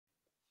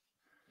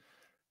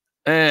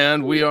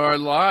And we are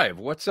live.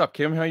 What's up,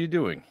 Kim? How you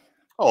doing?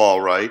 Oh,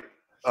 all right.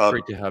 Uh,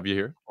 Great to have you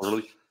here.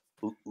 Early,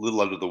 a little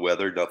under the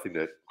weather. Nothing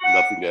that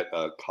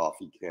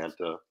coffee can't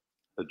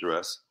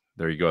address.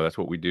 There you go. That's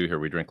what we do here.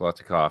 We drink lots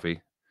of coffee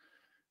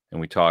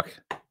and we talk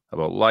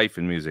about life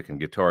and music and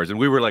guitars. And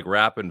we were like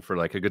rapping for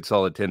like a good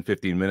solid 10,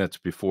 15 minutes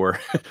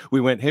before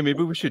we went, hey,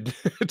 maybe we should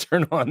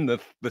turn on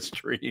the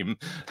stream.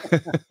 I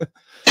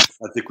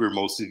think we were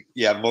mostly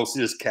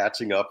just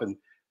catching up, and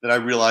then I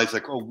realized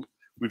like, oh,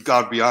 we've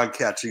gone beyond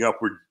catching up.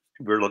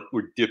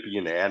 We're dipping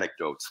into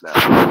anecdotes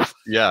now.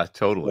 Yeah,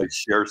 totally. Like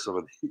share some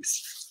of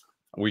these.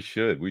 We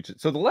should.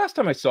 So the last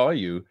time I saw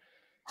you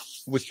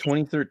was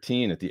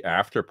 2013 at the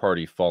after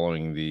party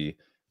following the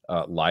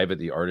live at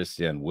the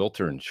Artisan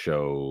Wiltern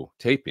show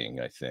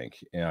taping, I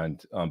think.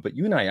 And but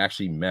you and I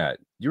actually met.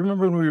 You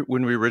remember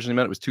when we originally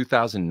met? It was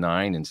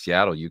 2009 in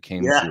Seattle. You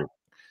came to,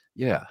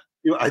 yeah.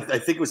 I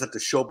think it was at the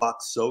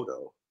Showbox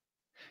Soto.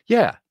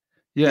 Yeah.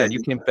 And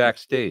you came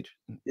backstage.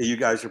 Yeah, you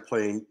guys are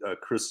playing.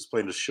 Chris is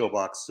playing the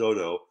Showbox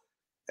Soto,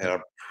 and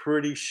I'm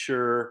pretty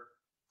sure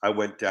I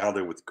went down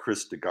there with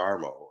Chris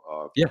DeGarmo.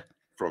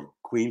 From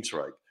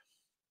Queensryche.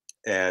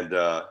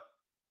 And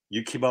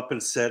you came up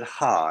and said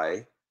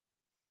hi,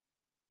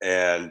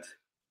 and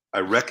I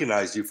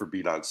recognized you for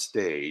being on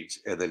stage.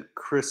 And then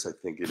Chris, I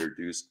think,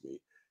 introduced me.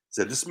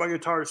 Said, "This is my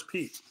guitarist,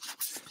 Pete."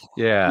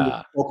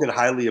 Yeah, spoken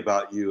highly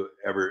about you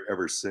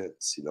ever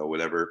since. You know,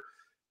 whenever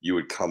you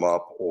would come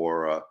up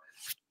or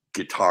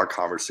guitar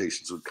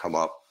conversations would come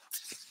up,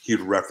 he'd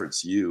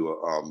reference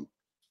you.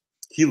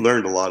 He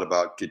learned a lot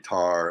about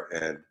guitar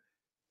and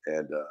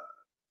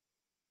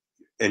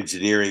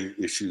engineering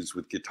issues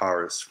with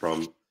guitarists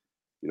from,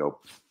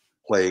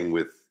 playing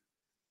with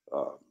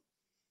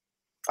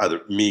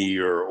either me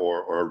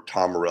or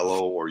Tom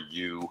Morello or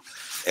you,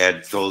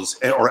 and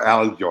those, or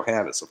Alan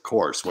Johannes, of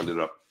course, who ended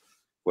up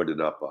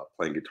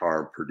playing guitar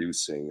and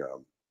producing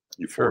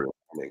Euphoria.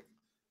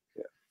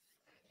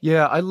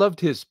 Yeah, I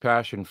loved his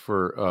passion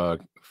for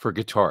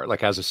guitar.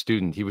 Like as a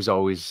student, he was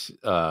always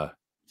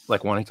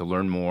like wanting to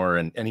learn more,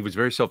 and he was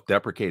very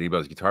self-deprecating about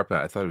his guitar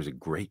player. I thought he was a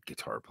great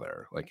guitar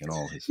player, like in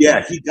all his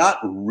he got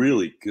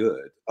really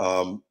good.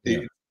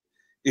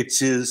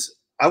 It's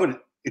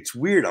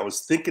weird. I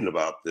was thinking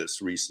about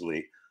this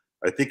recently.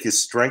 I think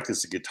his strength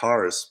as a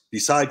guitarist,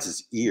 besides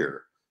his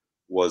ear,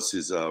 was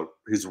his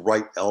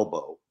right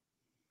elbow,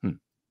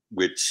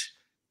 which,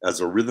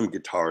 as a rhythm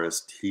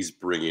guitarist, he's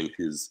bringing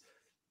his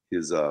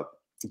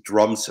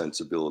drum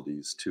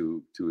sensibilities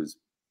to his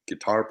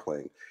guitar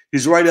playing.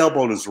 His right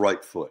elbow and his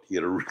right foot. He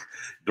had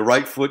the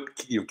right foot,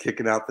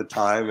 kicking out the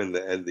time, and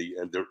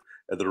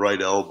the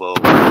right elbow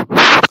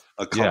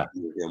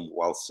accompanying him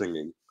while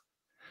singing.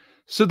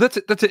 So that's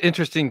an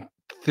interesting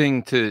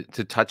thing to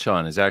touch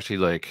on. Is actually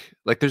like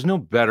there's no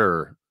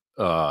better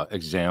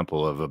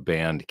example of a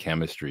band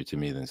chemistry to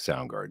me than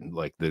Soundgarden.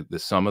 Like the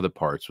sum of the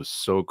parts was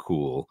so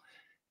cool,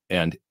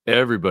 and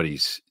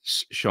everybody's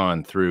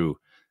shone through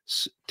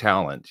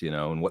talent,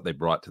 and what they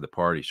brought to the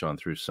party shone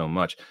through so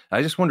much.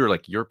 I just wonder,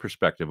 like, your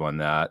perspective on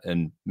that,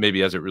 and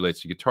maybe as it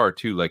relates to guitar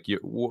too. Like,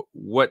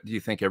 what do you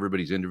think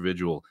everybody's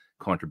individual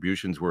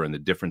contributions were, and the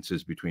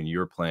differences between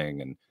your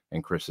playing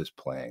and Chris's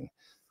playing?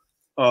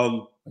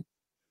 I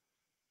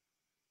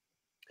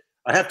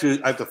have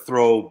to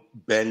throw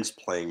Ben's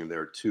playing in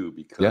there too,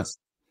 because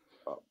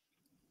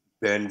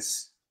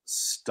Ben's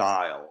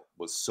style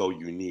was so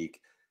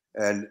unique,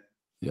 and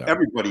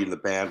everybody in the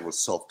band was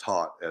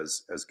self-taught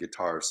as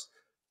guitarists.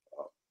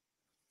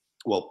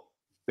 Well,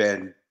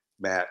 Ben,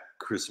 Matt,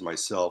 Chris, and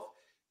myself.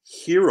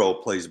 Hero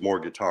plays more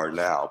guitar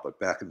now, but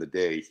back in the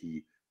day,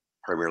 he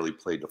primarily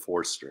played the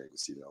 4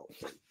 strings.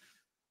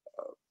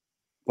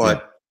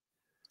 But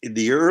in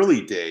the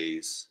early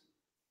days,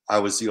 I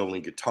was the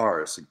only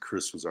guitarist, and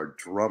Chris was our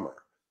drummer.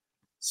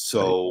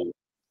 So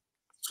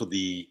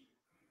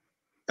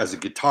as a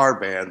guitar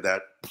band,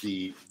 that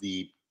the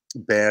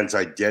band's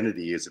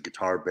identity as a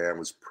guitar band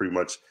was pretty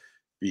much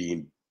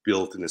being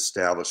built and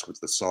established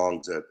with the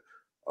songs that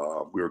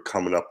we were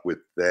coming up with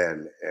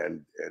then,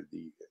 and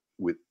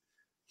with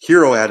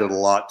Hero added a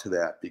lot to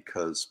that,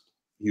 because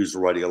he was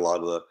writing a lot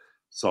of the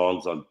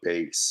songs on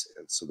bass,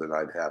 and so then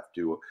I'd have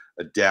to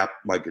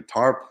adapt my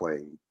guitar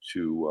playing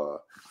to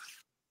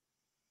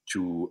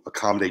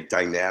accommodate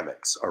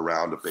dynamics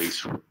around a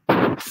bass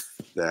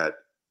that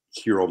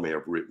Hero may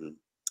have written.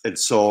 And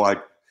so I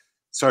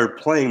started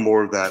playing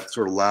more of that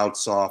sort of loud,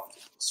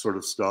 soft sort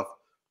of stuff,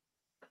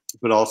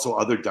 but also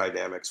other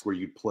dynamics where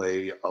you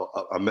play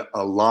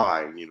a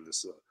line,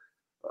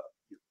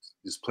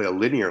 just play a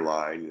linear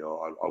line,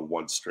 on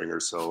 1 string or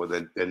so,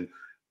 and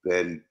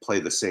then play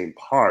the same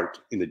part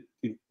in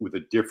a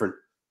different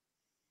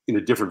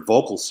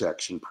vocal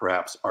section,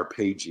 perhaps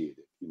arpeggiated,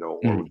 or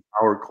with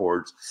power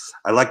chords.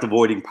 I liked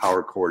avoiding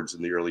power chords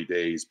in the early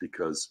days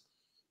because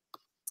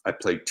I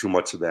played too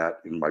much of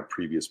that in my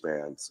previous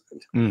bands.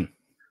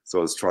 So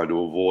I was trying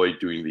to avoid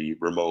doing the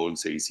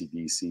Ramones,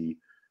 AC/DC,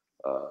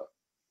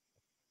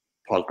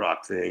 punk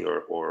rock thing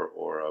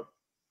or a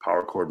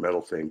power chord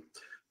metal thing.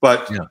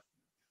 But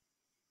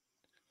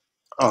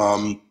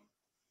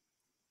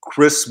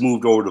Chris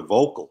moved over to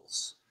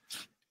vocals,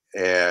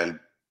 and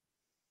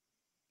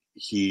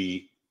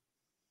he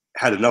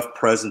had enough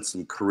presence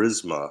and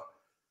charisma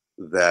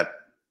that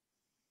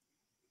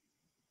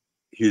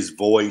his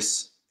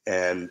voice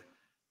and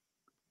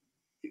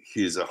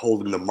his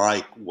holding the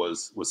mic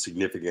was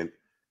significant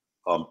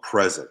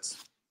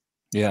presence.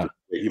 Yeah.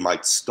 He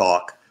might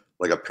stalk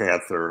like a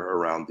panther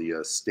around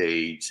the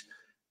stage,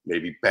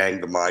 maybe bang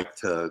the mic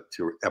to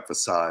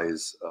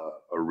emphasize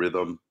a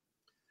rhythm.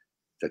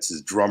 That's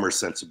his drummer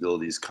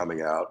sensibilities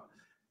coming out.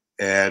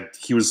 And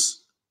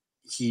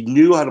he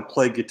knew how to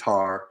play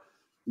guitar,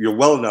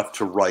 well enough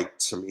to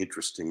write some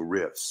interesting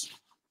riffs,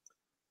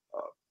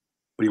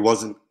 but he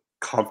wasn't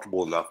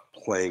comfortable enough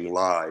playing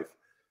live.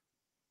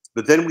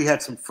 But then we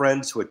had some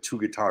friends who had two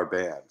guitar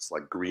bands,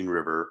 like Green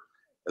River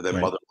and then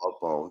Right. Mother Love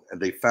Bone,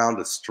 and they found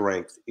a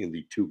strength in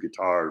the two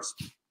guitars.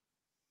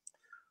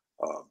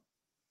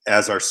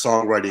 As our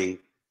songwriting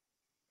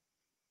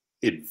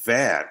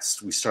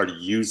advanced, we started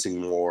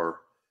using more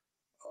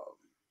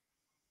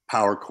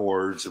power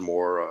chords and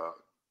more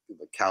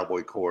the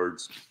cowboy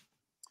chords.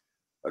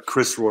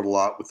 Chris wrote a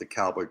lot with the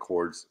cowboy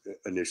chords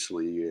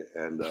initially,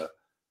 and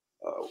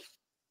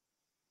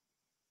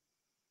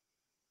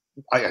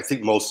I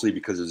think mostly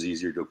because it was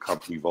easier to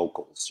accompany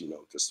vocals,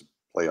 just to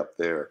play up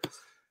there.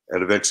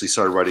 And eventually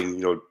started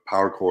writing,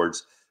 power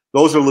chords.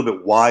 Those are a little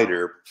bit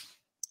wider,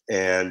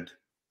 and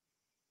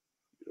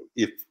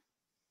if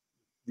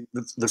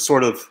the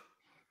sort of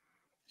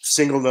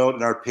single note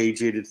and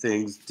arpeggiated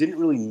things didn't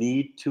really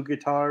need two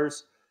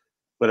guitars,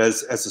 but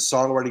as the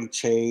songwriting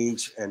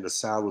changed and the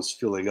sound was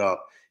filling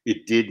up,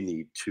 it did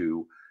need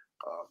two.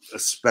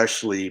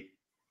 Especially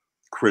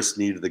Chris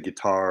needed the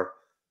guitar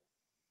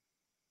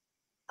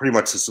pretty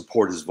much to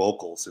support his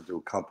vocals and to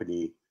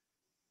accompany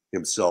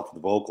himself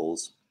with the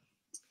vocals.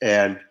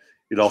 And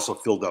it also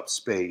filled up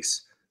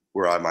space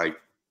where I might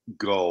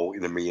go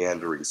in a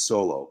meandering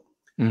solo.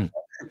 Mm.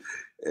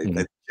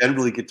 And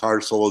generally guitar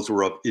solos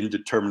were of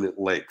indeterminate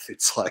length.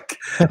 It's like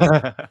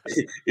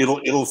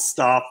it'll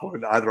stop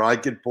when either I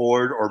get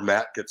bored or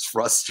Matt gets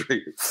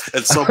frustrated.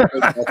 And sometimes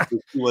has to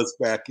cue us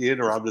back in,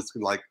 or I'm just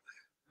gonna like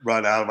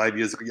run out of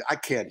ideas. I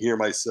can't hear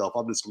myself.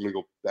 I'm just gonna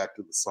go back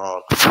to the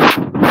song.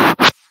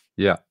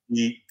 Yeah.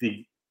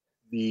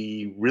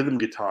 The rhythm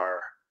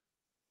guitar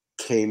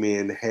came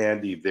in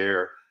handy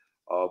there.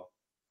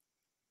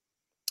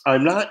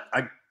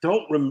 I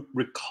don't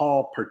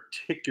recall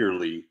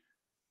particularly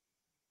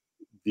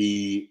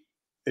the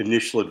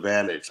initial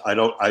advantage.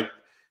 I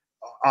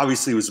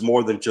obviously it was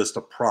more than just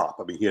a prop.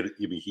 I mean,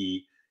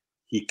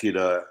 he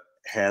could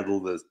handle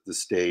the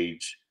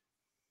stage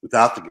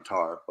without the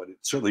guitar, but it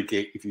certainly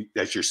gave,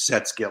 as your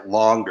sets get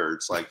longer,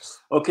 it's like,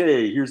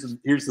 okay, here's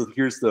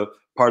the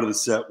part of the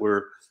set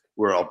where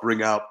I'll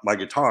bring out my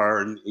guitar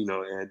and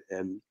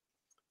and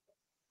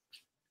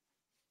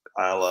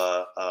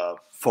I'll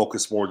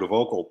focus more on the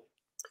vocal.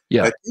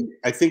 Yeah.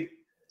 I think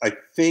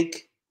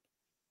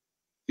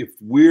if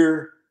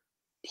we're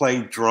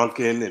playing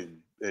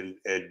drunken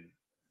and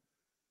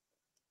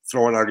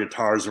throwing our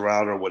guitars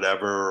around or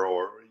whatever,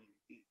 or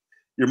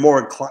you're more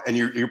inclined, and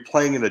you're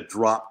playing in a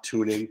drop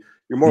tuning,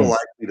 you're more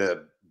likely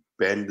to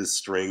bend the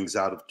strings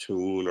out of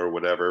tune or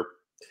whatever.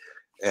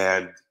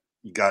 And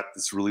you got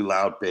this really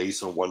loud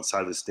bass on one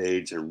side of the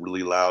stage and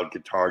really loud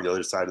guitar on the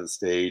other side of the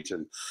stage,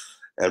 and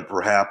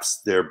perhaps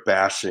their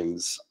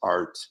bashings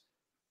aren't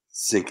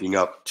syncing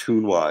up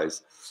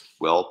tune-wise.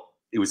 Well,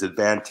 it was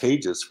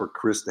advantageous for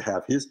Chris to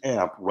have his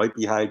amp right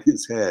behind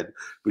his head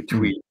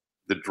between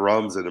the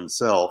drums and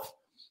himself,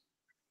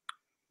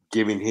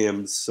 giving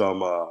him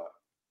some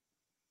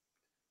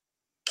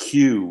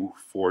cue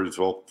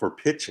for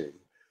pitching.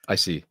 I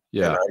see.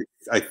 Yeah. And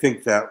I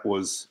think that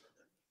was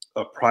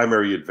a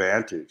primary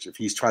advantage if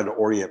he's trying to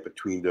orient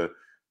between the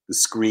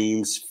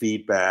screams,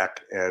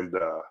 feedback, and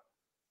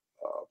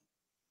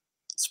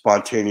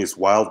spontaneous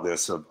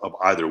wildness of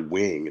either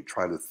wing, and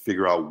trying to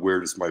figure out where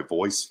does my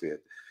voice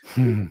fit.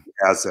 He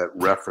has that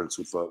reference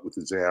with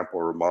his amp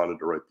or a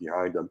monitor right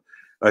behind him.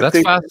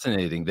 That's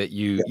fascinating that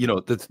you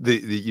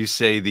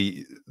say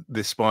the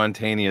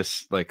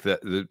spontaneous, like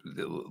the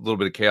little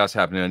bit of chaos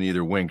happening on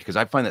either wing, because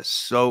I find that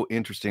so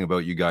interesting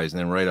about you guys. And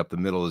then right up the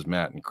middle is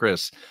Matt and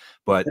Chris.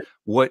 But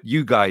what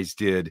you guys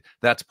did,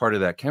 that's part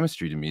of that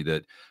chemistry to me.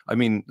 That, I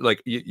mean,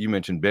 like you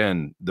mentioned,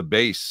 Ben, the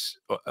bass,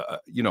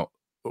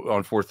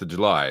 on 4th of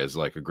July is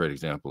like a great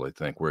example, I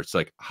think, where it's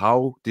like,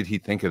 how did he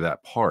think of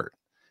that part?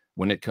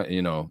 When it,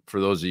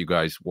 for those of you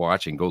guys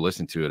watching, go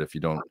listen to it if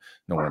you don't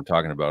know what I'm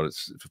talking about.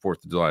 It's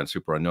 4th of July and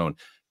Super Unknown.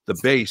 The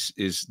bass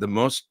is the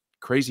most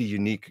crazy,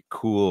 unique,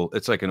 cool.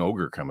 It's like an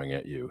ogre coming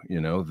at you,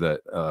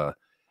 that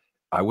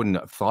I wouldn't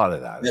have thought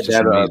of that. It's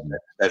just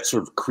that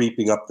sort of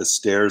creeping up the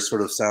stairs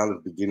sort of sound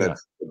at the beginning.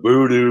 Yeah.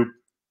 Boo-doo,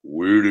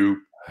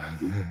 woo-doo.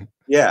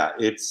 Yeah,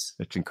 it's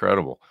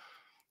incredible.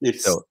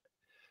 It's so,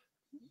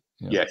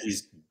 yeah,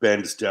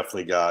 Ben's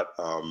definitely got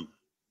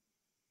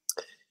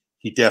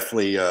he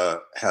definitely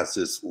has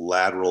this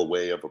lateral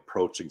way of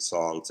approaching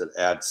songs that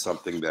adds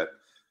something that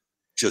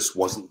just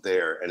wasn't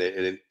there, and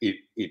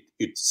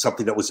it's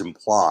something that was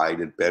implied,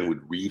 and Ben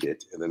would read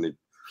it, and then it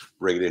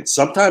bring it in.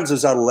 Sometimes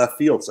it's out of left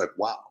field. It's like,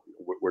 wow,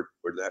 where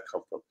did that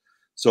come from?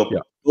 So Yeah.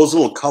 those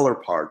little color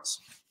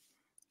parts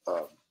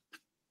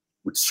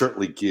would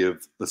certainly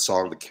give the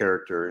song the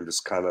character, and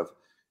just kind of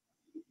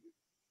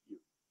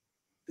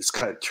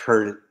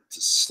turn it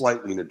to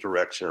slightly in a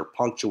direction, or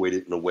punctuate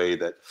it in a way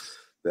that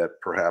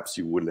perhaps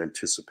you wouldn't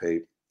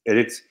anticipate.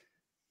 And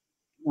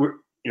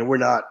we're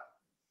not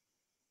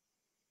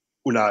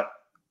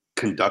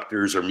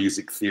conductors or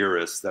music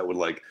theorists that would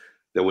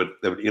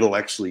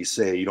intellectually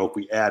say, if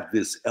we add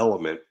this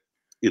element,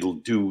 it'll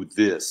do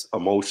this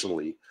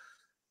emotionally.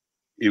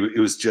 It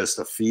was just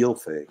a feel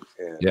thing,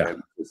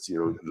 and it's,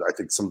 I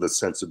think some of the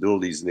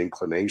sensibilities and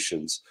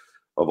inclinations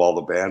of all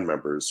the band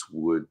members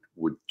would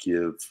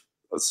give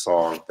a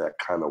song that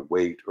kind of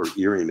weight or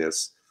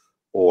eeriness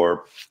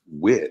or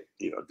wit,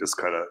 just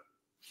kind of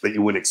that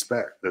you wouldn't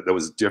expect, that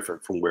was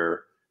different from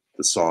where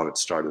the song had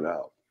started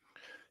out.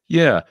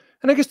 Yeah,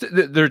 and I guess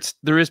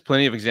there is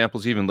plenty of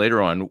examples even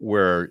later on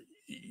where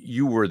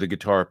you were the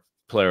guitar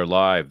player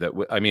live that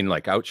I mean,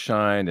 like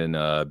Outshine and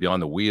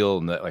Beyond the Wheel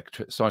and that, like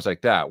songs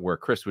like that, where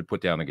Chris would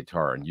put down the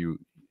guitar and you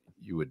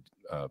would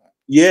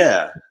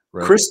yeah.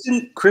 Right? Chris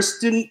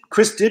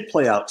did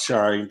play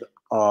Outshine.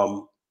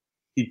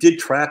 He did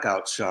track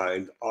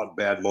Outshine on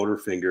Bad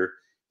Motorfinger.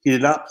 He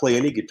did not play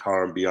any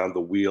guitar on Beyond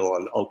the Wheel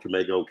on Ultra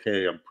Mega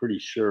OK. I'm pretty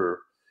sure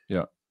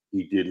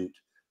he didn't.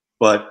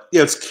 But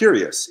yeah, it's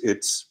curious.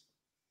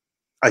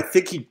 I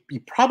think he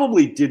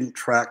probably didn't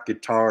track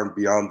guitar on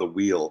Beyond the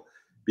Wheel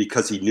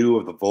because he knew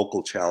of the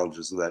vocal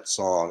challenges of that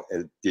song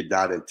and did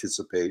not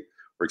anticipate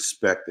or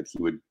expect that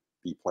he would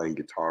be playing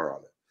guitar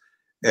on it.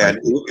 And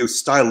it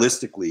was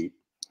stylistically,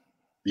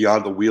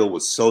 Beyond the Wheel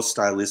was so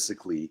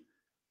stylistically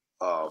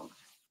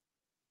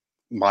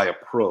my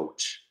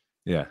approach.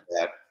 Yeah.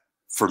 That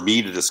for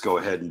me to just go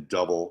ahead and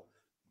double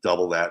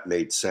that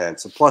made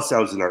sense. And plus, that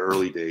was in our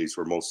early days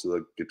where most of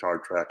the guitar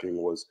tracking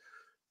was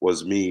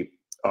me.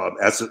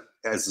 As the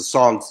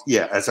songs,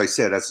 as I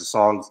said, as the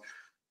songs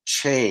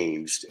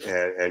changed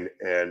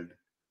and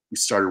we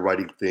started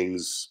writing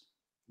things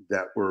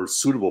that were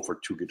suitable for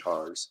two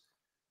guitars,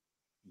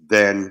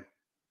 then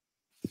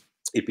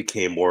it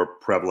became more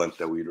prevalent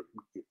that we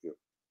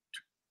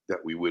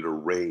would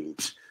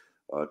arrange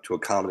to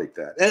accommodate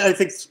that. And I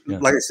think,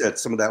 like I said,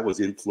 some of that was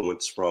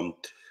influence from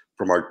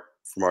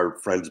our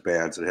friends'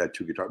 bands that had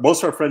two guitars.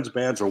 Most of our friends'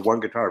 bands are one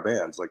guitar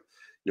bands, like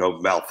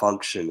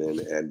Malfunction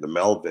and the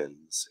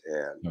Melvins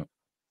and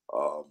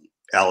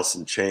Alice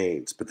in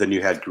Chains. But then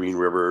you had Green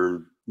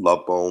River,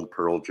 Lovebone,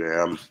 Pearl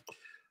Jam,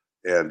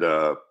 and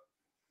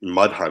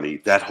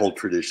Mudhoney. That whole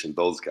tradition,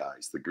 those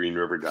guys, the Green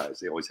River guys,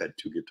 they always had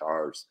two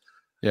guitars.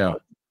 Yeah.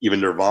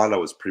 Even Nirvana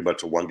was pretty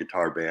much a one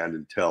guitar band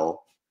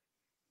until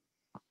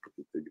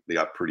they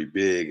got pretty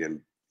big,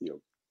 and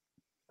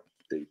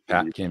they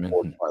came in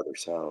by their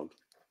sound.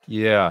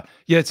 Yeah.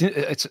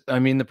 It's I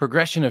mean, the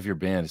progression of your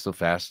band is so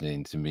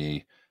fascinating to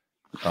me.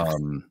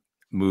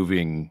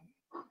 Moving,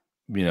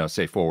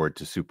 say forward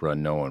to Super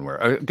Unknown, where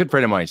a good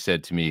friend of mine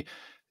said to me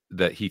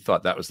that he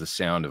thought that was the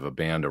sound of a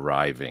band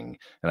arriving,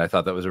 and I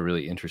thought that was a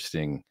really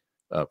interesting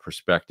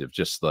perspective,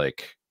 just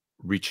like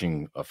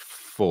reaching a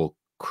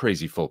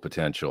crazy full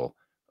potential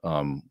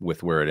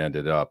with where it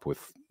ended up,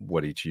 with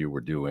what each of you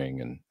were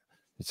doing, and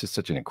it's just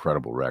such an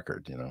incredible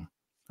record.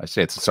 I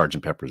say it's the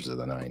Sgt. Pepper's of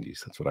the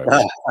 '90s. That's what I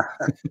was.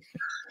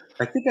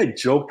 I think I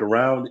joked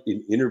around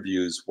in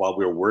interviews while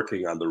we were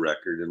working on the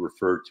record and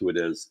referred to it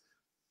as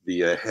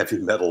the heavy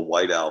metal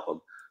White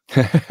Album,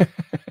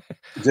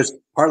 just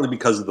partly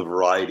because of the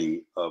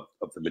variety of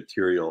the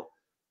material.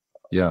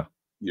 Yeah,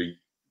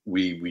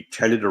 we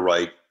tended to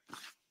write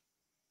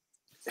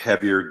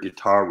heavier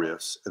guitar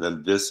riffs, and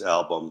then this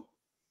album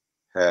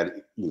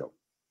had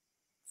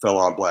Fell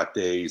on Black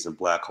Days and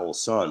Black Hole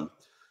Sun,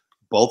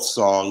 both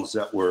songs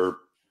that were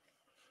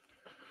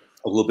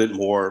a little bit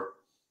more,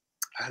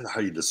 I don't know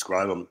how you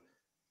describe them,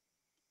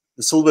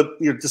 just a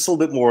little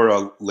bit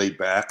more laid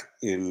back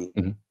in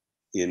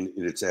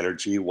its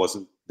energy.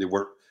 They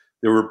were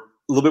a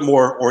little bit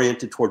more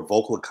oriented toward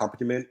vocal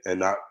accompaniment and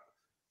not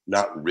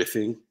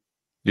riffing.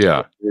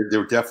 Yeah, they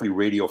were definitely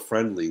radio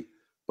friendly,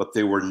 but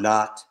they were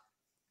not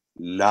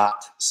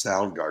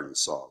Soundgarden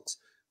songs.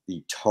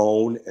 The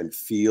tone and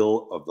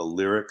feel of the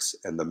lyrics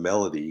and the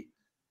melody,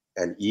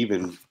 and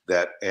even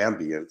that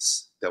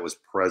ambience that was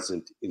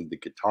present in the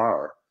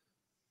guitar,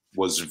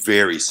 was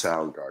very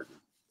Soundgarden.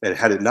 And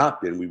had it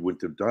not been, we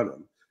wouldn't have done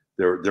them.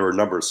 There were a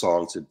number of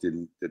songs that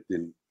didn't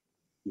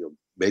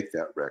make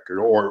that record,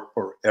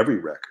 or every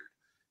record,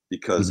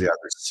 because they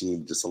either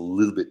seemed just a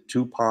little bit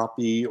too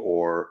poppy,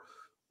 or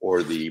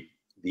the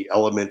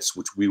elements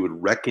which we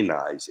would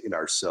recognize in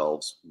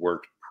ourselves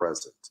weren't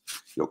present.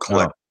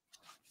 Collect.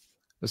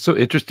 That's so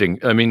interesting.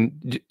 I mean,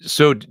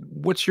 so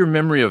what's your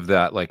memory of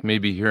that? Like,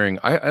 maybe hearing,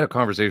 I had a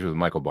conversation with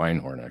Michael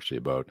Beinhorn actually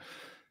about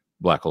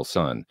Black Hole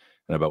Sun,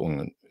 and about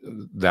when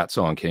that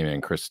song came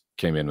in. Chris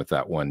came in with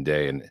that one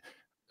day, and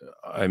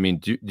I mean,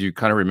 do you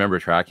kind of remember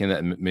tracking that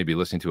and maybe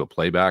listening to a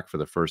playback for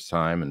the first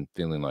time and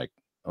feeling like,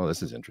 oh,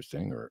 this is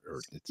interesting, or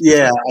it's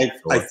Yeah, something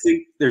I to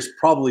think there's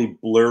probably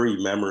blurry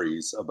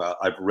memories about.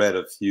 I've read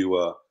a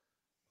few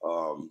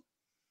um,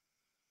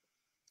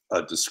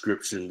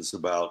 descriptions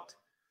about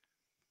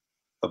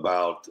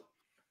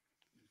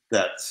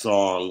that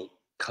song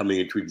coming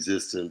into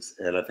existence,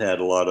 and I've had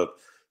a lot of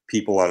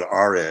people on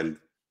our end,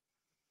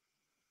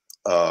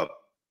 uh,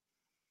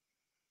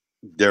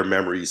 their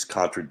memories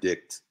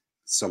contradict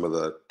some of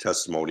the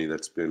testimony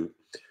that's been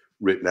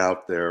written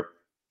out there.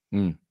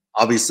 Mm,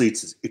 Obviously,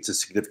 it's a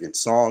significant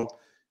song.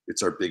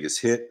 It's our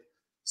biggest hit,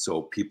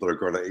 so people are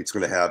gonna. It's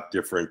gonna have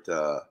different.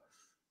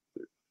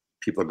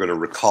 People are gonna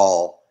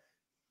recall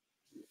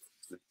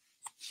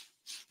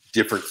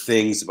different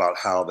things about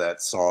how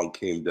that song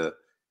came to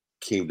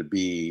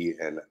be,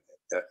 and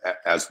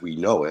as we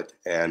know it.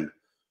 And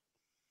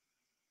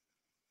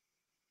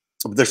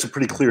there's some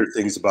pretty clear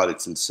things about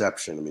its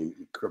inception. I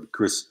mean,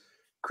 Chris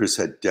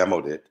had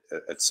demoed it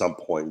at some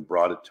point and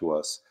brought it to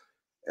us,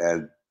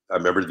 and I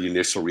remember the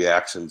initial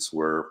reactions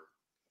were,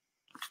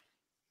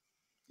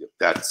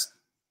 "That's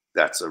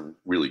a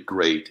really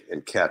great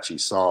and catchy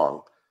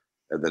song,"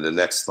 and then the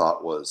next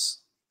thought was,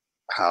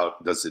 "How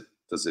does it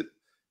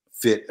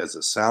fit as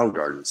a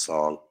Soundgarden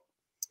song?"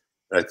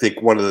 And I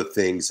think one of the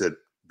things that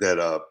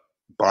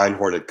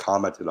Beinhorn had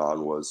commented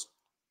on was,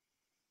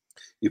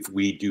 if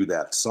we do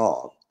that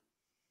song,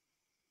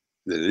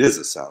 then it is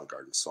a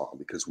Soundgarden song,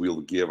 because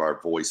we'll give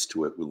our voice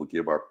to it. We will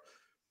give our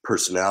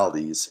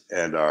personalities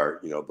and our,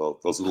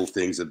 those little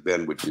things that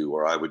Ben would do,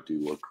 or I would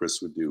do, or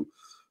Chris would do,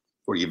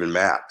 or even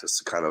Matt,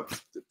 just kind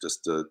of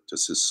just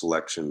his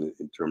selection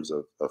in terms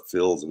of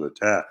fills and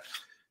attack.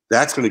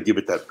 That's going to give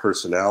it that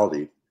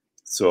personality.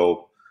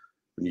 So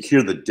when you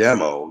hear the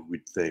demo,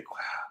 we'd think, wow,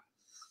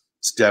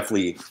 it's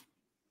definitely,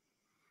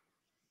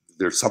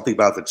 there's something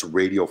about that's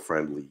radio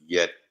friendly,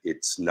 yet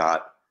it's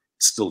not.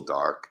 It's still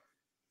dark.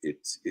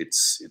 It's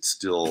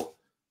still,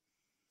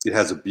 it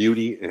has a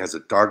beauty. It has a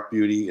dark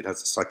beauty. It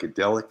has a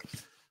psychedelic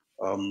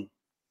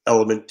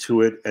element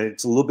to it, and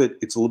it's a little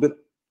bit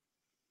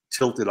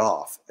tilted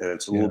off, and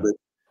it's a little yeah.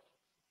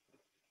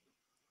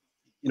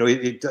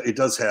 bit, it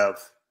does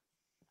have,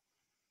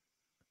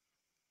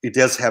 it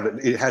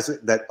has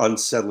that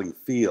unsettling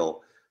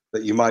feel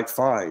that you might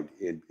find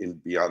in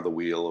Beyond the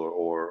Wheel,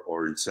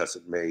 or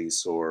Incessant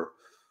Maze, or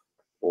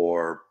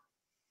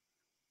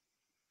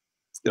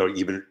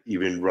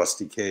even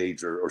Rusty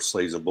Cage, or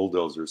Slaves and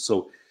Bulldozers.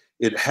 So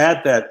it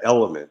had that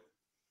element,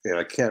 and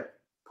I can't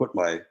put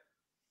my,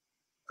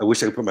 I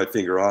wish I could put my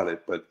finger on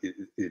it, but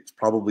it's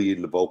probably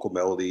in the vocal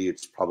melody.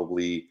 It's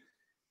probably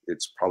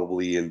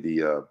in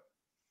the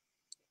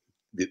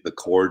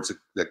chords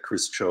that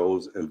Chris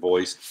chose and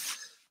voiced.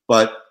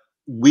 But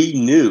we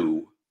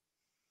knew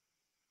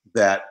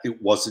that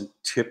it wasn't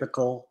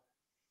typical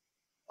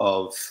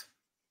of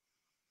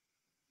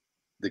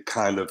the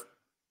kind of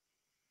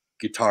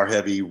guitar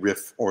heavy,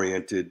 riff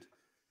oriented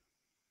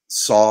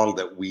song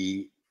that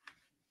we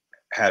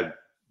had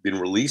been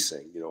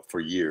releasing, for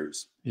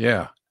years.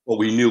 Yeah. But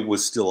we knew it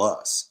was still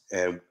us,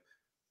 and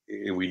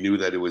we knew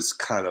that it was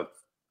kind of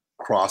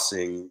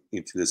crossing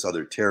into this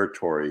other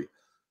territory,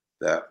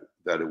 that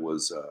it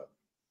was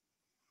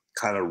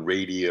kind of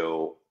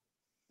radio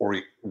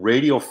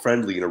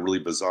friendly in a really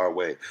bizarre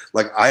way.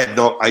 Like, I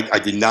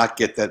did not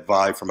get that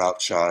vibe from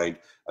Outshined.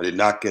 I did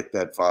not get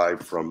that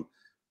vibe from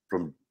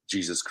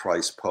Jesus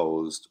Christ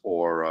Posed,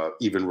 or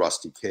even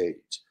Rusty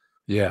Cage,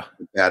 Yeah.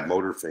 Bad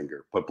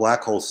Motorfinger. But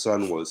Black Hole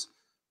Sun was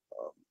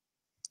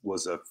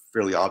a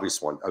fairly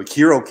obvious one.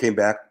 Hero came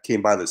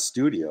by the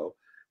studio.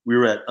 We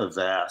were at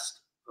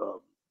Avast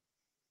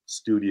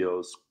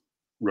Studios,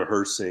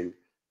 rehearsing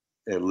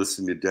and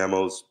listening to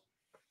demos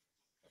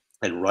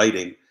and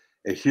writing.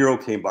 And Hero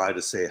came by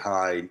to say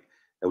hi,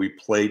 and we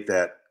played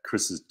that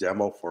Chris's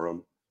demo for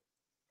him.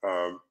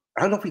 I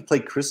don't know if we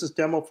played Chris's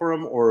demo for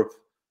him, or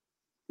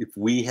if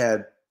we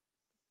had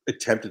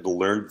attempted to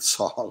learn the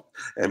song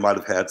and might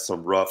have had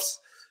some roughs.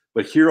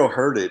 But Hero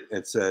heard it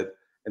and said,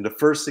 and the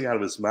first thing out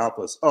of his mouth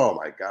was, "Oh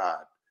my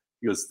God."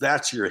 He goes,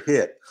 "That's your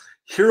hit."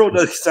 Hero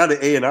he's not an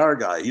A&R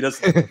guy. He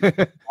doesn't talk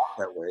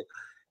that way.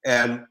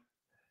 And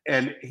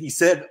he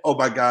said, "Oh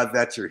my God,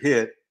 that's your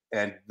hit."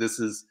 And this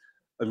is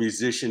a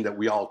musician that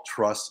we all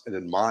trust and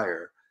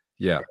admire.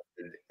 Yeah.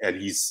 And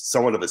he's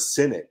somewhat of a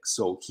cynic.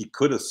 So he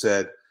could have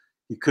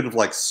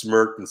like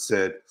smirked and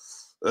said,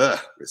 "Ugh,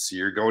 I see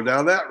you're going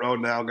down that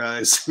road now,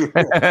 guys." He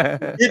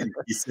didn't.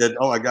 He said,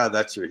 "Oh my God,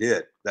 that's your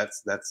hit. That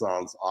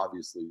song's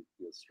obviously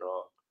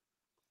strong."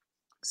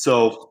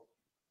 So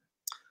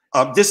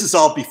this is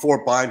all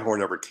before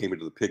Beinhorn ever came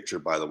into the picture,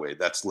 by the way.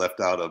 That's left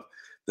out of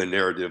the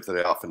narrative that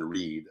I often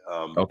read.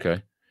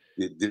 Okay.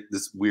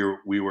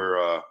 We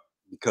were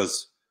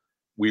because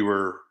we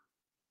were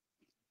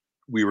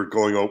we were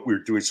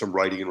doing some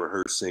writing and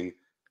rehearsing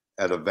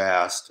at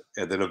Avast,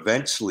 and then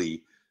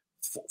eventually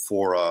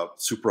for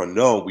Super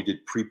Unknown, we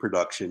did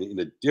pre-production in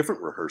a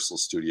different rehearsal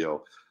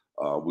studio.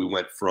 We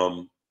went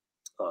from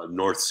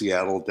North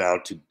Seattle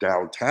down to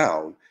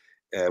downtown,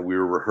 and we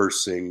were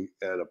rehearsing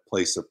at a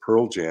place of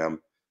Pearl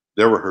Jam,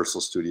 their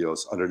rehearsal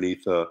studios,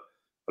 underneath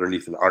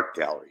an art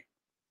gallery.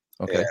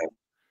 Okay.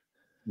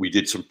 We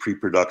did some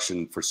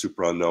pre-production for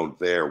Super Unknown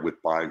there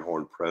with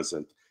Beinhorn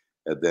present,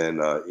 and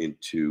then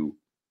into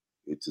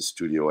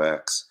Studio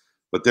X.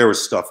 But there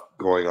was stuff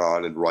going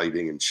on and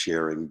writing and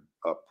sharing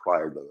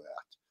prior to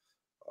that,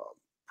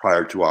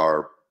 prior to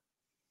our,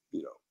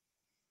 you know,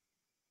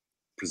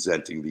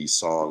 presenting these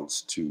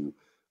songs to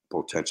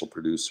a potential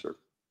producer.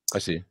 I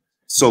see.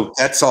 So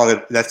that song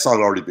had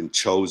already been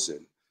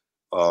chosen.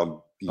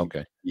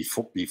 Okay.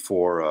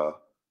 Before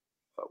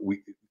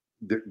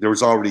there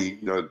was already,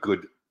 you know, a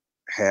good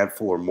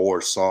handful or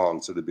more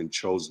songs that had been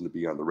chosen to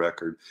be on the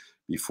record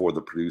before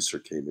the producer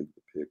came into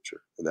the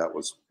picture, and that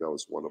was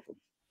one of them.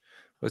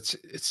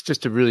 It's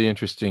just a really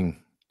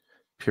interesting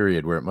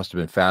period where it must have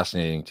been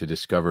fascinating to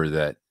discover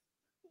that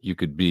you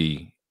could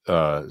be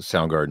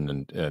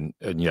Soundgarden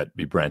and yet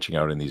be branching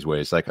out in these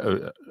ways. Like,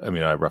 I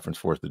mean, I reference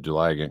 4th of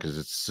July again because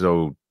it's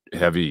so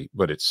heavy,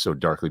 but it's so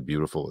darkly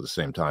beautiful at the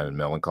same time and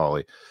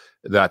melancholy.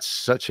 That's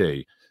such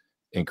a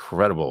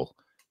incredible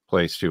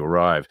place to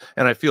arrive.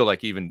 And I feel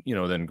like even, you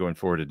know, then going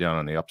forward to Down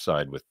on the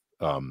Upside with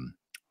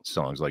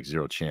songs like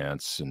Zero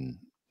Chance and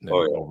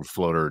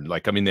Overfloater,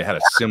 like, I mean, they had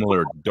a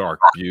similar dark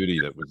beauty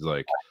that was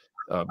like,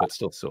 but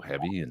still so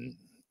heavy and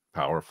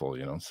powerful,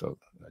 you know. So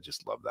I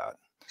just love that.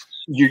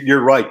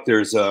 You're right.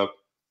 There's a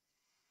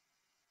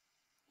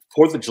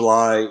 4th of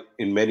July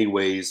in many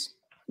ways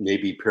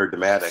maybe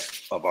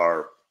paradigmatic of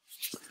our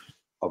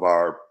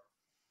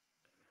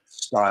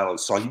style and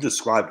song. You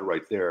described it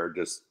right there,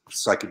 just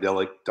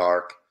psychedelic,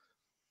 dark,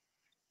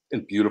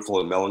 and beautiful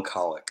and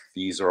melancholic.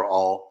 These are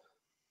all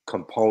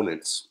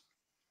components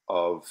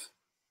of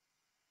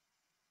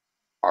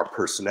our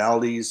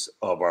personalities,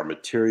 of our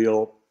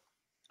material,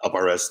 of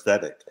our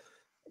aesthetic.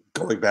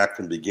 Going back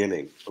from the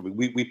beginning, I mean,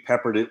 we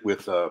peppered it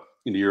with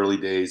in the early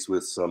days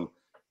with some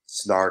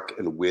snark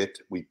and wit.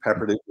 We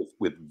peppered it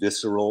with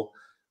visceral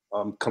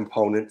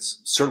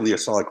components. Certainly, a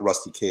song like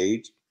Rusty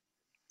Cage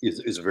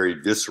is a very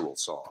visceral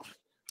song.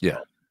 Yeah,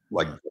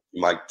 like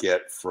you might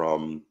get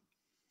from,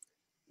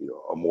 you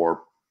know, a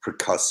more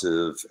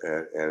percussive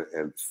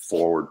and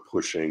forward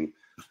pushing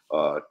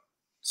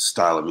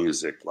style of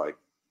music, like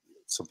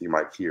something you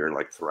might hear in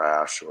like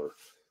thrash or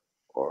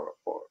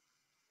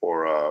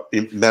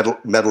in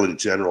metal in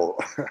general,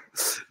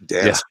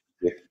 dance.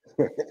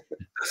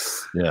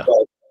 Yeah.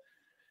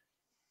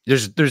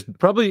 There's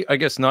probably, I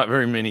guess, not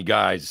very many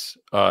guys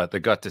that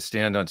got to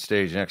stand on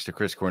stage next to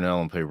Chris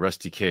Cornell and play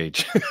Rusty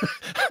Cage,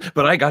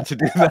 but I got to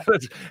do that,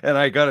 and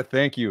I got to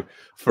thank you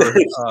for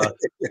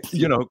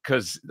you know,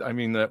 because I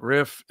mean that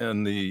riff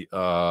and the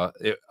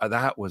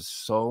that was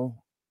so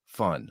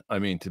fun. I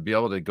mean, to be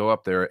able to go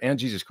up there and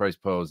Jesus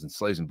Christ Pose and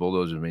Slaves and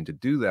Bulldozers, I mean, to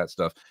do that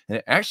stuff, and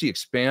it actually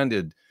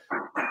expanded.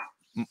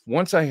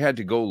 Once I had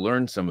to go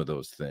learn some of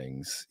those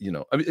things, you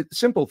know, I mean,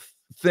 simple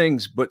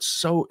things, but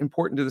so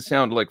important to the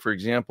sound. Like, for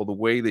example, the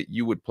way that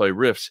you would play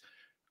riffs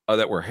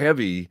that were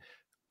heavy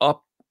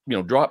up, you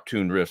know, drop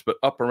tune riffs, but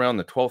up around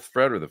the 12th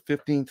fret or the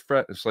 15th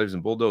fret of Slaves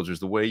and Bulldozers,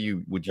 the way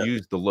you would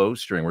use the low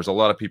string, whereas a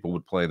lot of people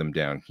would play them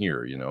down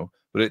here, you know,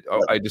 but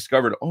I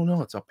discovered, oh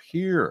no, it's up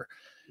here.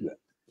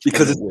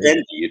 Because it's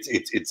bendy.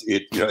 It's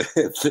you know,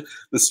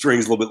 the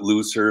string's a little bit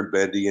looser and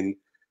bendy, and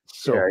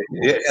so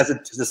it has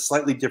a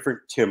slightly different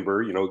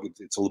timbre. You know,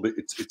 it's a little bit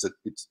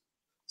it's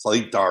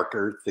slightly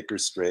darker, thicker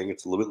string.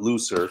 It's a little bit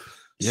looser.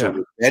 So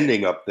with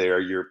bending up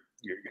there, you're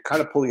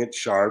kind of pulling it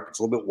sharp. It's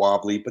a little bit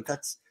wobbly, but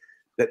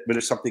but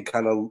there's something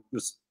kind of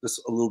just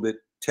a little bit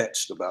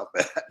touched about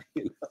that.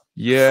 You know?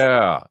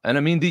 Yeah, and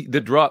I mean the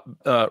drop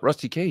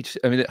Rusty Cage.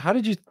 I mean, how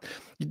did you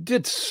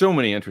did so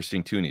many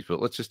interesting tunings, but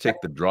let's just take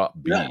the drop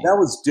B. That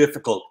was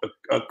difficult.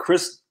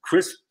 Chris,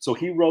 so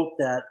he wrote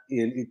that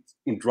in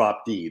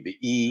drop D. The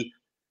E,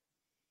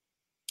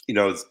 you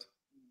know,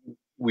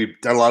 we've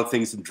done a lot of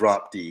things in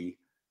drop D.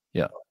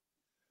 Yeah.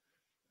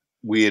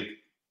 We had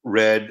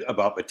read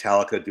about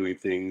Metallica doing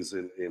things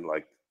in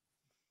like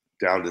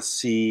down to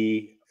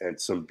C and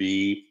some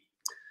B.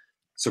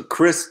 So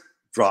Chris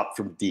dropped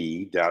from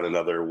D down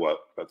another,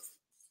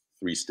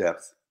 3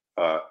 steps,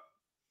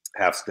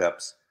 half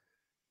steps.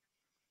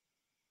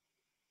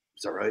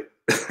 Is that right?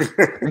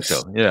 I think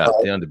so. Yeah,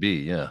 down to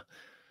B. Yeah.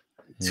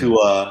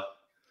 To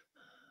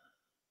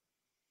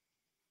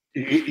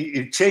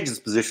it changes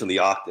position of the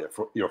octave.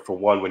 You know, for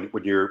one,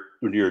 when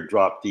you're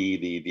drop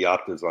D, the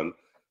octaves on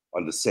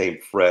the same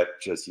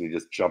fret. Just you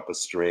just jump a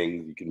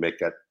string. You can make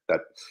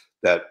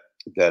that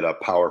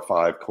power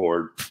 5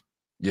 chord.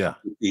 Yeah.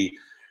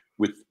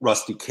 With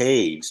Rusty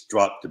Cage,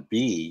 drop to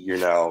B.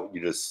 You're on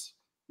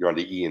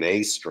the E and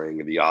A string,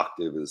 and the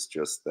octave is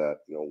just that.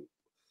 You know,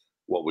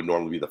 what would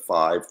normally be the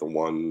 5, the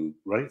 1,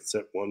 right?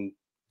 Set 1,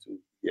 2,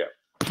 yeah.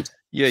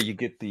 Yeah, you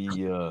get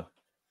the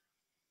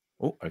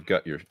oh, I've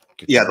got your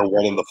the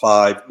 1 and the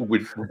 5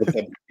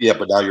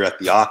 but now you're at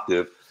the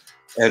octave,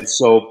 and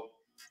so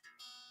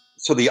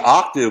the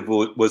octave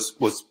was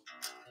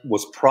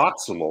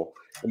proximal,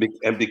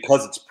 and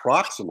because it's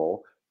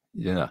proximal,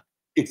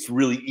 it's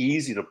really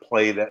easy to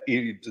play that.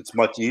 It's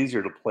much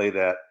easier to play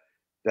that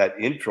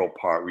intro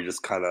part where you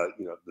just kind of,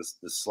 you know, this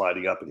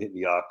sliding up and hitting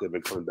the octave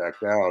and coming back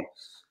down.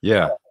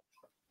 Yeah.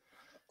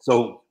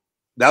 So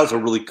that was a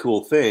really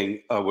cool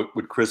thing.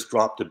 When Chris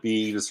dropped a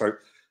B to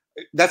start,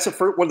 that's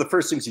one of the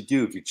first things you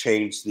do if you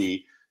change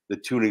the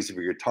tunings of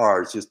your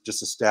guitars.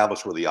 Just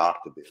establish where the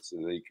octave is,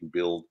 and then you can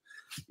build,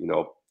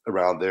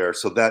 around there.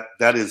 So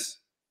that is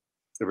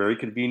a very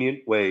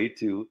convenient way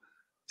to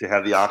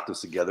have the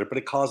octaves together. But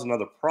it caused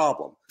another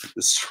problem.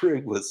 The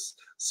string was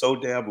so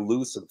damn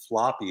loose and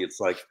floppy. It's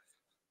like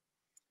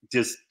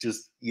just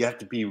you have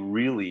to be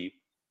really.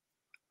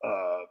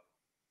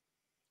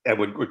 And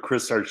when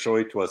Chris started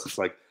showing it to us, it's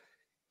like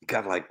you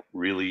gotta like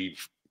really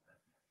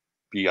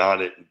be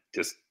on it and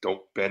just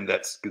don't bend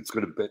that. It's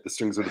gonna bend, the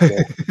string's gonna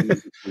bend.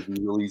 It's gonna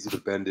be real easy to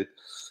bend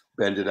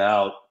it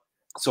out.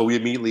 So we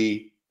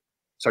immediately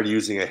started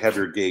using a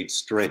heavier gauge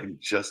string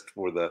just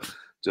for the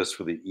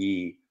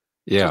E,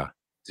 Yeah.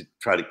 to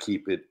try to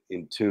keep it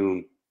in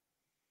tune.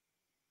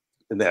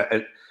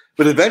 But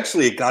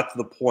eventually it got to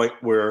the point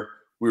where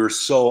we were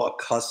so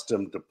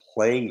accustomed to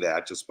playing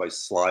that just by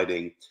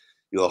sliding,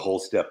 the whole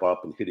step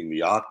up and hitting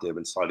the octave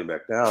and sliding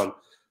back down,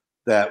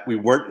 that we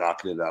weren't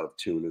knocking it out of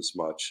tune as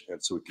much.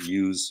 And so we could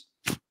use,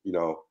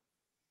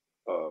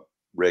 a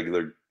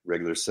regular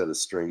set of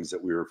strings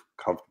that we were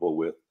comfortable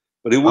with.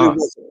 But it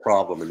was a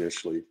problem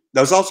initially.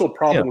 That was also a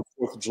problem with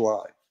 4th of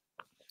July.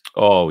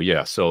 Oh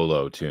yeah,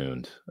 solo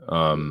tuned.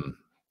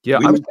 Yeah,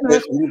 we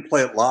didn't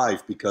play it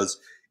live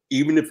because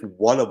even if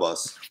one of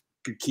us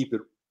could keep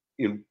it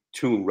in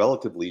tune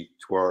relatively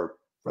to our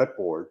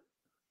fretboard,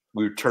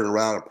 we would turn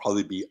around and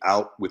probably be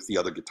out with the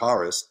other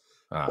guitarist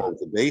or with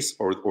the bass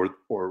or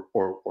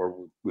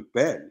with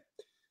Ben.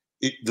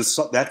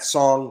 That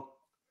song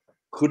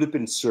could have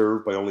been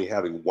served by only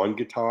having one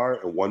guitar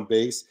and one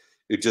bass.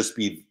 It'd just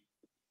be,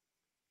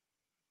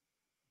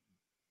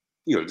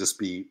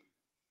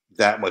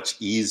 that much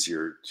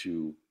easier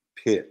to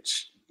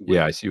pitch.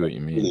 Yeah, I see what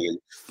you mean.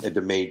 And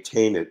to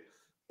maintain it.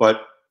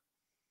 But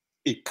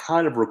it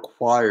kind of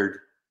required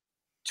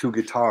two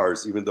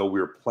guitars, even though we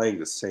were playing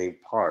the same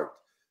part.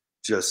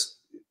 It's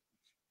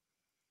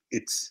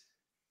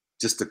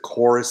just the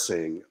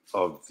chorusing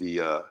of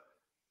the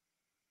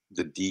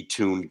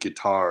detuned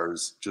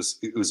guitars.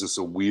 It was just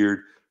a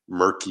weird,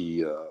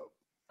 murky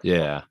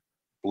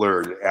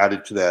blur. It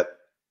added to the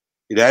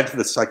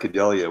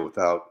psychedelia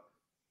without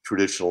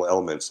traditional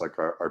elements like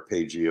our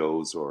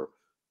arpeggios or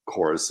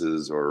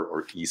choruses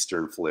or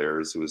Eastern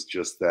flares. It was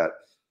just that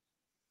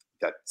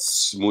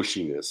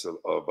smooshiness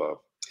of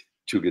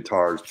two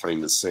guitars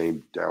playing the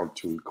same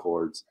down-tuned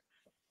chords.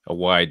 A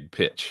wide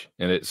pitch,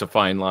 and it's a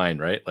fine line,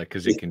 right? Like,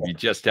 because it can be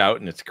just out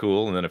and it's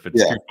cool, and then if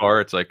it's too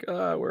far, it's like,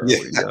 where are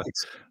we?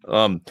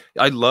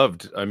 I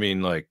loved,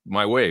 like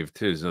My Wave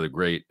too is another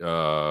great.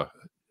 We're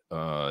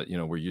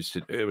used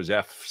to, it was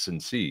F's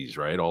and C's,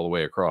 right, all the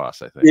way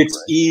across. I think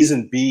it's E's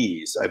and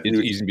B's. I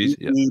believe E's and B's.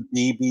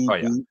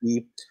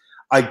 B.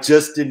 I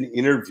just did an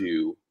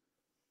interview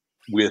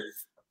with,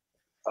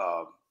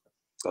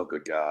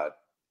 good God,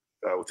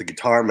 with the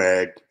Guitar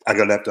Mag. I'm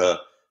gonna have to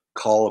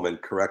call him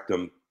and correct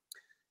him.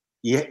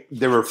 Yeah,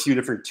 there were a few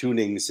different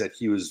tunings that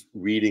he was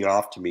reading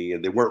off to me,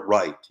 and they weren't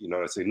right.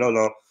 I say,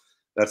 no,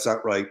 that's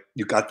not right.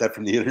 You got that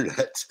from the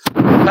internet.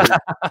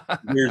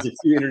 There's a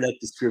few internet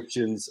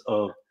descriptions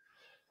of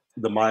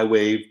the My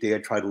Wave Day I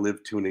Try to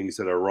Live tunings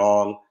that are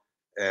wrong,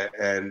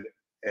 but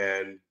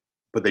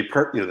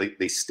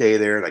they stay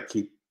there, and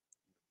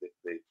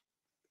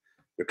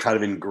they're kind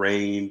of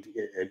ingrained,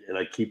 and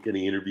I keep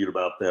getting interviewed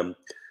about them.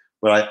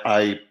 But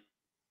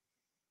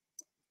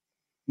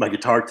my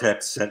guitar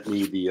tech sent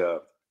me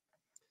the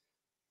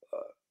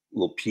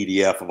little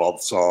PDF of all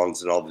the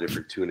songs and all the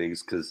different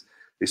tunings, because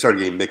they started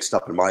getting mixed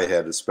up in my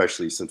head,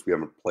 especially since we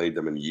haven't played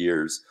them in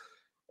years.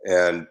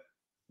 And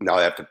now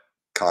I have to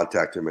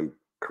contact him and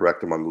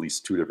correct him on at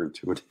least two different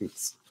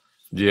tunings.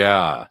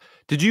 Yeah.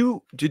 Did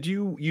you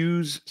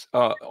use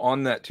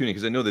on that tuning?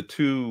 Because I know the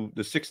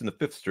 6th and the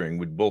 5th string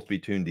would both be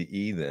tuned to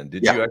E. Then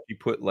did you actually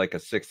put like a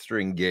 6th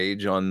string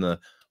gauge on the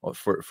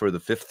for the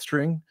 5th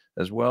string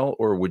as well,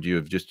 or would you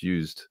have just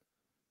used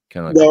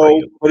kind of?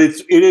 No, but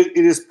it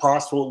is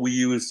possible. We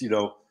use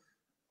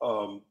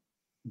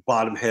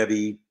bottom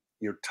heavy,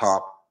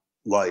 top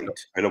light.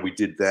 I know we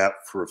did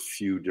that for a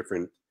few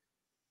different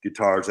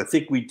guitars. I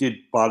think we did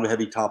bottom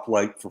heavy, top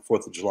light for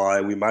 4th of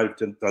July. We might have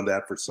done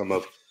that for some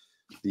of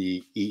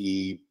the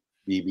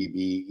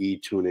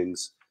BBB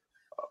tunings.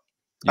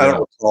 I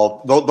don't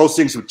know. Those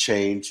things would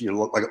change.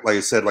 Like I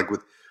said, like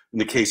in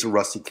the case of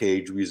Rusty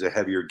Cage, we use a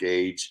heavier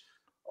gauge.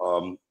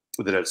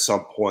 Then at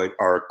some point,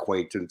 our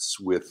acquaintance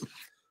with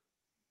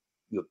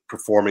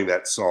performing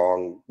that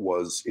song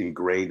was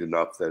ingrained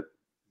enough that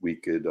we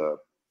could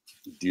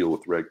deal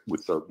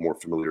with a more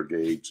familiar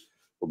gauge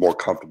or more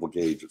comfortable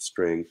gauge of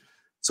string.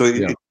 So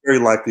it's very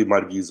likely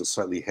might have used a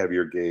slightly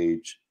heavier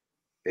gauge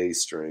A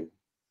string.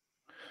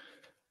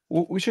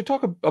 Well, we should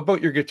talk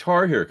about your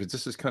guitar here, because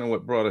this is kind of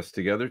what brought us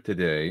together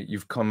today.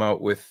 You've come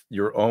out with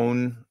your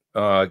own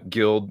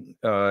Guild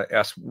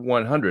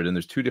S100, and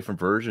there's two different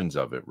versions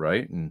of it,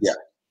 right? And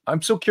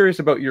I'm so curious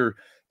about your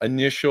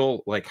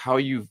initial, like how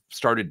you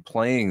started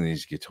playing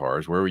these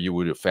guitars, where you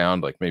would have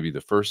found like maybe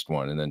the first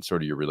one, and then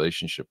sort of your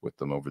relationship with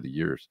them over the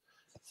years.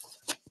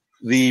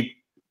 The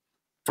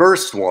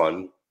first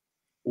one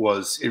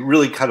was, it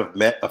really kind of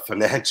met a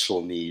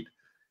financial need.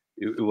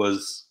 It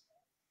was,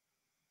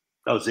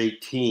 I was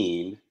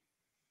 18,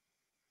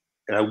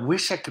 and I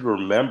wish I could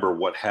remember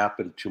what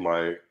happened to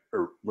my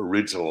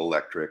original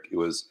electric. It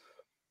was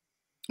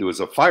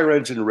a Fire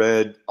Engine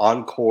Red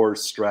Encore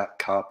Strat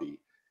copy,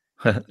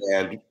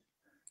 and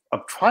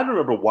I'm trying to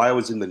remember why I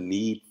was in the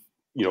need,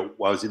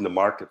 why I was in the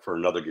market for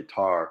another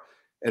guitar,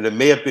 and it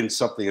may have been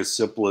something as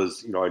simple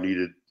as,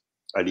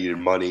 I needed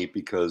money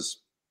because,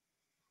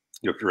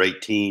 if you're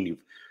 18,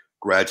 you've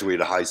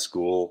graduated high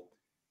school,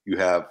 you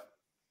have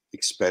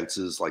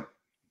expenses like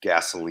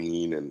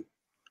gasoline, and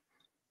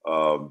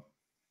I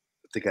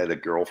think I had a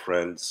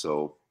girlfriend,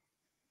 so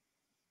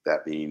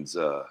that means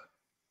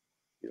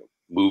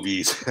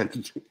movies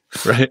and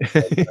Right.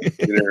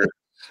 dinner.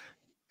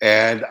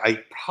 And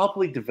I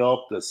probably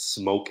developed a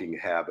smoking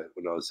habit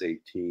when I was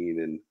 18,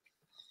 and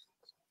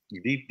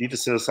you need to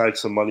set aside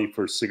some money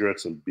for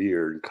cigarettes and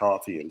beer and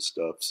coffee and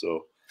stuff.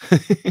 So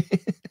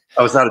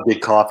I was not a big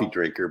coffee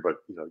drinker, but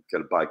you got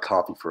to buy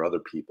coffee for other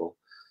people.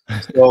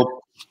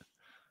 So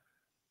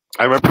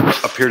I remember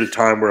a period of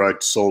time where I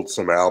sold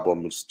some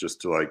albums just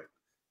to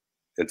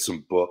and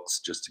some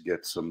books just to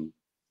get some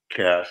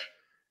cash.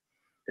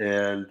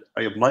 And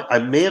I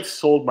may have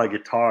sold my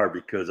guitar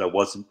because I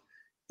wasn't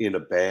in a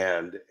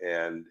band,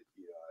 and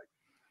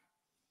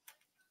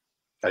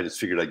I just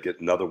figured I'd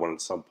get another one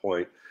at some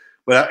point.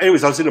 But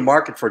anyways, I was in the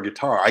market for a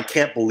guitar. I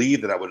can't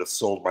believe that I would have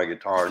sold my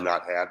guitar and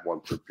not had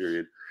one for a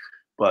period.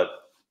 But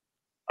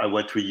I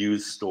went to a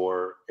used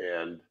store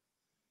and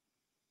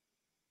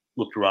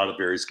looked around at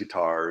various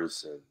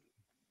guitars, and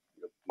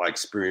my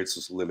experience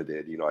was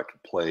limited. I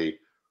could play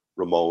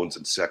Ramones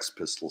and Sex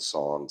Pistols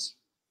songs.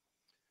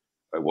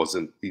 I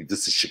wasn't.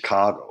 This is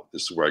Chicago.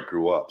 This is where I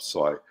grew up.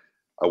 So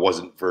I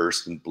wasn't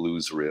versed in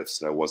blues riffs,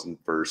 and I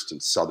wasn't versed in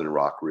Southern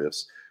rock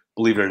riffs.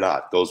 Believe it or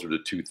not, those were the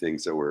two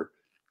things that were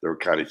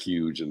kind of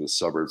huge in the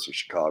suburbs of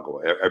Chicago.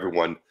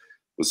 Everyone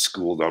was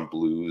schooled on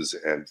blues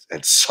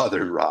and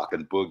Southern rock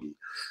and boogie.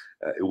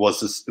 It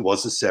was the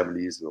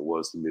 70s, and it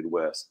was the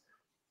Midwest.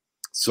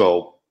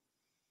 So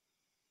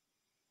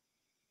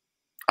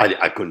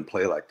I couldn't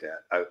play like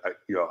that.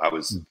 I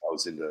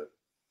was into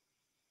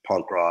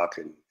punk rock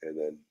and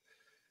then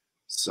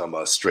some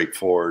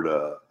straightforward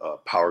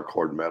power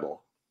chord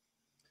metal.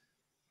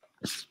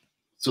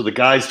 So the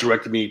guys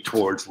directed me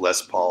towards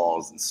Les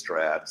Pauls and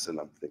Strats, and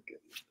I'm thinking,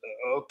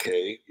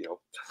 okay,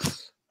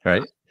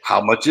 Right.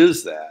 how much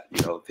is that?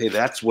 Hey,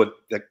 that's what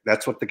the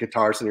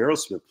guitarist in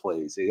Aerosmith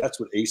plays. Hey, that's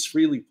what Ace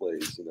Frehley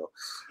plays.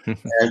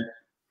 And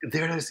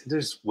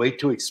there's way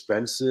too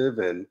expensive,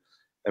 and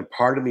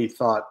part of me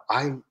thought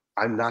I'm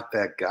not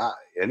that guy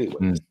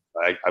anyway.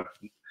 I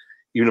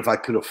even if I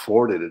could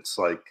afford it, it's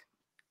like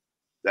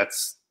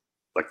that's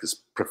like this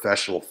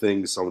professional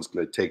thing someone's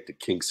going to take to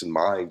Kinks and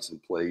Minds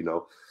and play,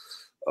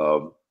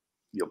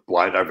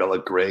 Blind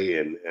Arvella Gray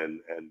and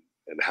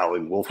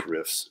Howling Wolf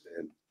riffs,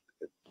 and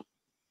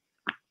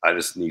I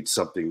just need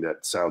something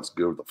that sounds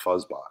good with a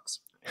fuzz box.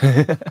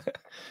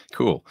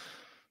 Cool.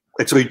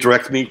 And so he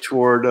directed me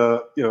toward,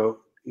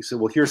 he said,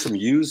 well, here's some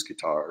used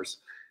guitars.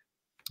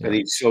 Yeah. And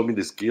he showed me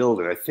this Guild,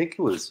 and I think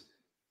it was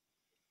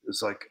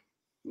like,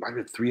 might have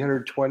been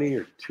 320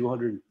 or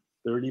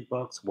 230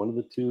 bucks, one of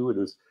the two. It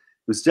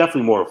was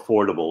definitely more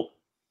affordable.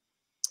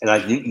 And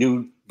I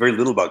knew very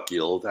little about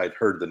Guild. I'd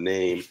heard the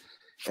name,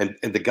 and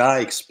the guy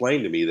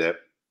explained to me that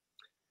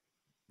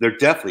they're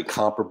definitely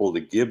comparable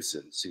to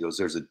Gibsons. He goes,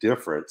 there's a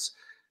difference.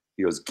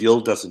 He goes,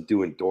 Guild doesn't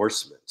do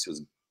endorsements. He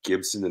goes,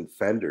 Gibson and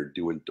Fender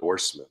do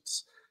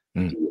endorsements.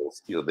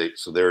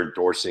 So they're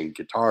endorsing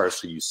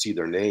guitarists, so you see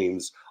their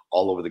names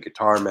all over the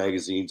guitar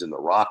magazines and the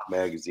rock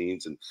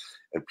magazines, and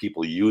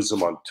people use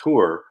them on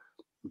tour.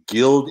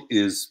 Guild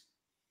is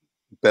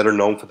better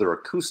known for their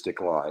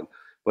acoustic line,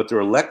 but their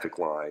electric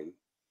line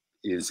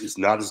is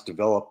not as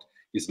developed,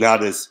 is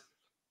not as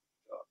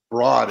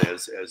broad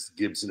as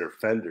Gibson or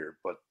Fender.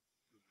 But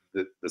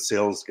the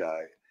sales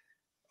guy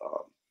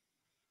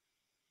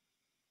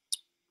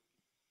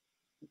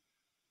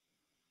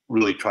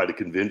really tried to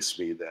convince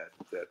me that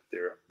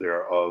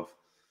they're of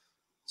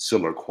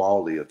similar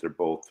quality, that they're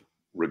both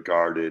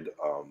regarded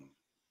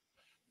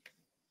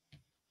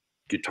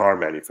guitar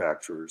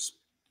manufacturers.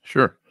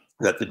 Sure.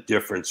 That the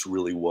difference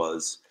really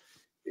was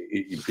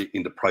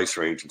in the price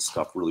range and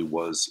stuff, really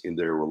was in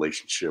their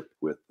relationship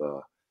with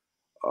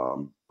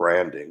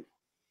branding.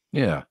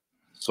 Yeah.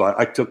 So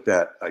I took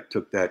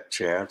that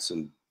chance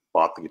and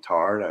bought the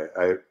guitar,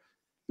 and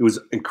it was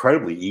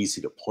incredibly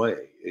easy to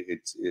play.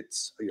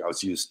 I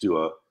was used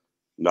to a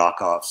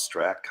knockoff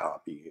Strat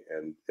copy,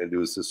 and it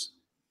was this,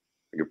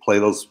 I could play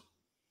those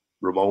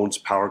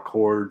Ramones power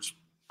chords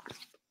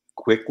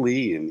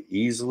quickly and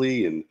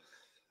easily, and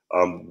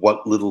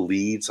what little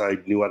leads I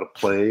knew how to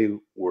play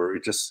were,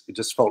 it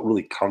just felt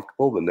really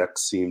comfortable. The neck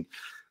seemed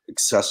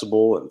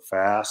accessible and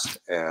fast,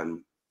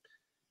 and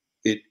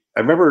I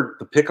remember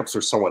the pickups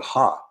were somewhat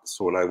hot.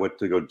 So when I went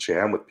to go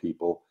jam with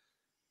people,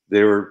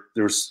 they were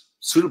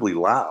suitably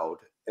loud,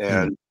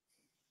 and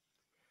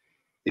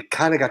it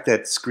kind of got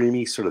that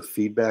screamy sort of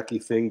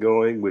feedbacky thing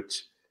going,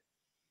 which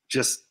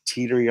just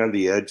teetering on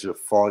the edge of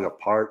falling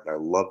apart. And I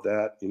love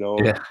that, you know,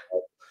 Yeah.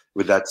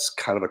 but that's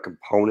kind of a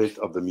component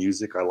of the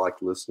music I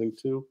like listening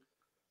to.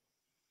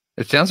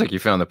 It sounds like you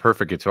found the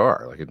perfect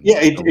guitar. Like Yeah,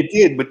 it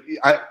did, but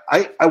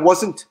I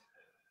wasn't.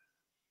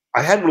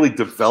 I hadn't really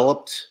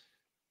developed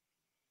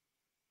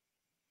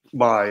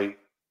my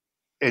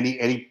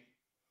any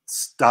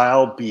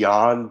style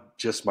beyond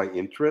just my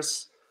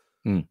interests.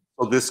 Hmm.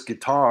 So this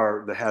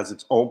guitar that has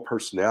its own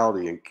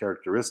personality and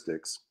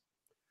characteristics,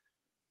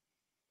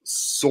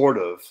 sort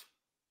of,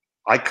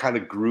 I kind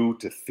of grew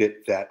to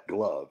fit that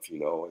glove, you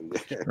know,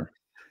 and Sure.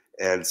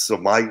 and so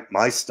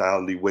my style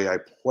and the way I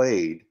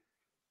played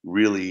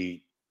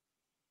really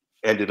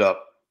ended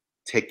up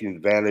taking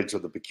advantage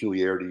of the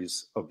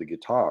peculiarities of the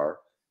guitar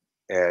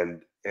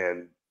and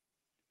and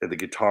and the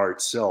guitar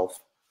itself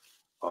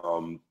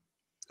um,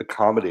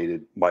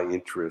 accommodated my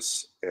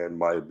interests and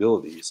my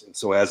abilities. And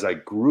so as I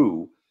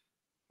grew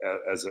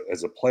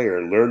as a player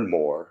and learned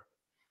more,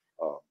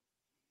 uh,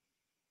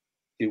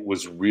 it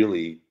was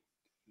really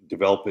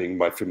developing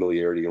my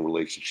familiarity and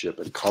relationship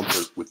and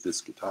comfort with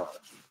this guitar.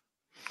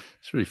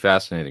 It's really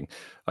fascinating.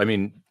 I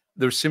mean,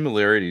 there's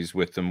similarities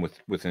with them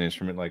with an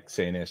instrument like,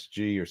 say, an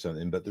SG or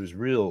something, but there's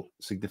real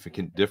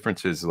significant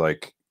differences,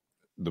 like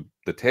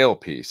the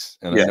tailpiece.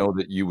 And I Yeah, know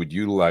that you would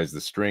utilize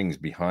the strings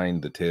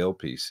behind the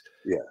tailpiece,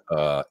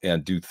 yeah,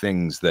 and do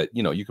things that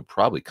you could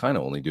probably kind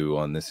of only do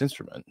on this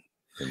instrument.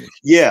 In this,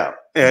 yeah.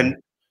 you know? And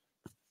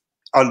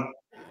on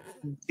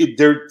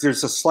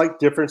there's a slight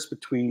difference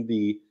between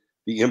the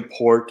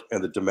import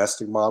and the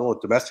domestic model.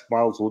 The domestic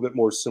model is a little bit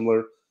more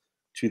similar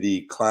to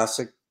the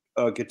classic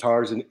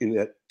guitars in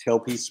that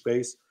tailpiece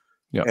space.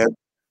 Yeah, And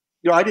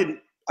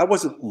I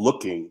wasn't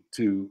looking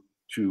to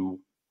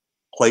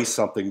play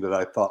something that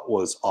I thought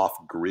was off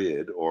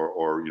grid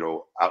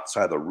or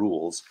outside the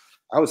rules.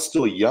 I was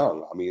still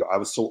young. I mean, I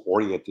was still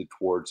oriented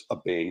towards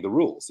obeying the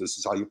rules. This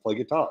is how you play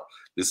guitar.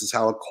 This is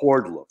how a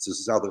chord looks. This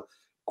is how the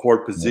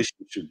chord yeah, position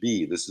should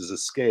be. This is a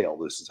scale.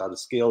 This is how the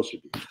scale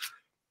should be.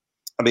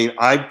 I mean,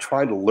 I'm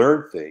trying to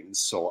learn things,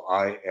 so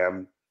I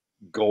am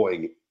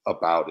going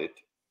about it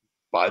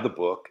by the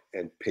book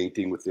and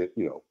painting within,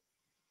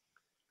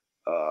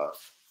 uh,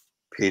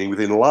 painting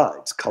within the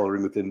lines,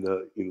 coloring within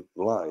the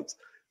lines.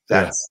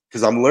 yeah. That's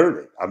because I'm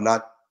learning.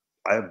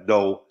 I have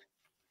no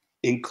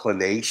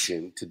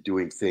inclination to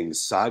doing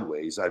things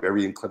sideways. I have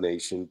every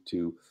inclination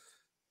to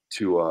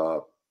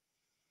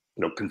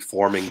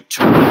conforming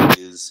to what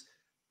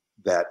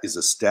that is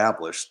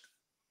established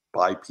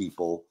by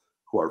people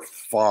who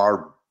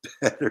are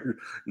better,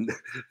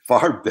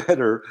 far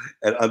better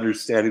at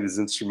understanding this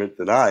instrument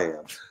than I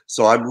am.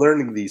 So I'm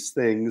learning these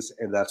things,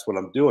 and that's what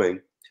I'm doing.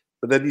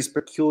 But then these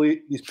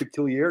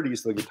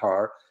peculiarities of the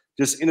guitar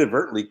just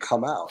inadvertently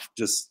come out,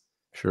 just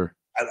Sure.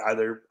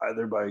 either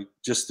by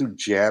just through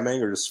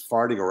jamming or just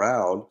farting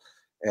around.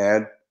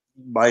 And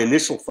my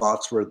initial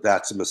thoughts were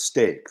that's a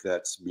mistake.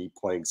 That's me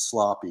playing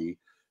sloppy.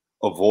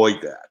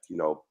 Avoid that.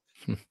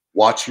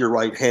 Watch your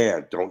right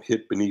hand. Don't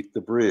hit beneath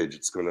the bridge.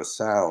 It's going to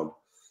sound.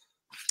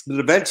 But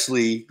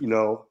eventually,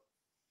 you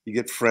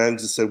get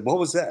friends and say, "What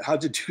was that?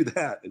 How'd you do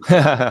that?"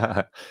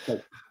 And,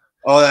 like,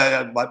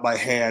 oh, my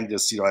hand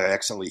just, I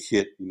accidentally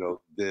hit,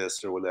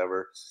 this or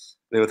whatever.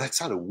 They go, that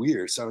sounded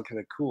weird. It sounded kind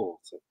of cool.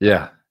 So,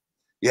 Yeah.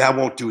 yeah, I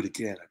won't do it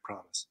again. I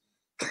promise.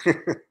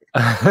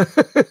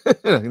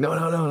 No,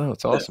 no, no, no.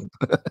 It's Yeah. awesome.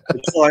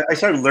 So I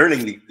started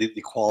learning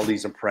the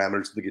qualities and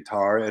parameters of the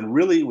guitar, and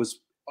really it was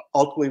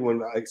ultimately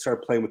when I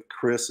started playing with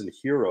Chris and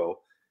Hero,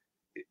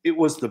 it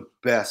was the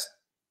best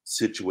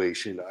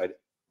situation I'd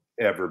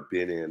ever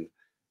been in.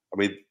 I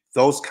mean,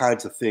 those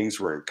kinds of things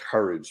were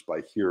encouraged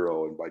by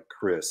Hero and by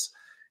Chris,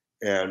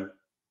 and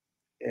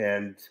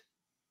and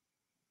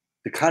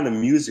the kind of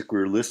music we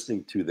were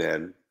listening to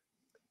then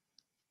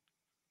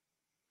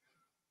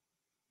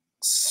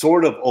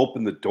sort of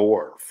opened the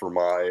door for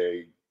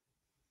my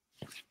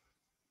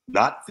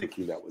not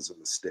thinking that was a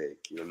mistake,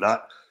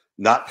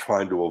 not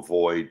trying to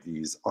avoid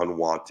these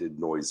unwanted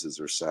noises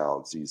or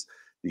sounds,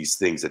 these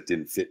things that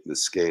didn't fit in the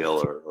scale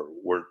or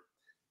weren't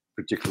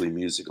particularly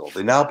musical.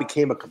 They now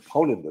became a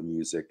component of the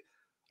music,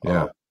 uh,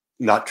 Yeah.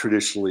 not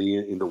traditionally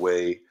in the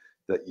way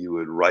that you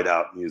would write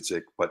out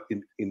music, but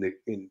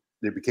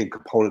they became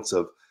components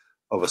of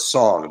a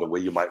song, the way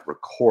you might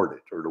record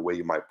it or the way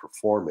you might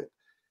perform it.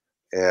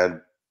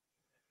 And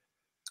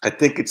I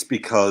think it's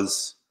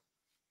because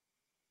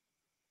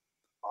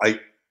I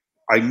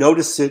I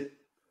notice it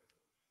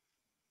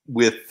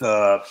with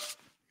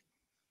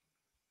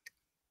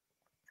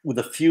with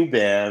a few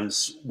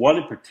bands. One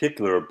in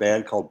particular, a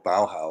band called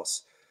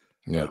Bauhaus.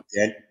 Yeah.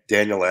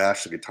 Daniel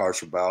Ash, the guitarist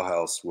for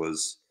Bauhaus,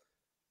 was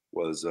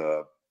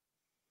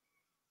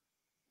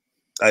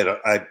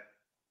I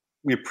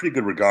we have pretty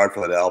good regard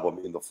for that album,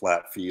 In the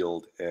Flat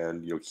Field,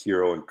 and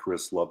Hero and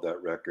Chris loved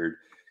that record.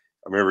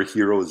 I remember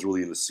Hero was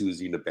really into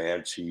Susie and the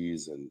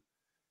Banshees, and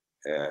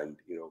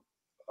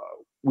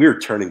we were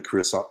turning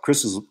Chris on.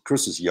 Chris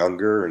is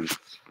younger, and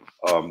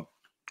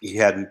he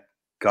hadn't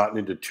gotten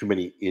into too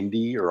many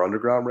indie or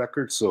underground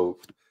records, so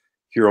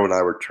Hero and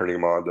I were turning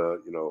him on to,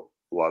 you know,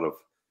 a lot of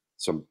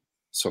some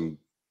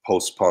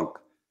post-punk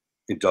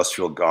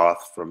industrial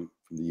goth from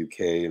the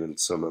UK and then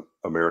some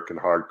American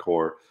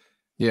hardcore.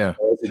 Yeah.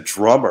 As a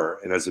drummer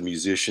and as a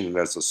musician and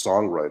as a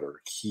songwriter,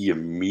 he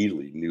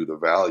immediately knew the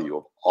value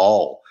of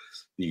all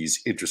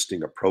these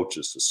interesting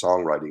approaches to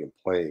songwriting and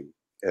playing.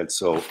 And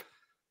so,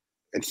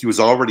 and he was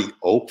already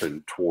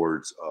open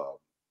towards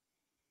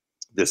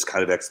this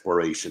kind of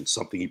exploration,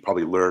 something he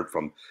probably learned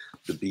from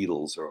the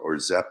Beatles or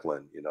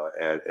Zeppelin, you know,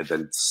 and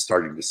then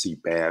starting to see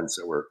bands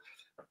that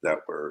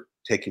were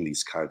taking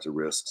these kinds of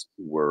risks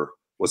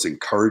was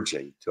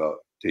encouraging to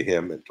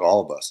him and to all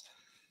of us.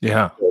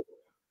 Yeah.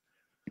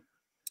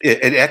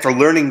 And after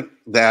learning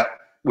that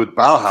with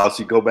Bauhaus,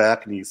 you go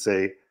back and you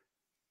say,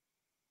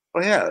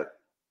 "Oh yeah,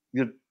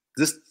 you know,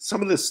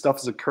 some of this stuff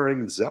is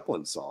occurring in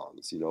Zeppelin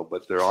songs, you know,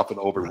 but they're often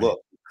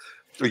overlooked."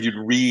 Right. Or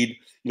you'd read,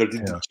 you know,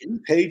 did Jimmy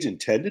Page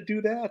intend to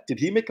do that? Did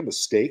he make a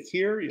mistake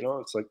here? You know,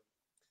 it's like,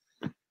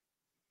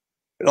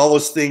 and all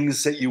those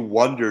things that you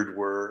wondered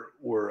were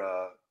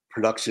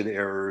production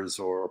errors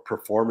or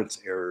performance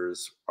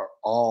errors are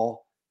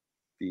all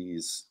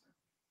these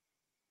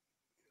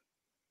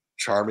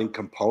charming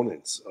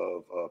components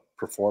of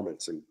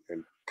performance and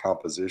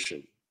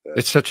composition.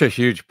 It's such a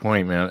huge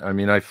point, man. I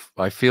mean, I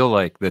feel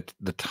like that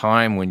the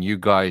time when you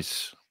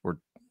guys were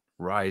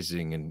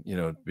rising and, you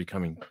know,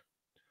 becoming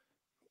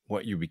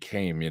what you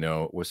became, you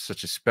know, was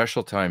such a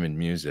special time in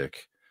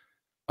music.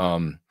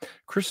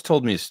 Chris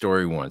told me a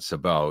story once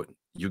about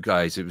you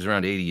guys. It was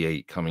around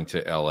 '88 coming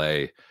to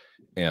LA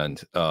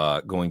and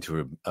going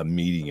to a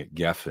meeting at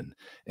Geffen.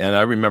 And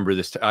I remember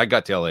this, I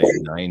got to LA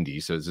in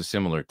 '90, so it's a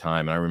similar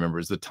time. And I remember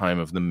it was the time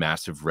of the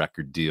massive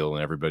record deal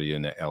and everybody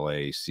in the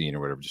LA scene or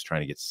whatever, just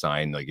trying to get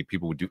signed. Like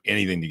people would do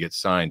anything to get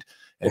signed.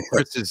 And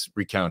Chris is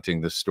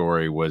recounting the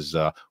story was,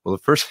 well, the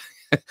first,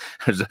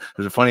 there's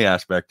a funny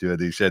aspect to it.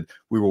 He said,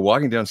 we were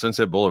walking down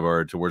Sunset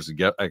Boulevard towards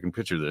the, I can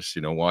picture this,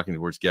 you know, walking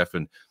towards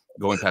Geffen,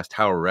 going past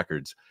Tower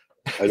Records.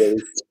 I know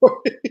this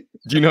story.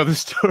 Do you know the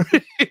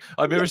story?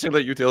 I've never seen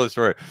let you tell the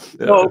story.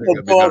 No,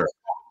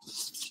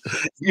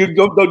 you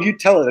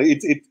tell it.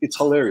 It's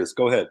hilarious.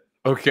 Go ahead.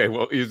 Okay,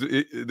 well,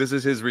 this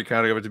is his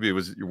recounting of it to be. It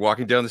was you're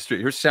walking down the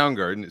street. Here's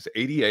Soundgarden. It's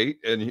 '88,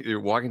 and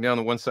you're walking down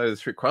the one side of the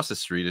street. Across the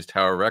street is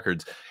Tower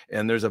Records,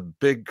 and there's a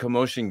big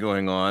commotion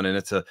going on.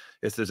 And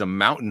there's a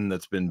mountain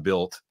that's been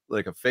built,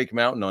 like a fake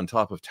mountain on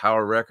top of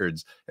Tower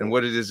Records. And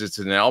what it is, it's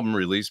an album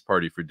release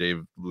party for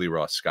Dave Lee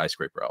Roth's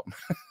Skyscraper album.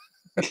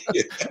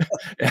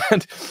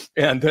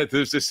 and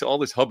there's all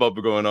this hubbub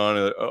going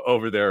on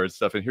over there and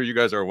stuff, and here you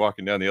guys are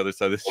walking down the other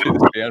side of the street,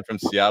 this band from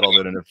Seattle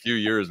that in a few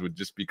years would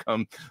just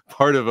become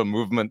part of a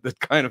movement that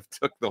kind of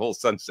took the whole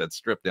Sunset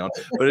Strip down.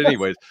 But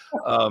anyways,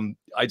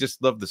 I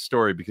just love the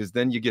story because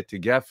then you get to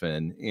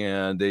Geffen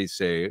and they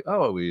say,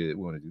 oh, we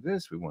want to do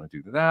this, we want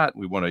to do that,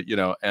 we want to, you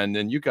know, and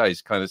then you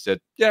guys kind of said,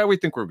 yeah, we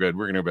think we're good,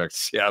 we're gonna go back to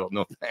Seattle,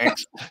 no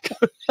thanks.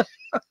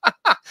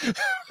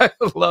 I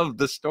love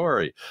the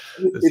story.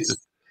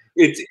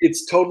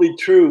 It's totally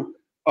true.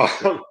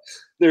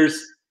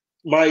 There's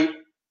I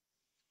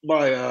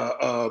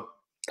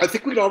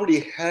think we'd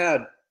already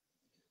had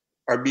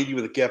our meeting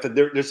with Geffen.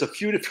 There's a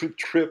few different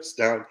trips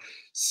down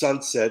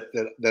Sunset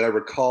that I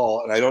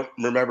recall, and I don't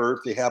remember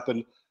if they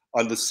happened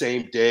on the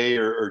same day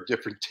or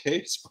different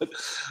days, but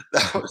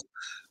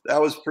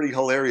that was pretty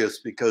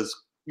hilarious because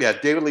yeah,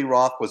 David Lee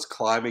Roth was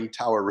climbing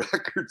Tower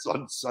Records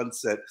on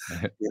Sunset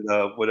in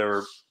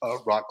whatever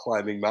rock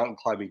climbing, mountain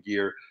climbing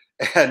gear,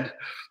 and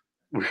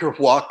we were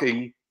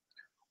walking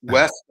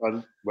west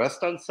on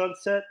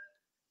Sunset,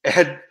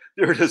 and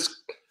there were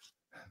just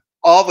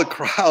all the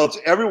crowds.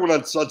 Everyone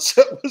on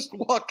Sunset was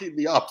walking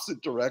the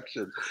opposite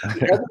direction.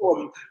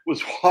 Everyone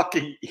was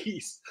walking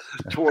east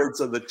towards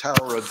the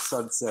tower on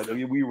Sunset. I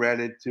mean, we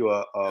ran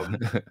into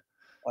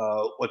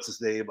what's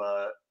his name?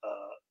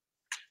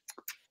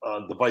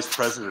 The vice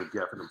president of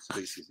Geffen,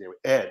 his name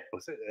Ed.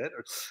 Was it Ed?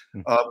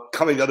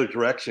 Coming the other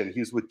direction,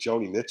 he was with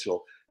Joni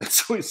Mitchell, and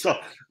so we saw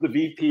the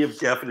VP of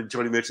Geffen and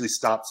Joni Mitchell. He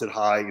stopped, said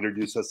hi,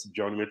 introduced us to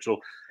Joni Mitchell,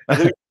 and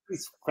then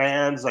these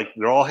fans, like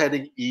they're all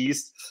heading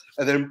east,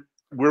 and then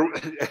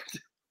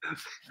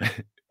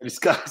these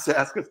guys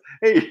ask us,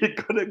 "Hey, are you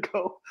gonna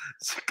go?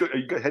 Are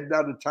you gonna head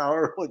down to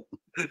Tower?" Like,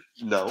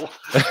 no.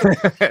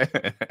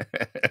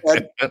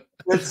 and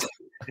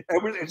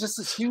it's just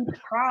this huge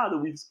crowd,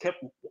 and we just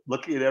kept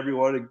looking at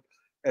everyone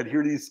and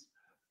hear these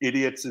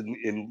idiots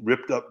in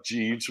ripped up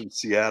jeans from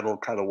Seattle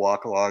kind of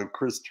walk along.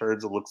 Chris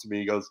turns and looks at me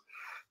and goes,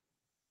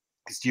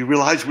 "Do you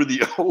realize we're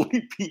the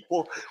only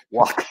people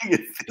walking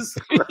in this?"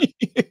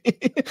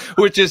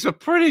 Which is a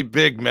pretty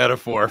big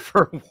metaphor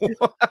for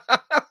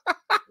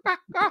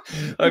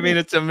I mean,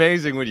 it's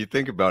amazing when you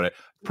think about it.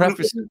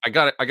 Preface, I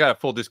got a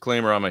full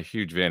disclaimer. I'm a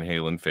huge Van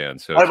Halen fan,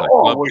 so it's like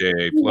love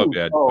Dave, love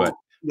Ed,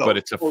 but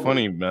it's a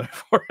funny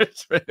metaphor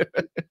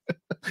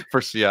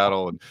for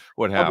Seattle and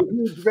what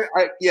happened.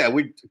 Yeah,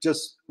 we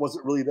just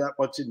wasn't really that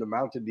much into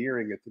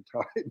mountaineering at the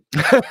time.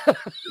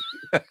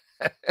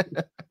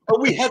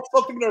 But we had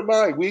something in our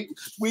mind. We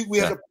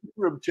had a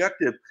particular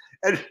objective,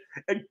 and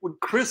when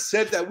Chris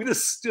said that, we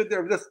just stood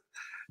there.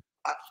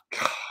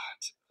 God,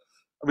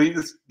 I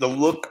mean, the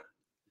look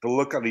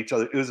on each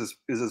other is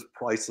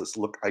priceless.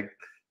 Look,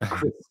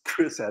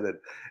 Chris had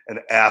an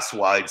ass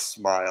wide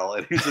smile,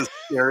 and he was just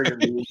staring at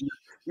me.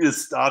 We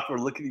just stopped. We're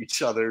looking at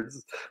each other.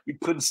 We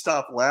couldn't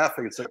stop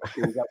laughing. It's like,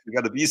 okay, we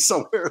got to be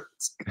somewhere.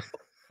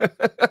 I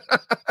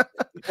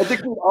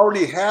think we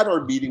already had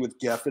our meeting with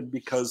Geffen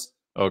because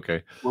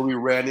Okay. when we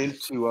ran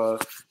into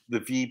the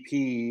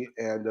VP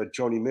and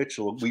Joni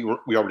Mitchell,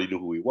 we already knew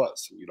who he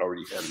was. So we'd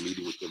already had a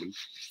meeting with him.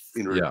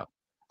 Yeah.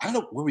 I don't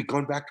know. Were we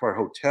going back to our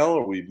hotel,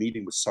 or were we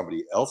meeting with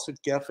somebody else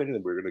at Geffen,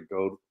 and we are going to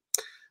go?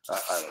 I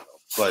don't know,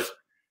 but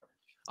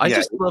I yeah,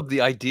 just love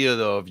the idea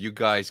though of you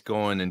guys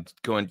going,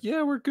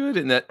 yeah, we're good.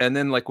 And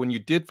then like when you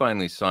did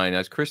finally sign,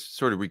 as Chris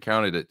sort of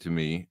recounted it to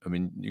me, I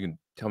mean, you can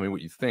tell me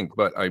what you think,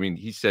 but I mean,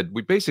 he said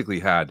we basically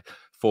had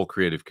full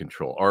creative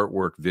control,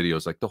 artwork,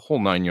 videos, like the whole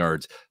 9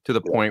 yards, to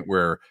the point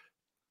where,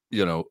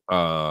 you know,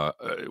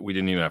 we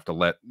didn't even have to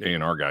let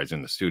A&R guys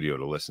in the studio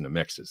to listen to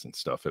mixes and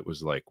stuff. It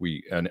was like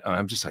and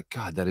I'm just like,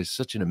 God, that is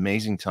such an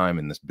amazing time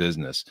in this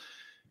business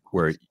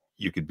where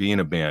you could be in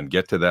a band,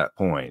 get to that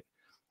point,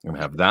 and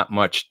have that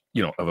much,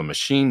 you know, of a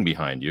machine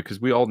behind you, because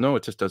we all know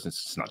it just doesn't,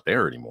 it's not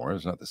there anymore.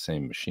 It's not the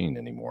same machine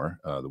anymore.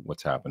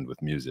 What's happened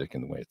with music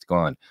and the way it's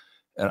gone.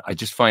 And I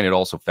just find it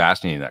also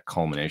fascinating, that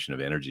culmination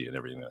of energy and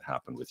everything that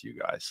happened with you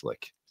guys,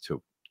 like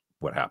to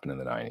what happened in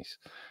the 90s.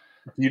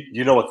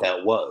 You know what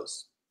that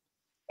was?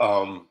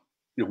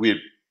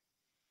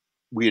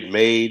 We had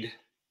made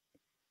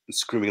the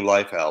Screaming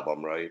Life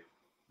album, right?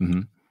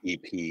 Mm-hmm.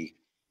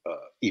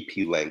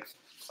 EP length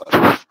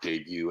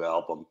debut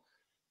album,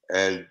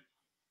 and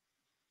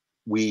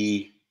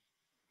we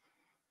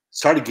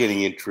started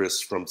getting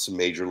interest from some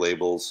major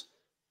labels,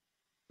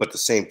 but at the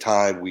same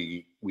time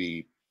we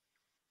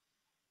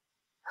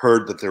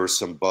heard that there was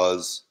some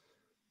buzz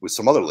with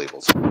some other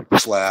labels,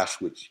 Slash,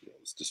 which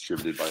was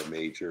distributed by a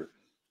major,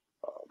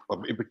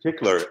 in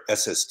particular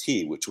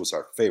SST, which was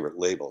our favorite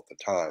label at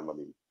the time. I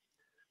mean,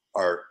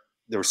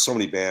 there were so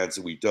many bands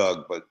that we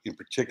dug, but in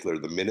particular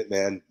the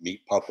Minutemen,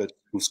 Meat Puppet,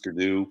 Husker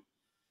Du,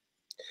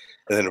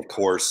 and then of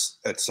course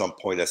at some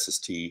point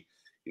SST,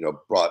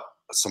 brought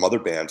some other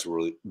bands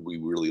we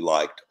really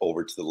liked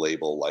over to the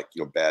label, like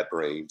Bad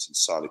Brains and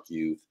Sonic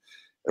Youth,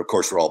 and of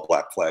course we're all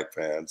Black Flag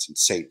fans, and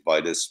Saint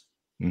Vitus.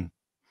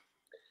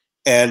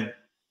 And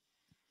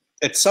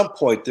at some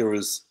point there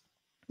was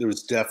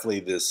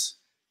definitely this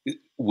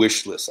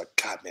wish list, like,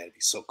 God, man, it'd be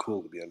so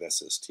cool to be on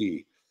SST.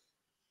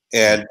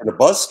 And the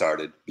buzz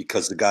started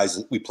because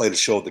we played a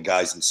show with the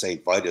guys in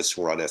St. Vitus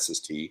who were on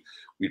SST.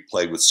 We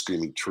played with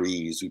Screaming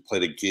Trees. We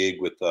played a gig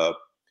with a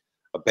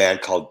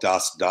band called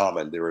Das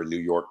Damen. They were a New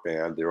York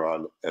band. They were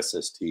on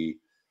SST.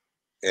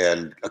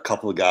 And a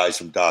couple of guys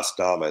from Das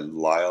Damen,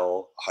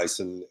 Lyle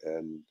Heisen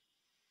and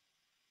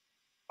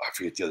I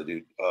forget the other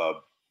dude,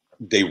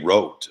 they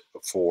wrote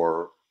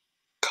for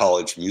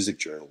college music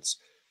journals.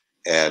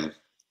 And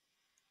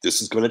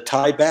this is going to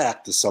tie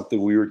back to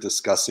something we were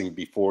discussing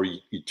before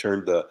we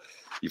turned the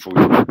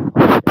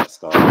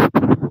podcast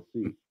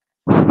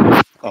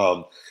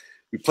on.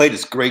 We played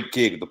this great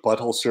gig, the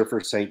Butthole Surfer,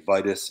 St.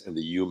 Vitus, and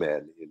the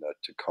U-Men in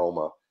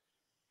Tacoma.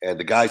 And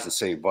the guys in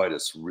St.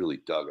 Vitus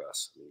really dug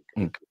us.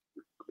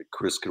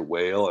 Chris could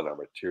wail, and our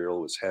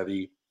material was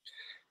heavy.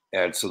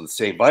 And so the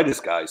St.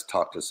 Vitus guys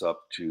talked us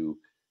up to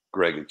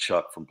Greg and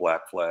Chuck from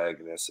Black Flag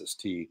and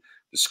SST. The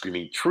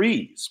Screaming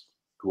Trees,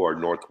 who are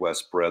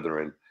Northwest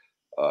brethren,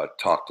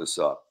 talked us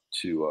up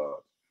to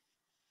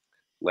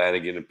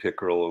Lanigan and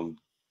Pickerel and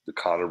the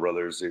Connor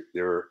brothers.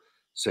 They were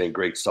saying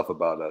great stuff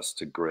about us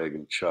to Greg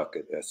and Chuck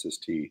at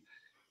SST.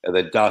 And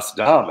then Das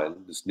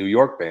Damen, this New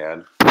York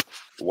band,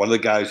 one of the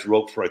guys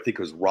wrote for, I think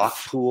it was Rock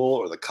Pool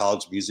or the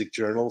College Music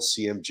Journal,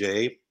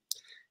 CMJ.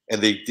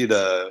 And they did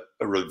a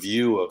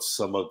review of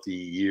some of the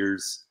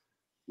year's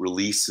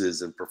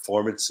releases and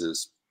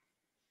performances.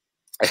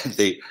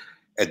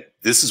 And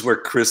this is where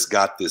Chris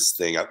got this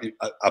thing.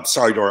 I'm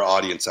sorry to our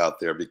audience out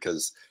there,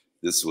 because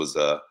this was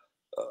a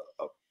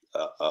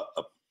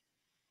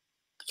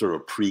sort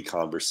of a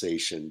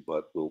pre-conversation,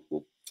 but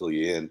we'll fill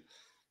you in.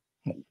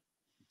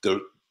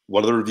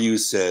 One of the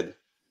reviews said,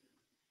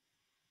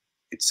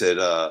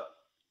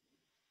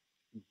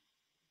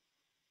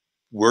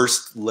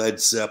 worst Led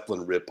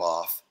Zeppelin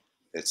ripoff.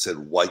 It said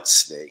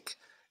Whitesnake,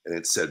 and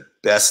it said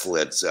best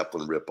Led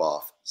Zeppelin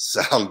ripoff,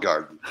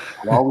 Soundgarden.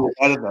 And all we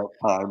had at that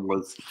time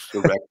was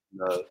the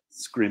record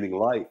Screaming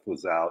Life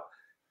was out.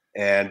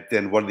 And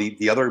then one of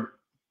the other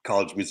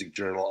college music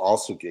journal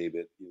also gave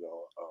it,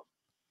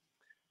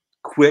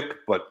 quick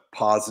but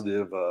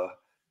positive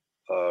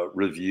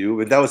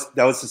review. And that was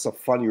just a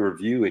funny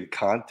review in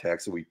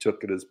context, and we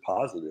took it as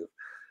positive.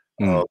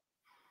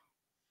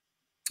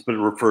 But it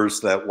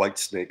refers to that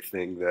Whitesnake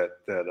thing that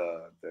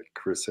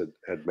Chris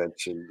had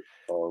mentioned.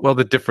 Well,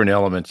 the different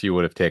elements you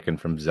would have taken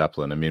from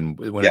Zeppelin. I mean,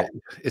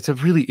 it's a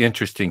really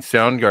interesting.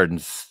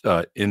 Soundgarden's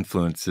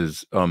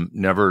influences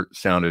never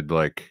sounded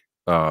like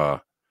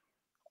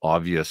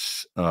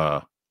obvious.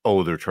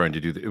 Oh, they're trying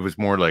to do that. It was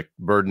more like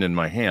Burden in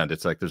My Hand.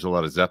 It's like there's a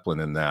lot of Zeppelin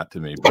in that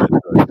to me. But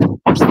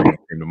first thing that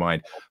came to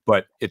mind,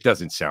 but it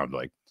doesn't sound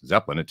like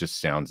Zeppelin. It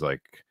just sounds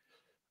like,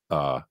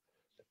 oh,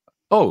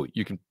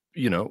 you can,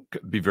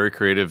 be very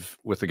creative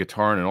with the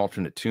guitar and an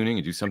alternate tuning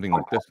and do something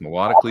like this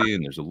melodically.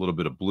 And there's a little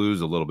bit of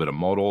blues, a little bit of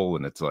modal,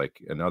 and it's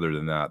like, and other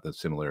than that, the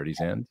similarities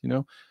end,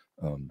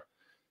 um,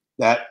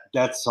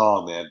 That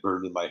song, man,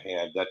 "Burned in My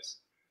Hand."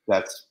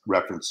 That's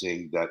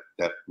referencing that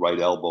right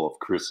elbow of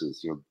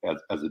Chris's,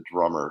 as a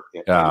drummer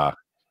uh,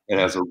 and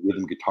as a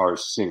rhythm guitar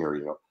singer.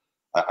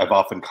 I've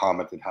often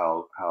commented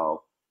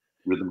how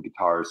rhythm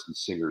guitarists and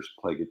singers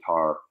play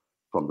guitar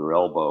from their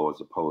elbow,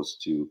 as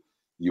opposed to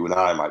you and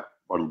I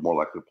are more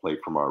likely to play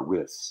from our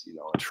wrists.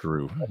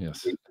 true.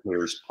 Yes. Bass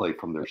players play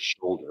from their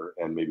shoulder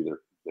and maybe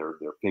their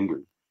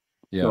fingers.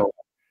 Yeah. So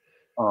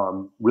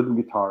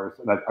rhythm guitarists,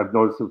 and I've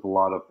noticed there's a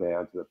lot of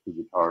bands that have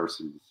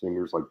guitarists and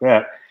singers like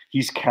that.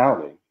 He's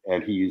counting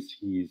and he's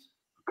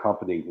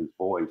accompanying his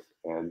voice,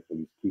 and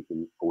he's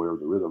keeping aware of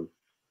the rhythm.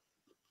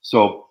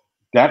 So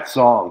that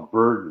song,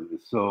 "Burden,"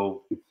 it's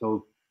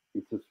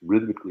just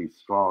rhythmically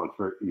strong. It's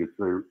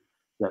very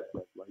that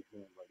right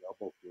hand, right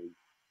elbow thing,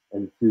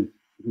 and it's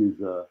his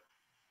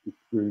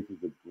experience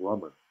as a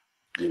drummer.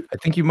 I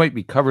think you might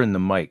be covering the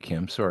mic,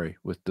 Kim. Sorry,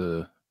 with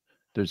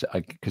there's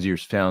because your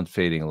sound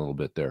fading a little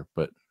bit there,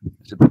 but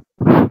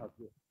can I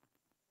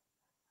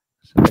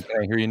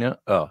hear you now?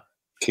 Oh,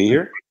 Can you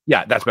hear?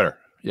 yeah, that's better.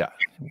 Yeah.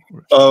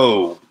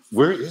 Oh,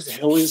 where the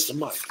hell is the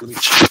mic? Let me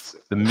check this.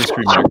 The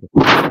mystery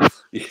microphone.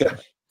 Yeah.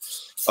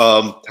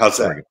 How's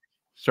that?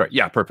 Sorry.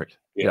 Yeah, perfect.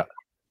 Yeah.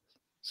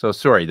 So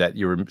sorry that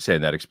you were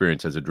saying that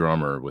experience as a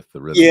drummer with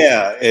the rhythm.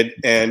 Yeah,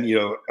 and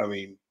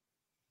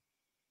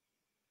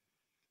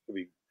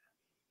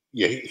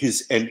yeah,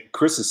 his and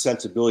Chris's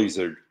sensibilities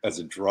as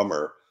a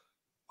drummer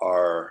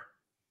are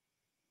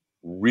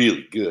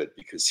really good,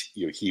 because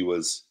he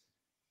was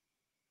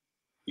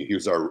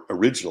our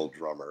original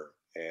drummer,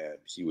 and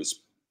he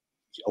was,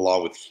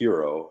 along with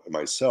Hero and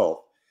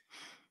myself,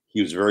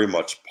 he was very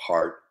much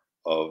part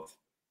of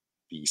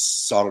the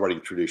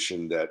songwriting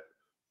tradition that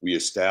we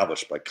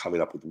established by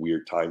coming up with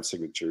weird time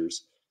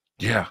signatures.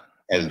 Yeah.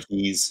 And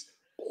he's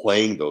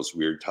playing those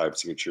weird time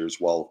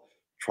signatures while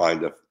trying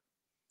to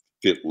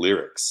fit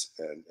lyrics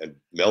and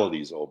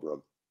melodies over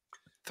them.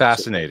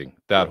 Fascinating.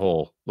 That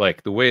whole,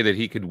 like, the way that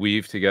he could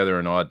weave together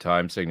an odd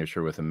time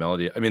signature with a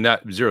melody. I mean,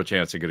 that Zero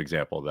Chance, a good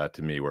example of that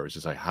to me, where it's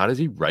just like, how does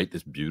he write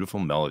this beautiful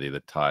melody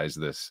that ties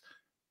this?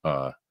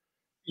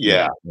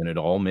 Yeah. And it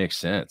all makes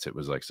sense. It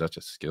was like such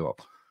a skill.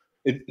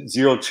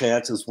 Zero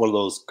Chance is one of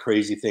those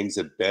crazy things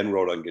that Ben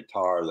wrote on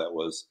guitar. That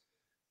was,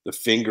 the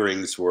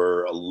fingerings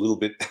were a little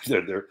bit,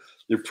 they're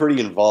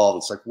pretty involved.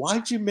 It's like,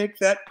 why'd you make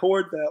that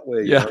chord that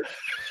way? Yeah.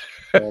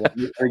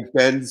 Like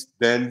Ben's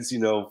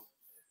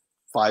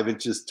 5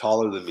 inches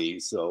taller than me,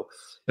 so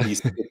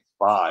he's 6'5"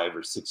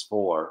 or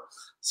 6'4",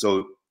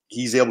 so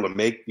he's able to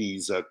make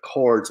these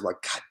chords. I'm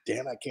like, God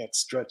damn, I can't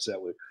stretch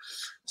that way.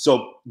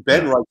 So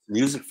Ben writes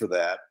music for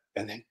that,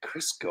 and then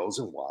Chris goes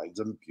and winds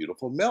a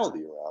beautiful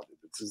melody around it.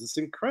 It's just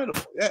incredible.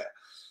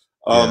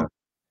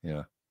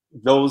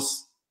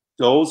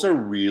 Those are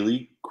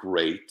really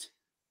great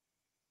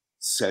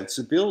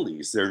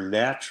sensibilities. They're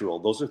natural.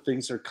 Those are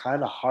things that are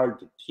kind of hard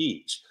to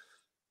teach,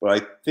 but I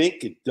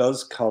think it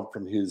does come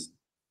from his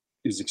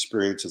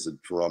experience as a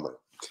drummer.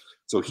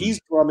 So he's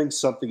drumming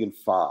something in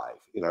 5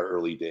 in our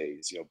early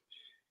days.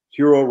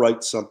 Hero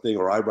writes something,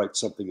 or I write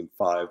something in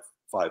 5/4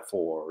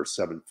 or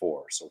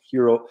 7/4. So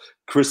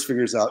Chris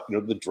figures out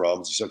the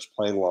drums. He starts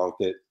playing along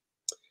with it,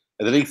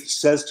 and then he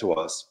says to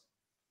us,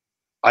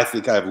 "I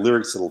think I have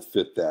lyrics that'll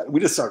fit that." And we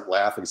just start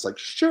laughing. It's like,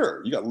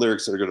 sure, you got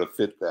lyrics that are going to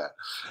fit that.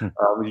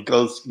 He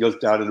goes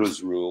down into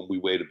his room. We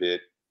wait a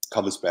bit,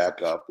 comes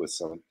back up with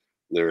some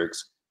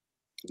lyrics.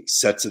 He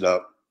sets it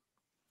up.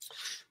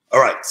 All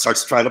right,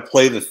 starts trying to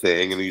play the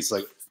thing, and he's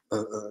like,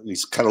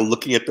 he's kind of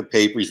looking at the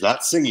paper. He's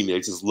not singing it;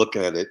 he's just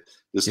looking at it,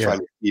 just trying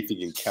to see if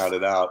he can count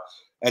it out.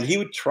 And he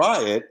would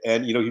try it,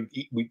 and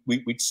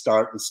we'd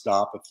start and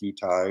stop a few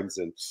times,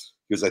 and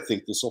because I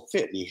think this will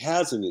fit. And he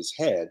has in his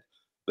head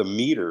the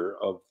meter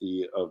of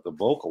the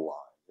vocal line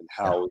and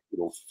how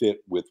it'll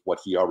fit with what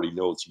he already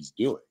knows he's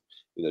doing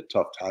in a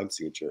tough time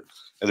signature.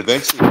 And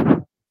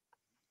eventually,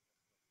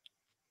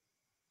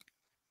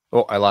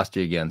 oh, I lost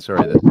you again.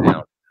 Sorry, that's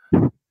down.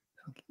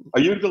 Are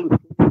you going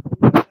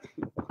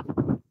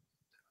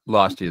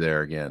Lost you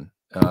there again.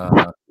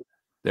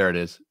 There it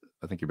is.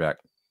 I think you're back.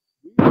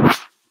 Can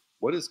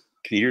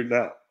you hear it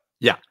now?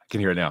 Yeah, I can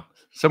hear it now.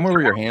 Somewhere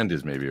where your hand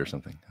is, maybe, or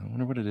something. I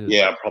wonder what it is.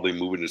 Yeah, I'm probably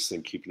moving this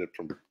thing, keeping it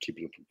from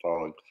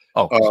falling.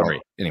 Oh, sorry.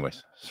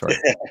 Anyways, sorry.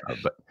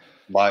 But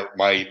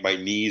my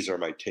knees are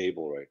my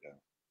table right now.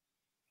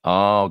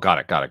 Oh, got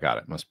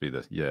it. Must be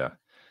this. Yeah.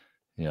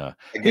 I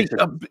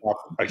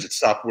should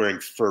stop wearing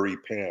furry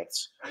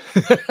pants.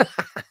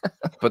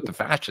 But the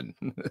fashion,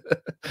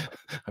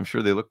 I'm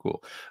sure they look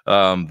cool.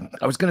 I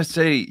was gonna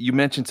say, you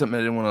mentioned something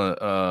I didn't want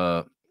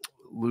to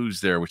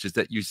lose there, which is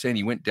that you saying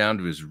he went down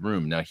to his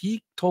room. Now,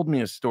 he told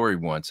me a story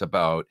once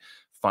about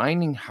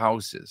finding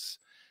houses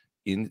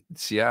in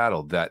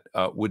Seattle that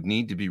would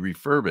need to be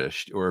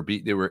refurbished, or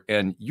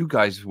and you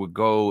guys would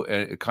go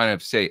and kind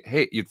of say,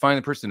 hey, you'd find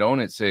the person to own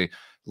it, say,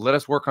 let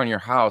us work on your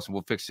house and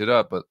we'll fix it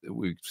up, but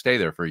we stay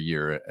there for a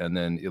year and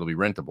then it'll be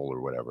rentable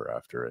or whatever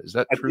after it. Is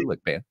that I true? think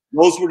Like band?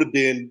 those would have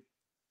been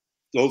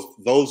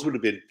those would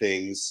have been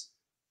things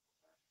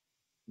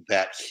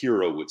that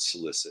Hero would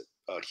solicit.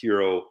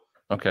 Hero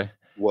Okay.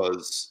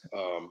 was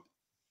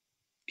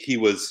he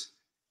was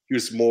he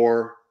was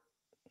more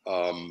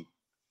um,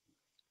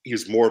 he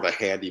was more of a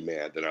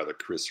handyman than either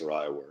Chris or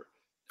I were,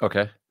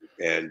 Okay.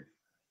 and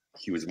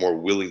he was more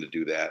willing to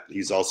do that.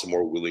 He's also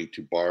more willing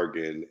to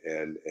bargain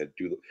and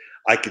do.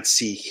 I could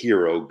see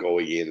Hero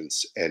going in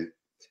and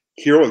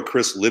Hero and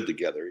Chris lived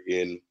together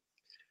in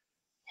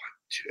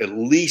at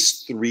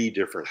least 3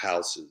 different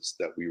houses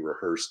that we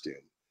rehearsed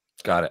in.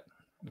 Got it.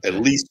 At Okay.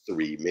 least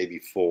 3, maybe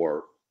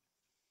 4,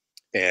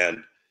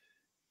 and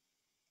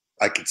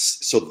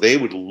so they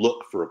would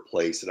look for a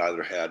place that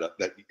either had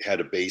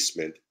a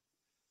basement,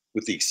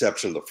 with the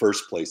exception of the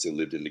first place they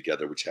lived in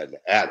together, which had an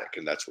attic,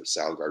 and that's where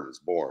Soundgarden was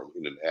born,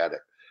 in an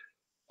attic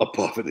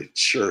above an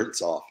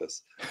insurance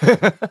office.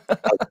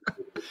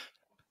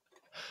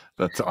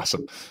 That's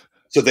awesome.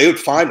 So they would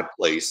find a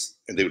place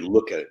and they would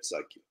look at it. It's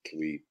like, can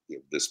we,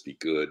 this be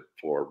good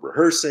for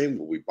rehearsing?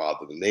 Will we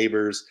bother the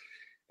neighbors?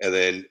 And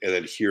then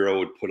Hero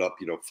would put up,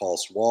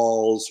 false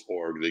walls,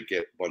 or they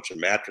get a bunch of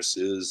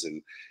mattresses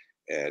and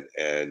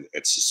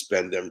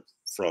suspend them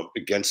from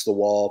against the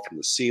wall from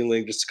the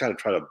ceiling, just to kind of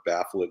try to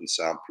baffle it and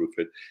soundproof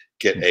it.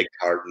 Get egg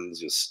cartons,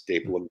 just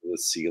staple them to the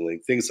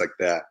ceiling, things like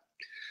that.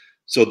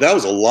 So that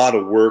was a lot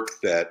of work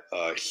that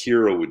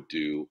Hero would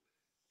do,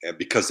 and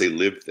because they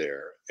lived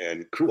there,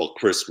 and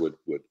Chris was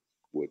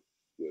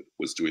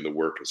doing the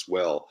work as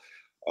well,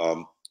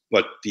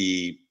 but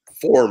the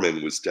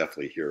foreman was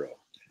definitely Hero.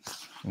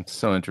 It's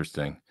so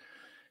interesting.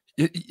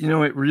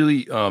 It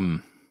really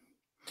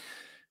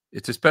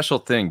it's a special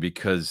thing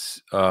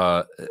because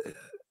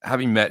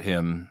having met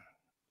him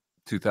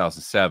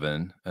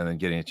 2007 and then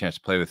getting a chance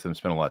to play with him,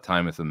 spend a lot of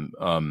time with him,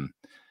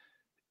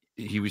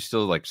 he was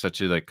still like such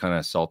a like kind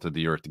of salt of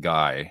the earth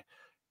guy.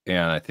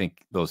 And I think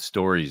those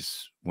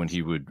stories, when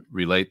he would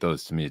relate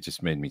those to me, it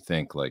just made me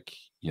think like,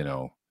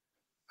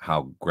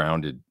 how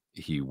grounded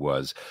he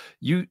was.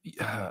 You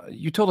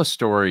told a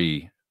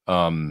story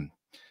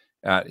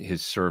at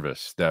his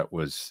service that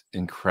was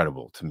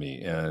incredible to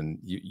me, and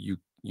you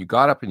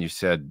got up and you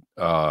said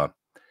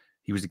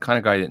he was the kind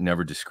of guy that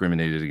never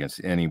discriminated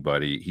against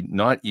anybody.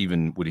 Not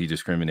even would he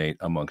discriminate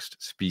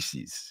amongst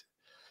species,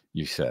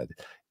 you said.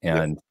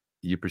 Yeah. And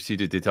you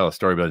proceeded to tell a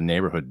story about a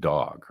neighborhood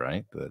dog,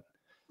 right? That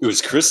It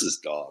was Chris's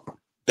dog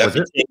that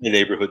became the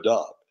neighborhood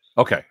dog.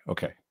 Okay.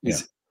 Yeah.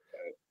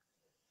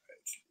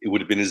 It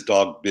would have been his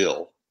dog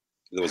Bill.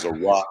 There was a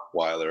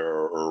Rottweiler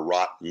or a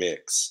Rott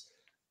mix.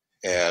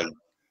 And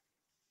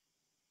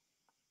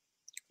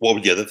what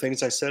were the other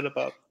things I said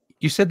about?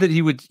 You said that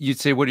you'd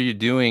say, "What are you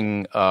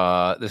doing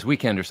this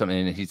weekend or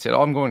something?" And he said,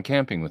 "Oh, I'm going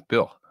camping with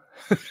Bill."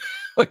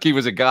 Like he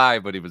was a guy,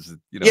 but he was,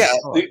 Yeah.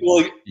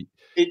 Well,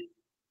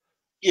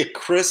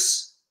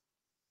 Chris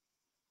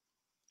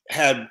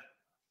had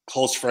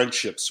close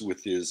friendships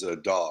with his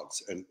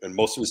dogs, and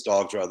most of his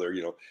dogs are either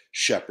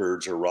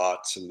shepherds or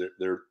Rotts, and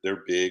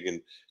they're big,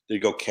 and they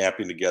go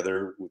camping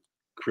together with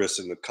Chris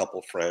and a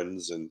couple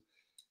friends, and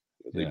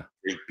they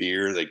drink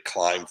beer, they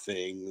climb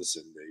things,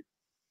 and they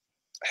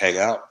hang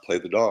out, play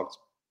the dogs.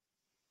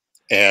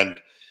 And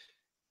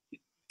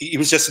he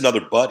was just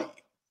another buddy.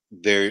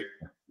 They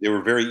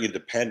were very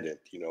independent,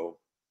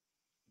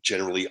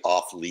 generally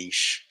off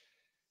leash.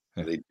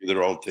 And they do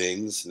their own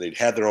things, and they'd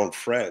had their own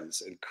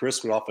friends. And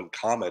Chris would often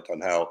comment on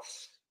how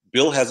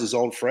Bill has his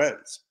own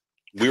friends.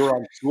 We were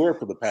on tour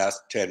for the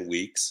past 10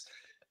 weeks,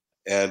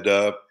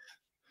 and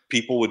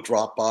people would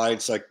drop by and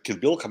it's like, can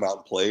Bill come out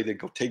and play? They'd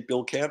go take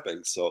Bill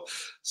camping. So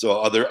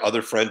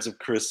other friends of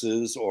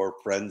Chris's or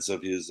friends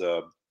of his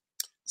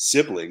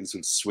siblings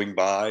would swing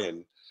by,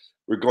 and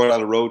we're going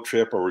on a road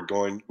trip, or we're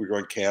going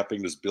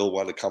camping. Does Bill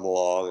want to come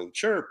along? And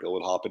sure, Bill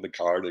would hop in the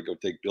car and they'd go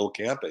take Bill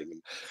camping.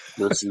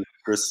 And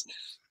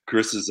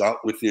Chris is out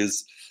with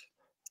his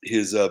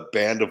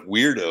band of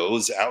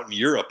weirdos out in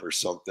Europe or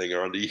something,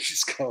 or on the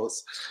East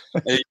Coast.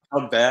 And you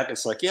come back,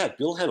 it's like, yeah,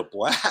 Bill had a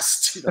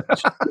blast. Do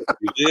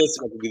this,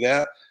 do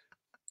that.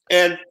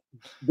 And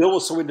Bill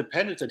was so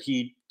independent that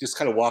he just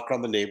kind of walked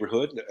around the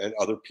neighborhood, and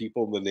other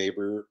people in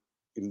the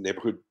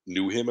neighborhood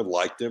knew him and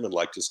liked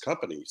his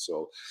company.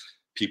 So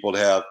people would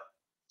have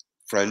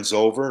friends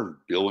over, and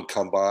Bill would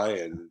come by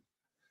and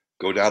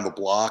go down the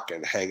block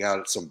and hang out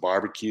at some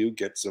barbecue,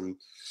 get some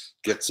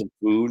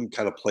food, and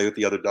kind of play with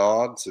the other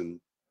dogs. And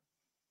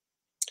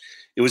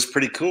it was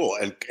pretty cool.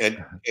 And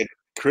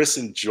Chris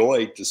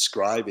enjoyed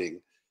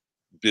describing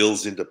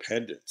Bill's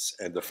independence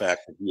and the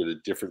fact that he had a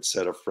different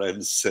set of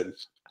friends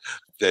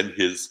than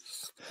his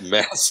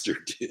master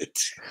did.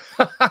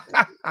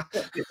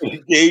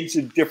 Engaged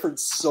in different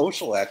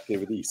social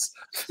activities.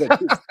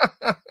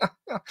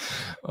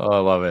 Oh, I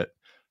love it.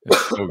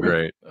 It's so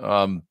great.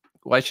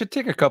 Well, I should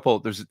take a couple.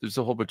 There's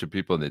a whole bunch of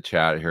people in the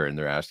chat here, and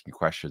they're asking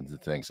questions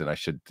and things, and I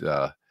should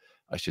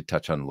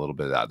touch on a little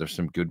bit of that. There's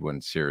some good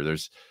ones here.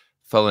 There's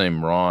a fellow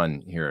named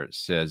Ron here. It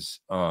says,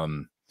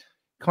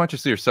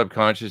 consciously or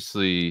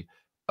subconsciously,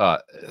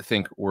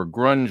 think we're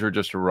grunge or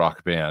just a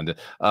rock band.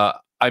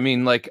 I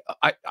mean, like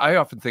I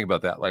often think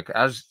about that. Like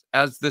as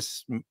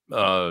this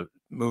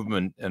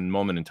movement and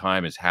moment in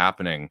time is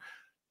happening,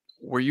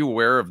 were you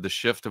aware of the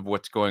shift of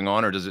what's going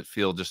on, or does it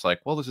feel just like,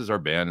 well, this is our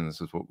band and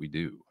this is what we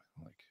do?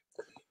 Like,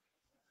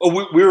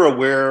 Oh, we're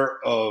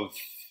aware of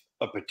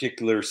a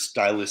particular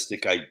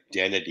stylistic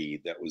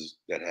identity that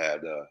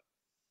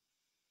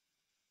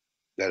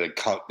had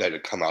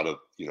come out of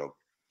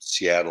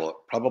Seattle,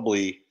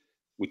 probably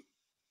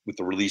with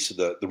the release of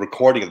the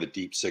recording of the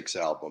Deep Six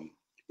album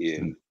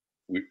mm,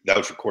 that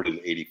was recorded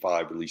in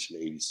 '85, released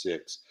in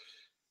 '86,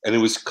 and it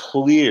was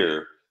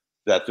clear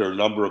that there are a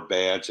number of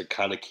bands that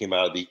kind of came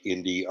out of the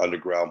indie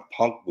underground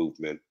punk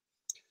movement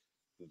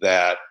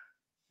that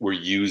were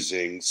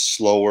using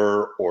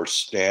slower or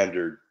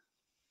standard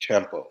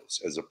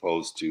tempos as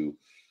opposed to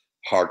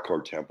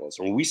hardcore tempos.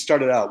 When we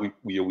started out,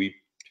 we'd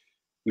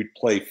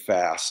play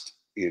fast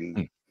in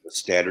mm, the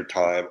standard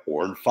time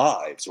or in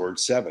fives or in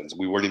sevens.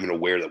 We weren't even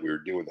aware that we were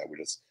doing that.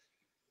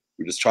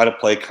 We just try to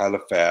play kind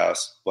of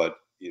fast, but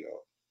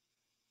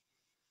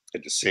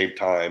at the same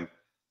time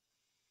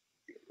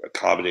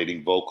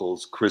accommodating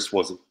vocals. Chris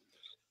wasn't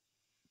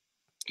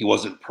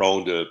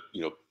prone to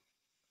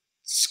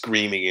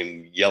screaming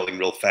and yelling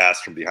real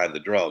fast from behind the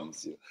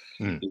drums,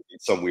 mm, in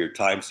some weird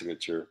time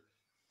signature.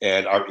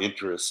 And our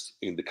interest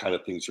in the kind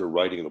of things we were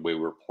writing and the way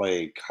we were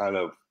playing kind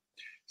of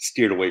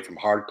steered away from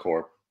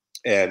hardcore.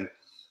 And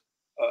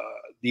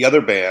the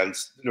other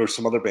bands, there were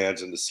some other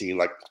bands in the scene,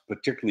 like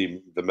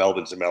particularly the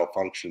Melvins and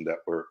Malfunction,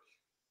 they're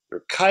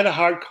kind of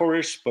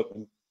hardcore-ish, but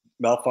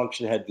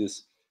Malfunction had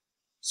this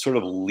sort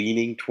of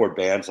leaning toward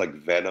bands like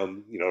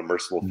Venom,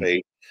 Merciful mm.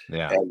 Fate,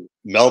 Yeah. and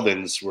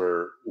Melvins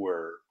were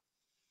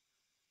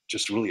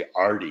just really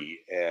arty,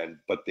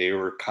 but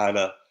they're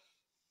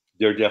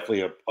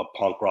definitely a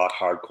punk rock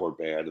hardcore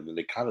band, and then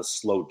they kind of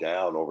slowed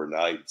down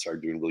overnight and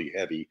started doing really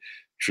heavy,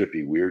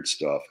 trippy, weird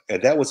stuff.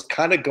 And that was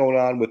kind of going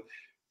on with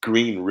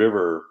Green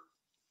River,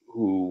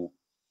 who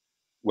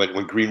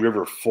when Green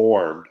River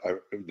formed,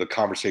 the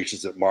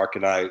conversations that Mark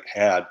and I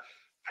had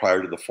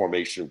prior to the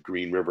formation of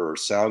Green River or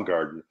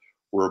Soundgarden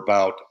were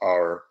about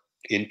our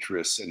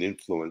interests and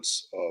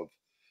influence of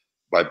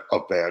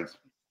bands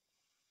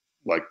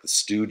like the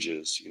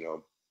Stooges.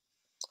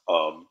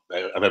 I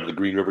remember the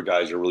Green River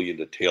guys are really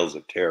into Tales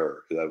of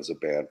Terror. That was a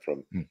band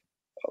from Mm.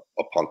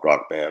 a punk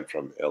rock band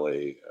from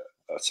LA,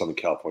 Southern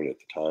California at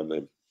the time.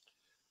 And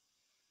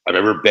I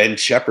remember Ben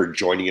Shepherd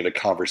joining in a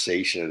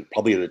conversation,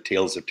 probably at a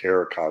Tales of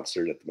Terror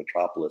concert at the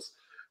Metropolis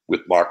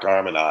with Mark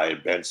Arm and I.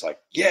 And Ben's like,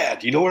 "Yeah,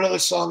 do you know what other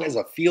song has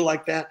a feel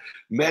like that?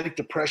 Manic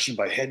Depression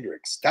by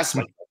Hendrix. That's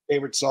my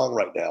favorite song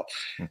right now."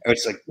 Mm. And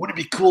it's like, wouldn't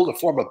it be cool to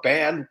form a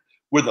band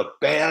where the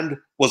band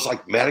was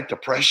like Manic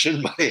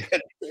Depression by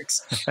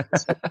Hendrix?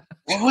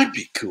 That would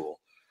be cool.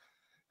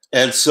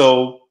 And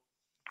so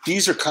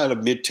these are kind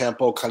of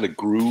mid-tempo, kind of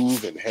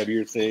groove and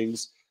heavier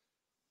things.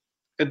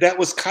 And that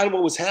was kind of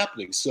what was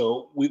happening.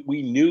 So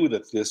we knew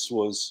that this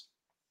was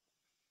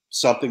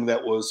something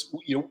that was,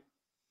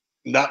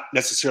 not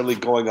necessarily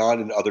going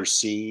on in other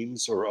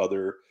scenes or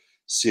other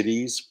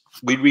cities.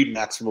 We'd read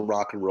Maximum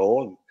Rock and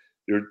Roll,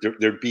 and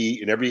there'd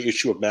be in every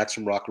issue of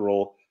Maximum Rock and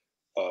Roll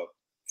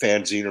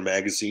fanzine or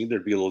magazine,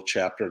 there'd be a little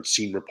chapter on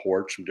scene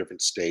reports from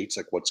different states,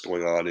 like what's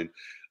going on in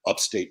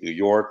upstate New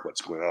York,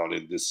 what's going on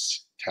in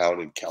this town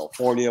in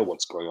California,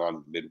 what's going on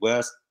in the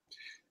Midwest.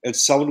 And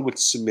someone would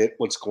submit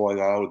what's going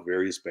on with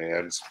various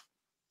bands.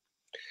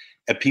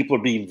 And people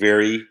are being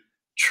very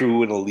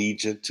true and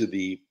allegiant to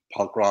the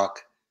punk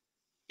rock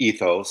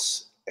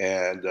ethos.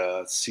 And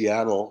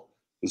Seattle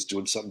was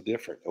doing something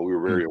different. And we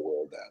were very Mm.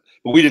 aware of that.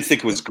 But we didn't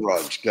think it was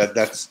grunge.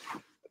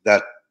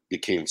 That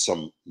became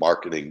some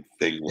marketing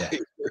thing Yeah.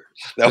 later.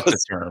 That Just a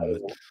was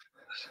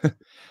term.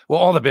 Well,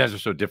 all the bands are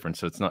so different,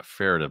 so it's not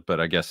fair to, but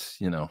I guess,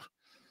 at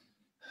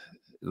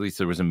least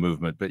there was a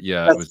movement, but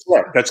yeah, it That's was.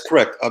 correct. That's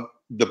correct.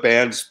 The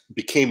bands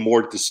became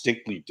more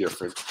distinctly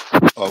different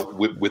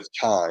with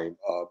time,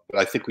 but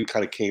I think we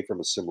kind of came from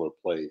a similar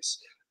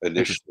place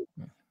initially.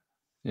 Interesting.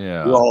 We're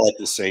Yeah. all at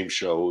the same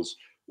shows,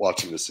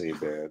 watching the same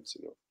bands.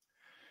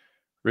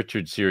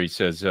 Richard Siri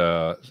says,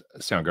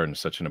 Soundgarden is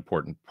such an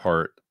important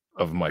part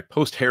of my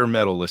post-hair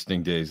metal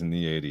listening days in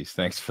the 80s.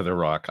 Thanks for the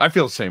rock. I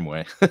feel the same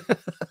way.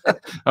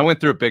 I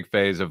went through a big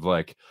phase of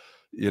like,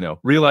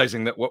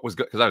 realizing that what was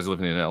good, because I was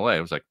living in LA.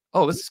 I was like,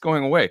 oh, this is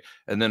going away.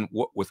 And then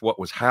with what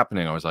was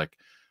happening, I was like,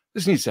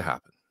 this needs to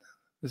happen.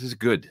 This is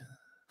good.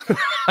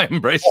 I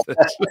embrace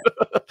this.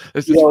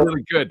 This is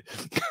really good.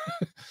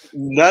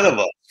 None of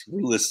us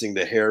were listening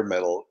to hair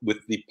metal,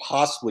 with the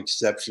possible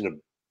exception of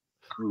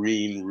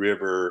Green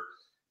River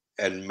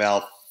and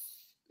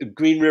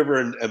Green River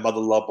and Mother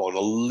Love Bone a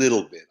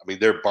little bit. I mean,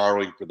 they're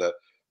borrowing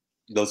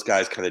those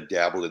guys kind of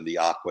dabble in the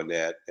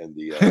Aquanet and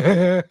the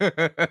hair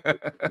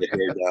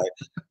dye.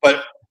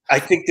 But I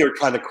think they're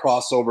trying to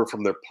cross over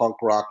from their punk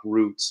rock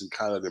roots and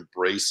kind of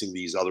embracing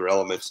these other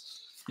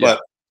elements. Yeah.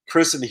 But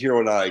Chris and Hero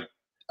and I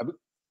mean,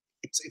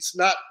 it's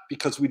not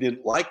because we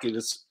didn't like it.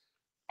 It's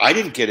I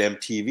didn't get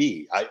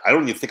MTV. I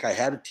don't even think I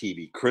had a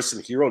TV. Chris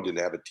and Hero didn't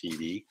have a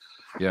TV.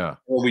 Yeah.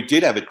 When we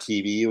did have a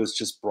TV, it was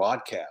just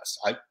broadcast.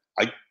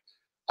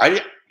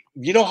 I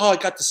you know how I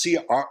got to see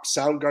our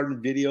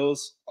Soundgarden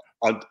videos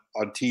on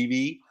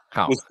TV?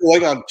 How? Was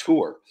going on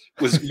tour.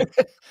 Was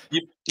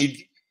you,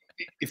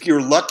 if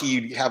you're lucky,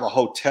 you'd have a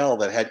hotel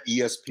that had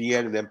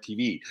ESPN and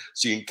MTV,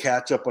 so you can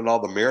catch up on all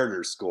the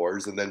Mariners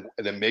scores, and then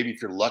maybe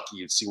if you're lucky,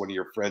 you'd see one of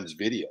your friends'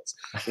 videos.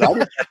 But I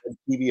didn't have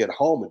TV at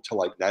home until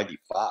like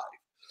 '95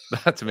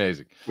 That's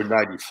amazing. or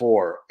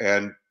 '94,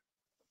 and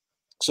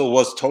so it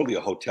was totally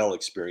a hotel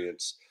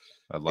experience.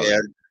 I love it.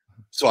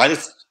 So I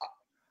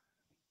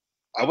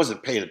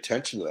wasn't paying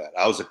attention to that.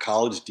 I was a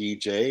college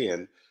DJ,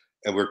 and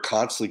we're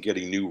constantly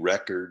getting new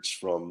records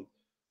from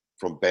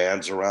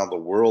bands around the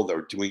world that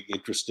are doing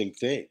interesting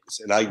things.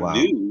 And I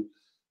knew,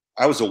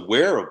 I was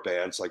aware of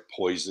bands like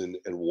Poison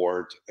and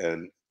Warrant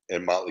and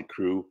Motley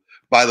Crue.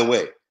 By the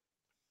way,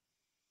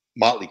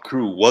 Motley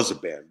Crue was a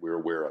band we were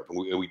aware of, and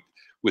we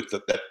with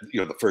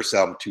the first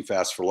album, Too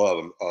Fast for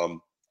Love.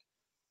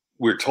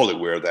 We were totally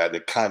aware of that.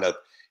 And it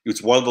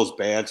was one of those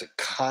bands that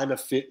kind of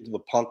fit into the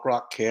punk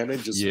rock canon.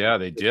 Yeah,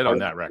 they did on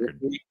that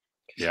record.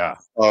 Yeah.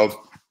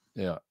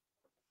 Yeah.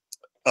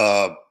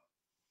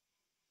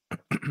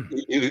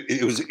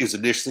 It was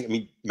initially, I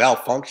mean,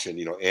 Malfunction,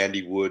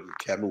 Andy Wood and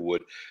Kevin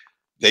Wood,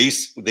 they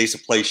used to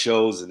play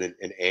shows, and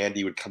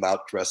Andy would come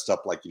out dressed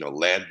up like,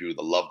 Landru,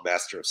 the love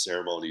master of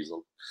ceremonies.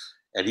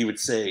 And he would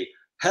say,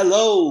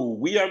 "Hello,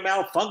 we are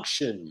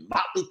Malfunction,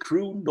 Motley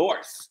Crue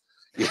North.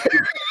 We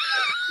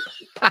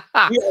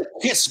are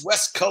Kiss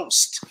West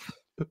Coast.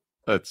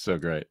 That's so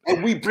great.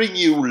 And we bring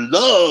you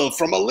love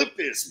from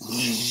Olympus."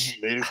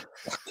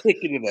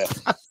 Kicking in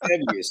the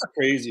heaviest,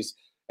 craziest.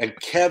 And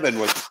Kevin,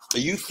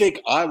 you think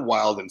I'm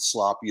wild and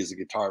sloppy as a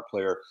guitar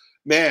player?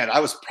 Man,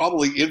 I was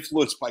probably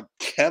influenced by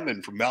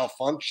Kevin from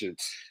Malfunction.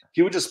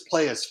 He would just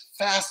play as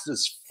fast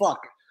as fuck,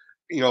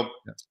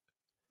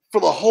 for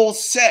the whole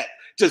set.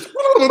 Just,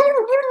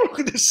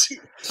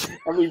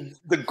 I mean,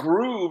 the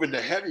groove and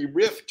the heavy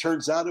riff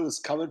turns out it was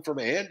coming from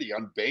Andy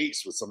on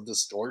bass with some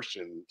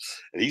distortion,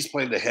 and he's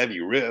playing the heavy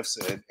riffs,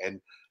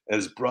 and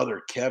his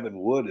brother Kevin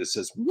Wood is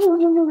just he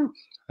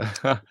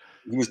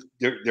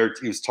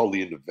was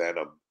totally into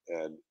Venom,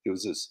 and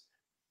it's just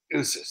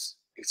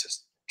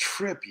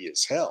trippy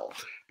as hell,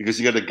 because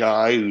you got a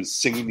guy who's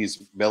singing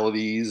these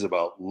melodies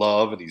about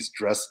love, and he's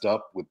dressed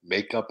up with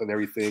makeup and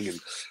everything, and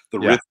the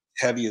riff is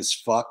heavy as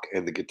fuck,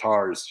 and the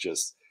guitar is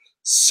just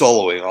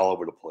soloing all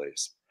over the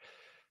place.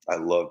 I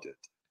loved it.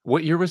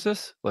 What year was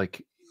this?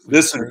 Like,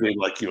 this would be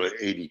like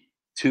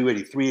 82,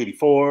 83,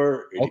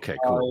 84. 85, okay,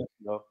 cool.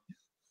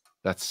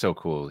 That's so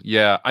cool.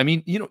 Yeah. I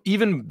mean,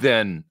 even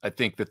then, I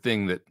think the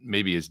thing that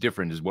maybe is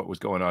different is what was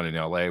going on in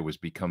LA was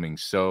becoming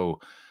so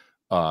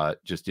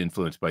just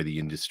influenced by the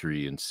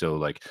industry. And so,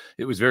 like,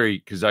 it was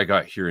because I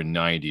got here in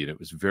 '90, and it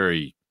was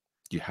very,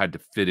 you had to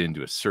fit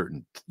into a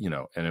certain,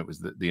 and it was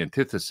the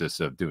antithesis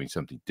of doing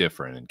something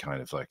different, and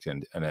kind of like,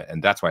 and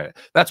that's what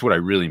I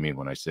really mean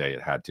when I say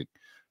it had to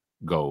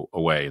go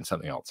away and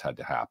something else had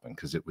to happen,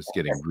 because it was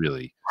getting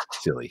really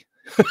silly.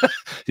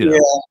 Yeah,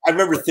 I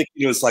remember thinking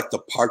it was like the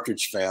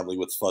Partridge Family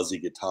with fuzzy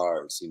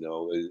guitars.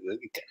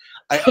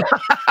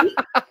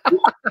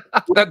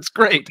 That's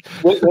great.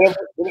 Like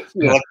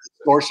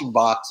distortion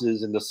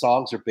boxes, and the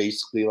songs are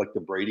basically like the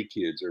Brady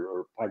Kids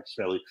or Partridge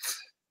Family.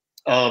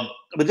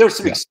 But there were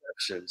some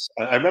exceptions.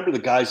 I remember the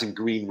guys in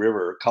Green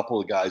River. A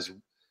couple of guys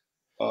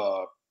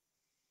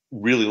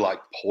really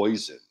liked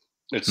Poison,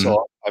 and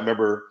so I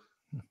remember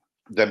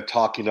them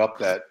talking up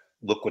that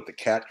 "Look What the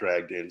Cat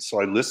Dragged In." So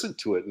I listened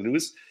to it, and it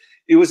was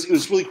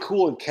really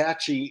cool and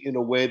catchy in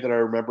a way that I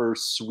remember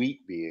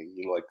Sweet being,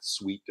 like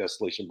Sweet,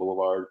 Desolation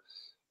Boulevard.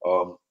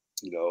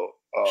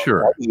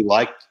 Sure. I really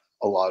liked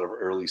a lot of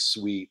early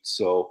Sweet.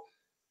 So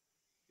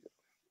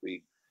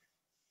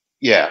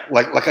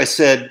like I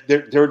said,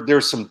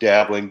 there's some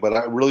dabbling, but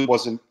I really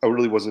wasn't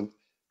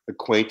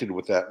acquainted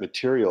with that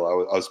material.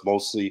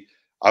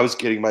 I was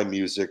getting my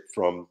music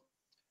from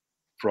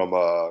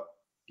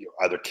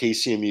either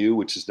KCMU,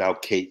 which is now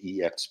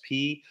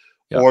KEXP,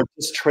 or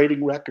just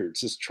trading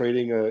records, just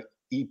trading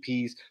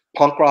EPs.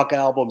 Punk rock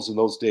albums in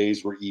those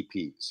days were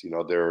EPs.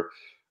 They're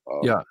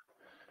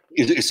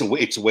it's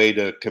a way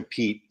to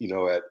compete.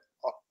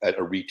 At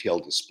a retail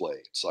display.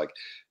 It's like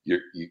you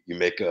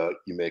make a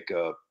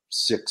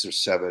 6 or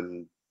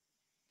 7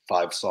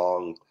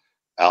 5-song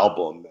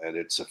album, and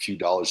it's a few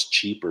dollars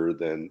cheaper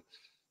than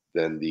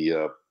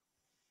the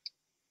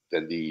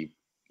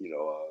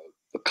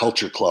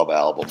Culture Club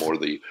album or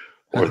the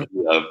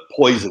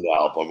Poison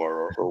album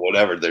or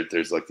whatever.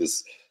 There's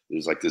this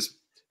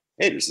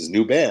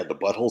new band, the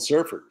Butthole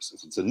Surfers.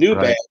 It's a new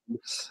band.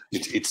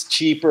 It's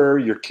cheaper.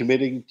 You're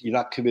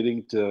not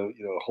committing to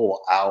a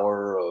whole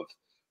hour of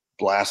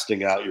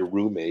blasting out your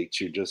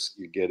roommates. You're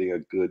getting a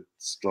good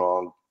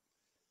strong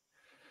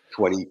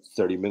 20,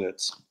 30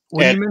 minutes.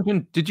 When you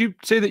mentioned, did you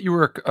say that you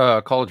were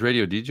a college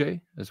radio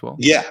DJ as well?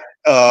 Yeah.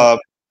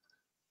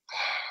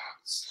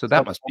 So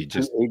that must be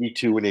just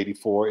 82 and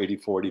 84,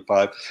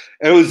 85.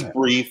 And it was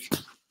brief.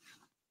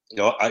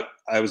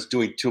 I was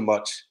doing too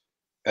much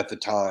at the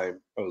time.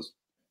 I was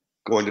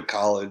going to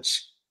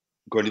college,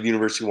 going to the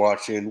University of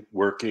Washington,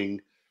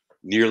 working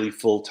nearly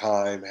full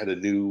time. Had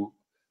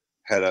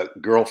a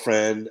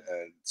girlfriend,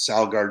 and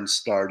Soundgarden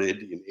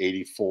started in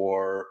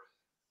 '84,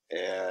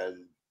 and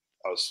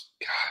I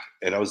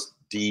was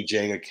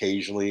DJing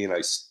occasionally, and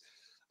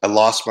I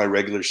lost my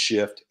regular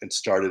shift and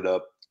started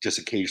up just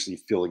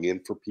occasionally filling in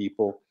for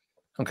people.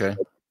 Okay.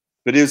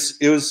 But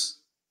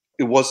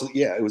it wasn't,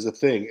 yeah, it was a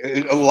thing.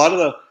 A lot of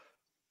the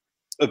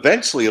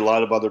eventually a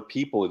lot of other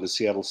people in the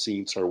Seattle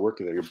scene started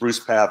working there. Bruce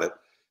Pavitt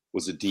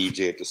was a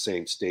DJ at the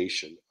same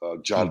station.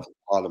 Hmm. Jonathan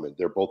Poneman,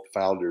 they're both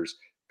founders,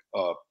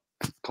 uh,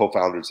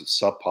 co-founders of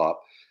Sub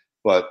Pop,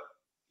 but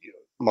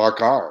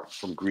Mark Arm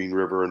from Green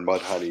River and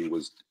Mudhoney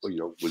was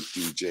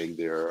DJing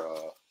there.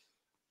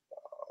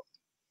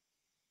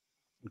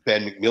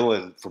 Ben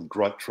McMillan from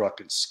Grunt Truck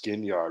and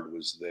Skin Yard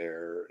was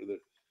there.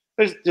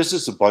 There's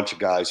just a bunch of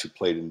guys who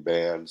played in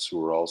bands who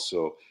were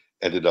also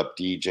ended up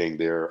DJing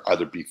there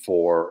either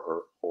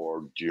before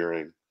or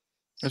during.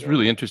 That's So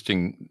really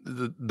interesting,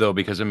 though,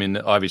 because I mean,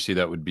 obviously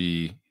that would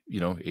be,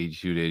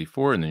 82 to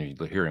 84, and then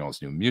you're hearing all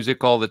this new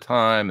music all the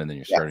time, and then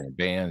you're yeah, starting a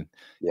band,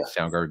 yeah,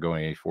 Soundgarden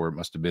going 84. It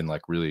must have been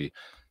like really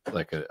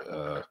like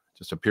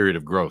just a period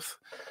of growth.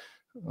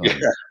 yeah, Um,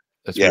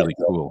 that's yeah. really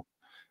cool.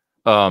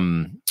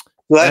 Um,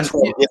 So and that's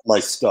where I get my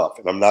stuff,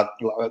 and I'm not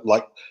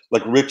like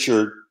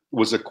Richard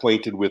was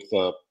acquainted with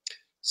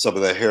some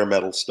of the hair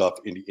metal stuff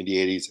in the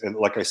 '80s, and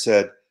like I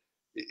said,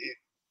 it,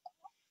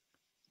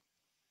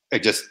 I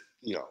just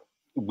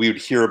we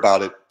would hear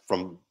about it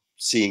from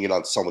seeing it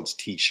on someone's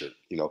T-shirt.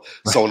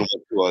 Someone went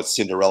to a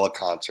Cinderella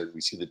concert.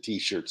 We see the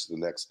T-shirts the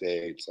next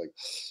day. It's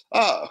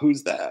like,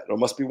 who's that? It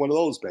must be one of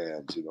those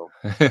bands.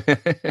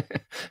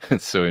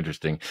 It's so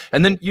interesting.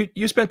 And then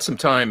you spent some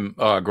time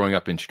growing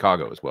up in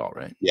Chicago as well,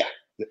 right? Yeah,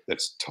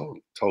 that's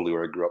totally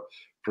where I grew up.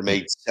 From Hmm.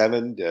 age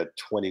 7 to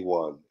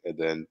 21, and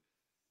then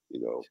you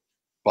know,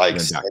 by And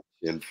then back.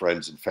 extension,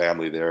 friends and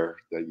family there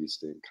that you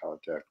stay in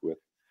contact with.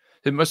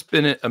 It must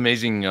have been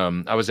amazing.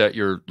 I was at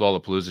your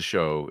Lollapalooza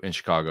show in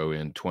Chicago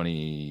in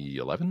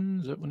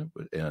 2011. Is that when it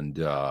was? And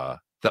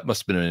that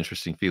must have been an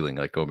interesting feeling,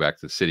 like going back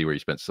to the city where you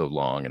spent so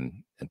long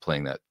and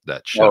playing that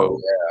Oh show.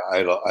 yeah,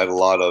 I had a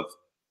lot of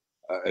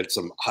I had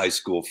some high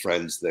school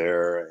friends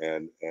there,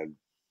 and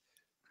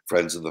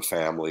friends of the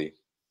family.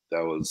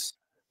 That was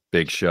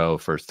Big show,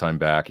 first time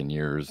back in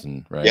years,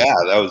 and right. Yeah,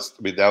 that was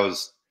I mean that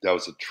was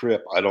a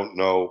trip. I don't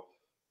know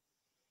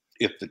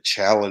if the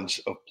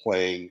challenge of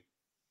playing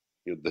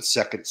the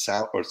second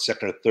or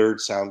third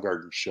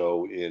Soundgarden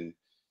show in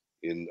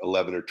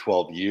 11 or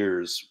 12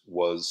 years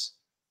was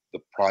the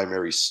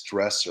primary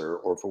stressor,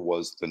 or if it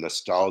was the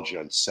nostalgia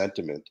and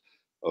sentiment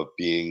of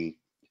being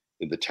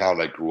in the town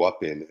I grew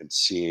up in and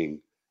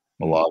seeing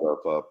a Mm. lot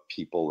of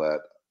people that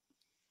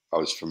I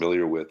was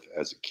familiar with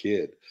as a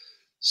kid.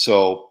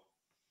 So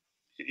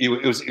it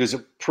was a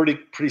pretty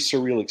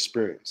surreal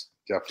experience.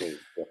 Definitely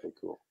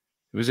cool.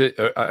 It was it.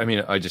 I mean,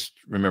 I just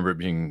remember it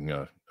being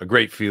a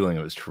great feeling.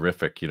 It was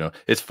terrific.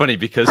 It's funny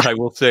because I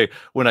will say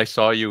when I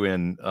saw you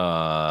in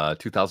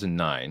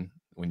 2009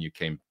 when you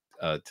came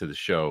to the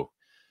show,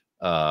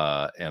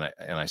 and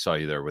I saw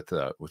you there with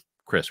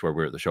Chris, where we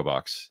were at the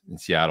Showbox in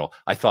Seattle.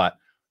 I thought,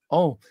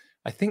 oh,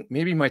 I think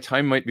maybe my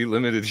time might be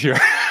limited here.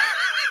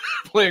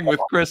 Playing with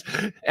Chris,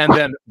 and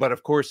then, but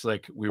of course,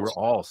 like we were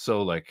all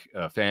so like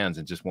fans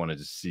and just wanted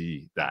to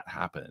see that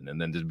happen,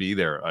 and then to be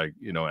there,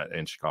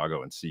 in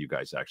Chicago and see you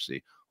guys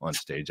actually on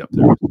stage up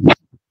there, I was like,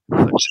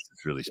 this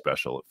is really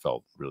special. It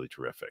felt really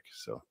terrific.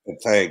 So And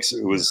thanks. yeah,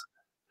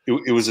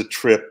 It was a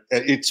trip.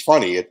 It's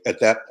funny at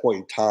that point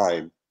in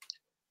time,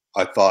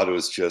 I thought it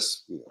was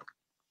just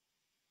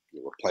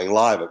we're playing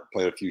live,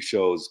 playing a few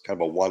shows,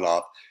 kind of a one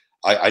off.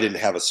 I didn't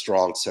have a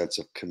strong sense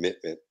of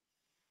commitment,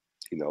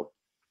 you know,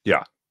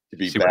 yeah. to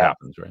be See what back,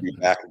 happens,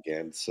 right?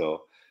 again.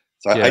 So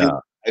I Yeah.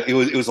 didn't.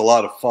 It was a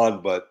lot of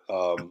fun, but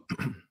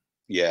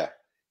yeah,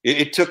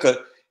 it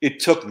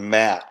took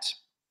Matt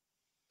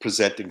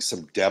presenting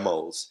some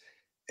demos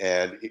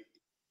and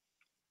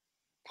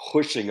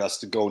pushing us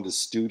to go into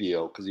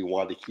studio because he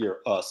wanted to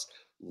hear us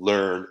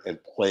learn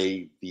and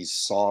play these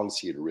songs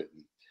he had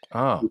written.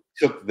 Oh, It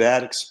took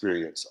that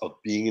experience of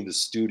being in the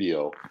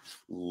studio,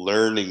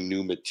 learning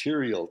new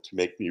material to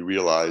make me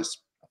realize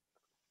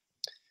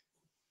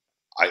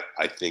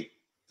I think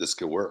this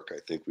could work. I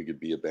think we could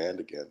be a band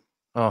again.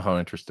 oh, how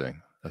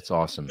interesting. That's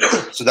awesome.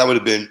 So that would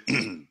have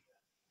been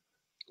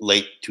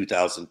late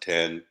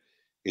 2010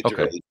 into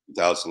Okay. early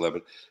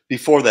 2011.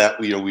 Before that,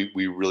 we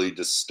really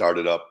just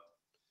started up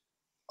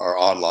our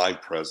online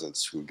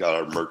presence. We got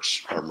our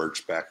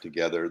merch back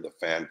together. The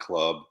fan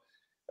club.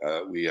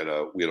 We had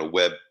a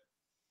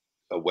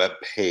web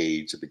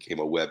page. It became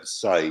a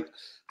website.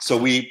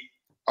 So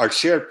our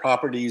shared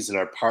properties and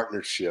our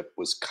partnership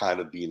was kind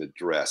of being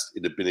addressed.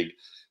 It had been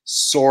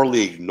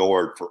sorely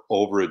ignored for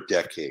over a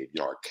decade.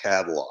 Our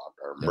catalog,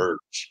 our Yeah.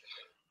 merch,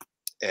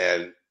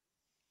 and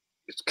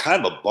it's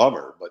kind of a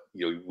bummer. But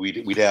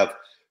we'd have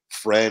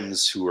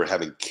friends who were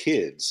having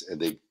kids, and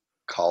they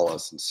call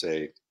us and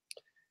say,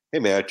 hey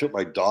man, I took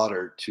my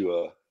daughter to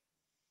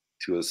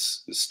a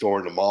store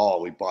in the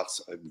mall. We bought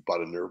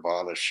a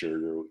Nirvana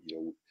shirt, or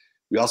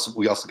we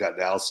also got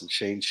an Alice in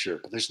Chains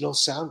shirt, but there's no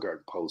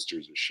Soundgarden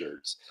posters or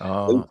shirts. And we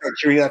Oh, start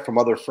hearing that from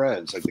other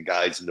friends, like the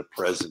guys in the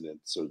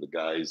Presidents, or the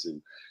guys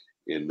in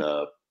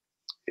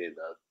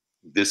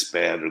this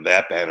band or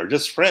that band, or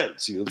just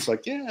friends. It's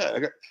like, yeah,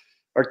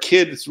 our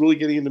kid is really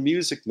getting into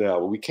music now,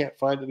 but we can't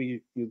find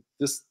any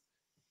this.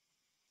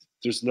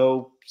 There's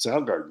no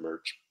Soundgarden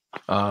merch.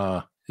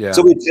 So yeah,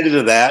 we did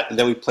into that, and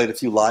then we played a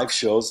few live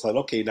shows. Thought,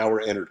 okay, now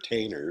we're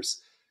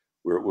entertainers.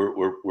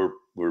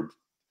 We're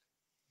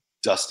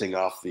dusting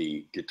off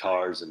the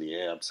guitars and the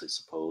amps, I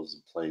suppose,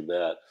 and playing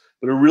that.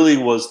 But it really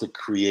was the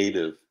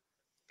creative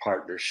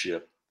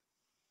partnership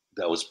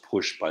that was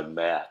pushed by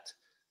Matt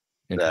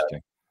that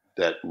interesting.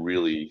 that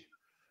really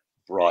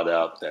brought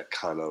out that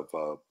kind of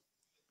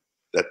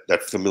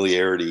that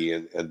familiarity,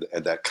 and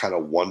that kind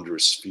of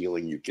wondrous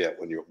feeling you get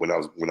when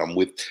I'm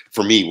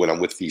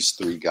with these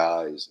three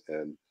guys,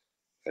 and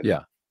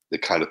Yeah. the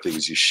kind of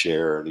things you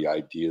share and the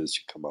ideas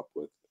you come up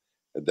with.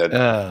 And then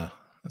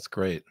That's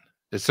great.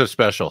 It's so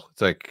special.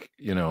 It's like,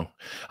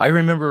 I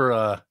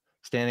remember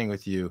standing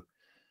with you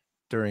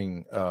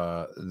during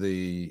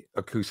the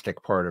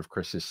acoustic part of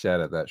Chris's set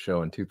at that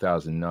show in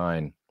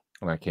 2009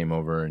 when I came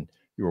over and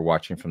you were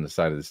watching from the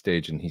side of the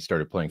stage and he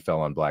started playing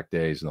Fell on Black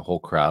Days and the whole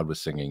crowd was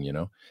singing.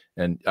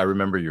 And I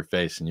remember your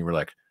face and you were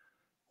like,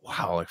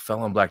 wow, like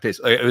Fell on Black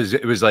Days.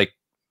 It was like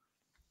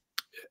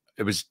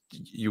it was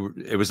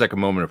like a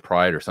moment of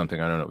pride or something.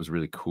 I don't know. It was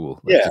really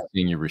cool. Like yeah, just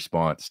seeing your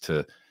response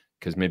to,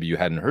 because maybe you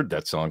hadn't heard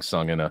that song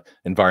sung in a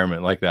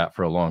environment like that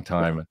for a long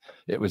time.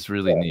 It was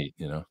really neat.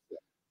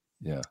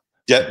 Yeah.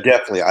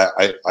 definitely.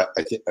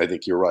 I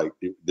think you're right.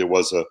 There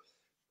was a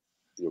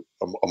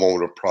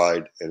moment of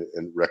pride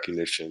and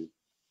recognition.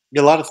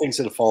 A lot of things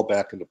that fall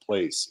back into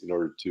place in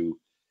order to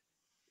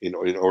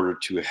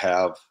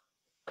have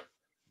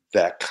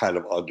that kind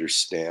of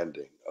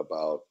understanding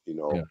about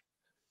Yeah.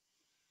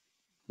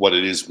 what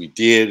it is we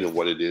did and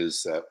what it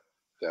is that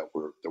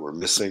we're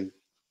missing.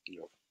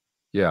 You know,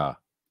 Yeah.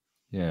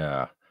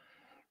 Yeah.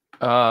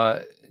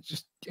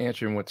 Just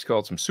answering what's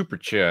called some super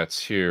chats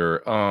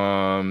here.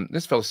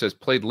 This fellow says,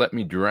 played Let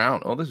Me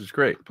Drown. Oh, this is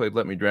great. Played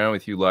Let Me Drown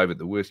with you live at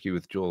the Whiskey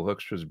with Joel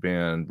Hoekstra's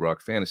band,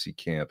 Rock Fantasy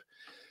Camp.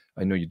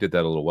 I know you did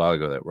that a little while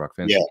ago, that Rock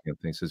yeah, Fantasy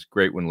Camp thing. Says,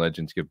 great when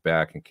legends give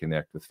back and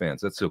connect with fans.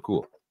 That's so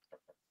cool.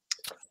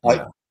 I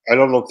Yeah. I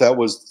don't know if that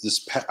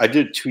was I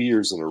did 2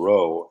 years in a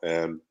row,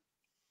 and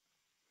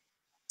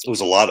it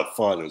was a lot of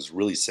fun. It was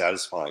really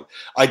satisfying.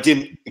 I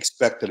didn't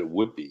expect that it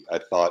would be. I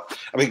thought,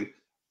 I mean,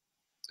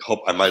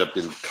 hope I might have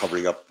been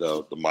covering up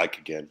the mic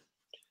again.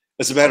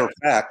 As a matter of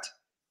fact,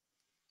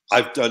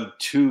 I've done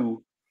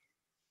two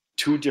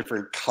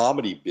different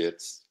comedy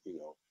bits,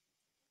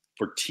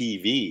 for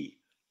TV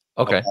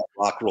Okay. about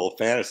rock and roll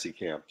fantasy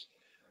camps.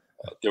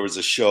 There was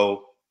a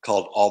show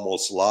called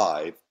Almost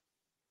Live,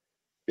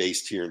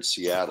 based here in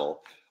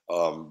Seattle.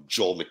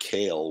 Joel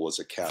McHale was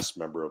a cast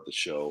member of the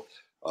show.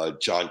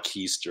 John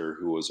Keister,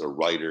 who was a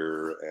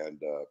writer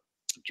and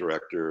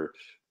director.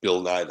 Bill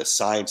Nye the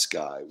Science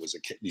Guy was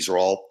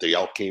they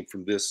all came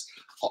from this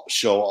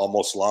show,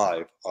 Almost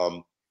Live.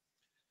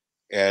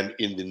 And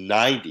in the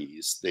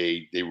 '90s,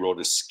 they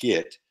wrote a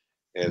skit,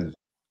 Hmm. and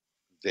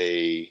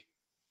they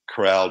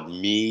corralled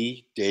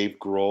me, Dave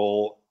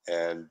Grohl,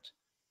 and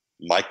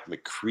Mike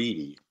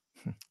McCready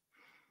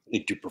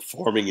into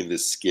performing in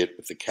this skit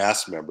with the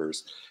cast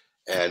members,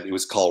 and it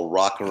was called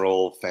Rock and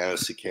Roll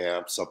Fantasy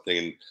Camp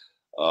something.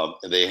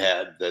 And they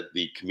had that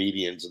the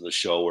comedians in the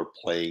show were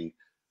playing,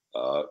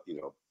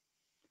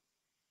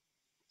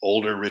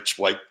 older rich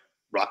white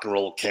rock and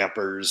roll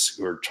campers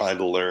who are trying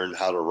to learn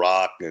how to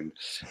rock, and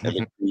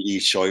McCready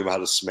showing them how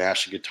to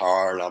smash a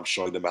guitar, and I'm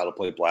showing them how to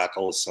play Black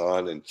Hole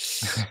Sun, and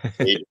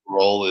Dave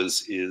Grohl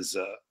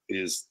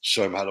is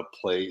showing them how to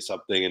play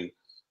something,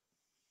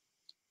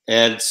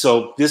 and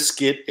so this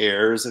skit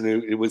airs, and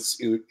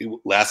it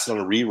lasted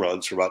on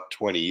reruns for about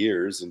 20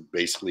 years, and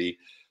basically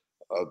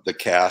the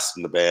cast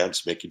and the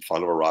band's making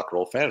fun of a rock and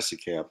roll fantasy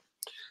camp.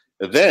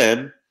 And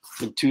then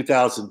in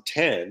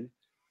 2010,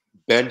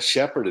 Ben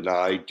Shepherd and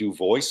I do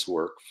voice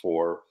work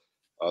for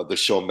the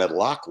show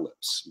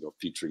Metalocalypse,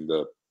 featuring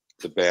the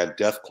band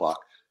Death Clock,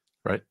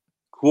 Right.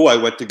 who I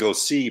went to go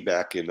see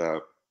back in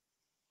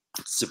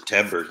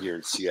September here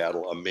in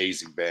Seattle.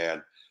 Amazing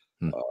band.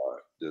 Hmm.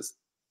 This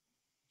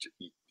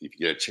if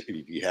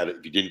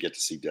you didn't get to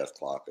see Death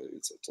Clock,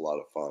 it's a lot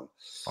of fun.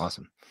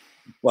 Awesome.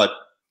 But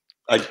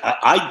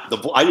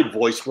I did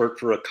voice work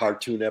for a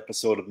cartoon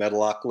episode of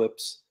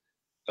Metalocalypse,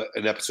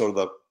 an episode of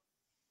the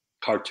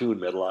cartoon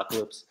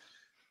Metalocalypse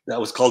that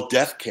was called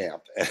Death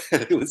Camp,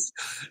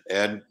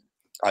 and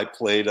I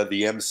played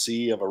the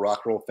MC of a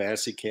rock and roll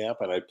fantasy camp,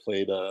 and I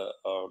played a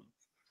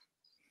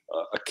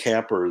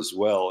camper as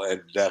well,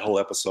 and that whole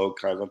episode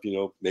kind of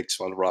makes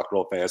fun of rock and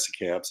roll fantasy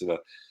camps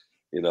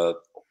in a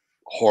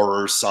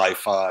horror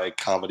sci-fi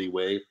comedy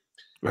way.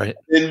 Right.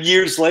 And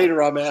years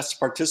later, I'm asked to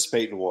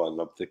participate in one.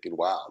 I'm thinking,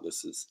 wow,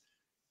 this is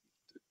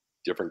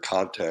different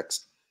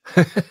context.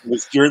 It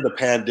was during the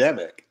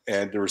pandemic,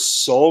 and there were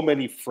so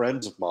many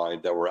friends of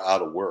mine that were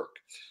out of work.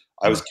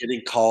 I was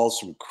getting calls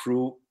from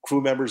crew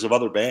members of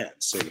other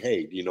bands saying,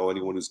 "Hey, do you know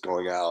anyone who's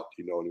going out?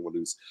 Do you know anyone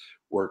who's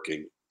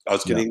working?" I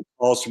was Yeah. getting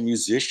calls from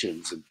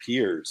musicians and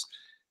peers.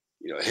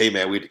 Hey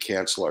man, we had to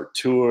cancel our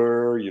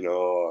tour. It'd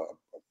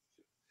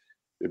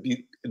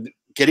be,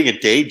 getting a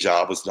day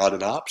job was not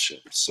an option.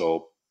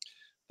 So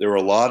there were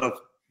a lot of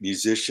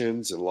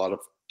musicians and a lot of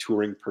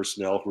touring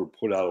personnel who were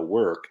put out of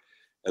work.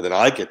 And then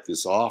I get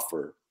this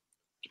offer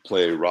to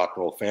play rock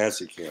and roll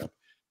fantasy camp.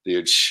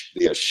 They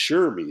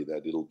assure me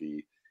that it'll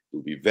be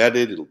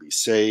vetted, it'll be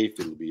safe,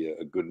 it'll be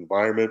a good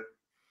environment.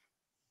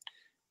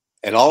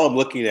 And all I'm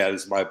looking at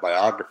is my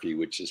biography,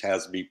 which just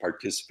has me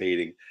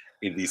participating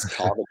in these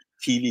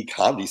TV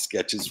comedy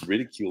sketches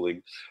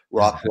ridiculing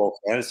rock and roll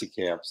fantasy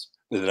camps.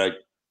 And then I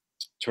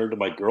turn to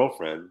my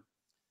girlfriend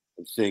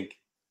and think,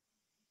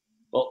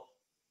 well,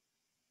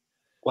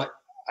 what?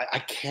 I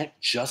can't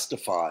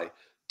justify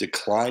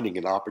declining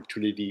an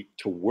opportunity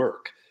to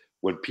work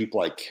when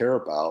people I care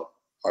about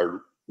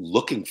are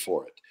looking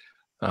for it.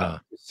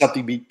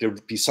 There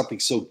would be something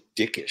so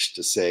dickish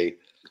to say,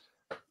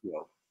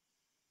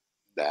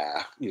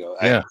 nah,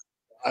 Yeah.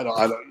 I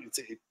don't.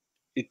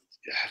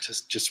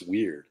 It's just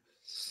weird.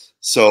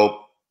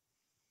 So,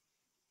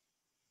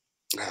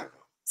 I don't know.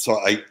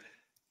 So I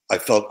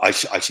felt I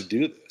should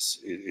do this.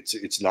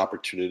 It's an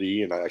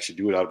opportunity, and I should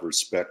do it out of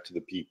respect to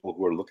the people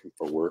who are looking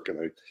for work.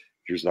 And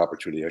here's an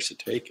opportunity. I should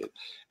take it.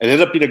 And it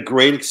ended up being a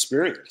great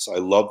experience. I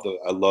love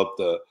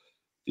the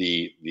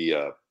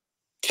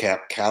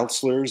camp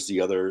counselors, the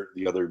other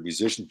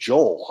musician,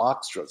 Joel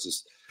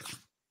Hawkstrand.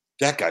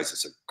 That guy's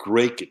just a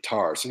great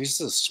guitarist, and he's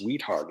just a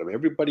sweetheart. I mean,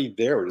 everybody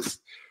there is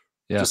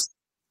just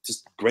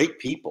great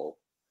people,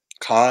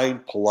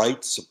 kind,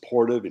 polite,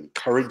 supportive,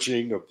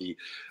 encouraging of the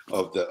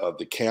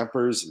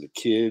campers and the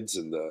kids,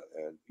 and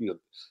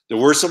there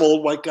were some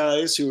old white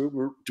guys who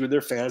were doing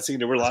their fantasy,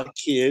 and there were a lot of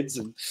kids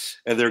and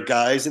their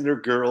guys and their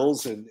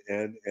girls and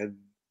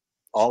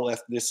all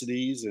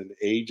ethnicities and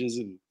ages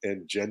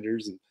and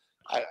genders, and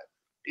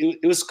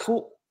it was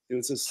cool. It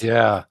was just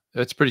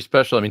it's pretty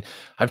special. I mean,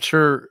 I'm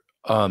sure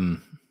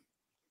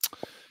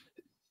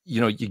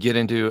you get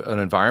into an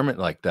environment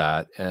like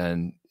that,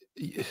 and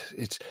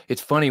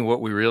it's funny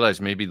what we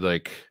realize, maybe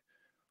like,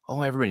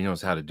 oh, everybody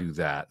knows how to do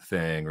that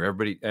thing, or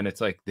everybody, and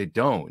it's like they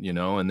don't,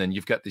 and then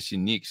you've got this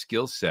unique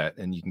skill set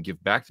and you can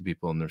give back to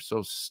people and they're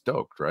so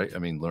stoked, right? I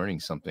mean, learning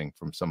something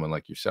from someone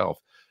like yourself.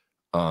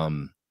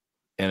 And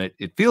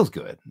it feels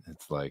good.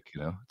 It's like,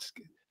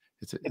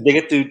 they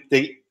get to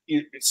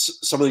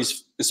some of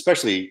these,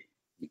 especially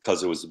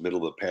because it was the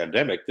middle of the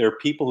pandemic, there are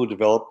people who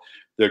develop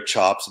their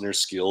chops and their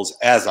skills,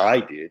 as I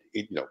did,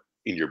 in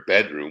your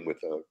bedroom with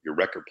your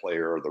record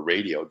player or the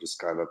radio, just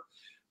kind of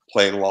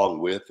playing along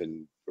with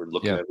or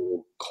looking at a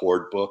little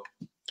chord book.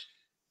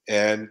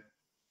 And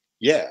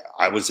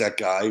I was that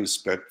guy who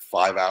spent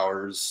 5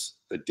 hours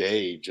a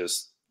day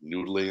just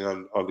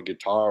noodling on the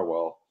guitar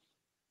while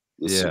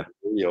listening to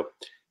the radio.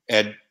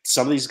 And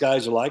some of these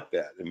guys are like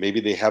that. And maybe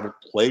they haven't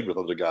played with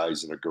other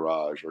guys in a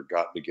garage or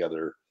gotten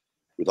together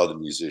with other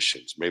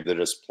musicians. Maybe they're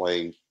just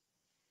playing,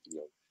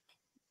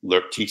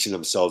 teaching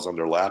themselves on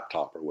their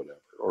laptop or whatever.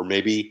 Or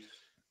maybe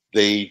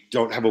they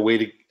don't have a way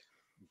to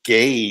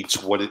gauge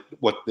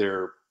what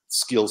their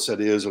skill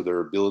set is or their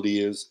ability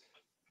is.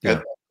 Yeah.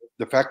 And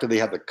the fact that they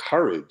have the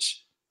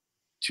courage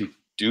to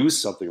do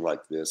something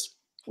like this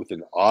with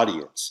an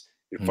audience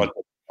in front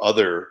of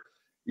other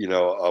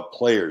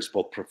players,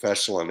 both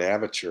professional and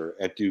amateur,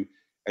 and to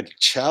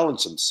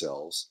challenge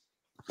themselves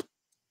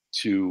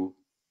to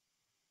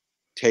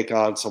take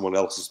on someone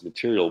else's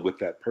material with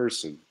that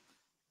person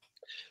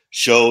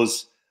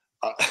shows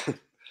a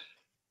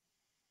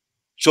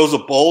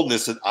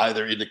boldness that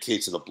either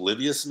indicates an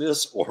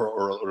obliviousness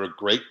or a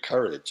great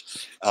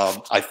courage.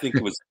 I think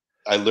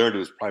I learned it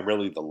was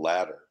primarily the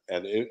latter,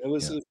 and it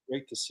was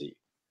great to see.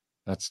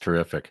 That's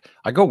terrific.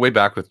 I go way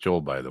back with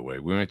Joel, by the way.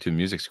 We went to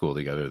music school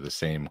together, the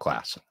same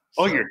class.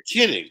 Oh, you're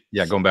kidding.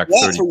 Yeah, going back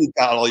That's 30. where you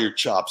got all your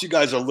chops. You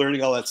guys are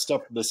learning all that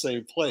stuff from the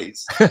same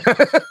place.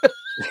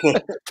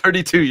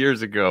 32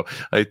 years ago,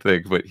 I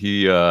think. But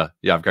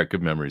I've got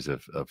good memories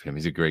of him.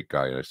 He's a great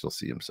guy. I still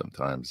see him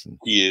sometimes. And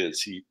he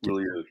is. He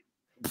really is.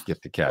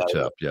 Get to catch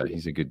up. Yeah,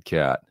 he's a good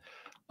cat.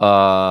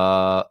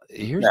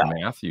 Here's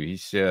Matthew. He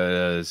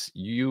says,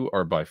 you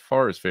are by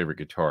far his favorite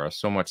guitarist,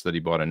 so much that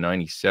he bought a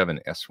 97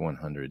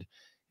 S100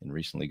 and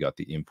recently got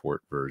the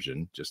import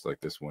version, just like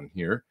this one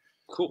here.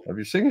 Cool. Of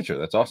your signature.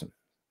 That's awesome.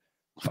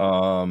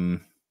 Were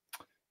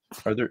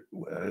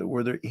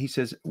there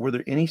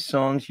any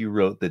songs you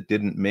wrote that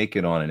didn't make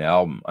it on an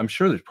album? I'm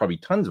sure there's probably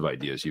tons of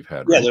ideas you've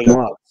had. Yeah, right? there's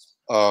lots.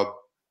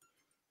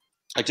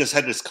 I just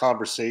had this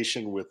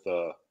conversation with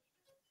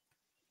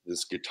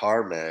this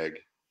guitar mag.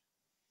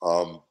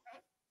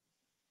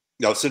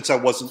 Since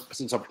I'm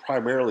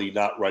primarily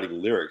not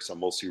writing lyrics, I'm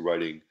mostly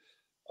writing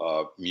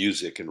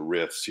music and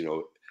riffs.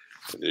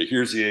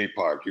 Here's the A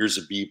part, here's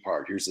the B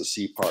part, here's the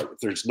C part. If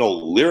there's no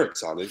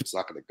lyrics on it, it's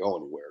not going to go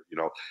anywhere.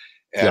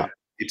 And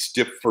it's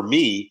for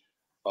me.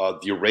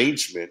 the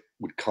arrangement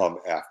would come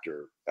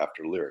after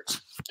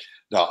lyrics.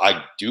 Now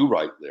I do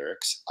write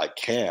lyrics. I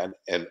can,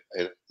 and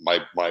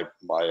my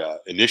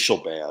initial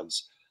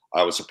bands,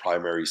 I was a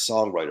primary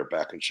songwriter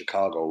back in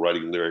Chicago,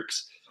 writing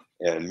lyrics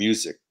and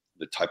music.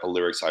 The type of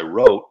lyrics I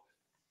wrote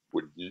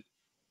were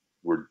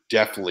were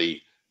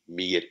definitely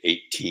me at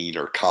 18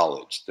 or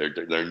college.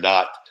 They're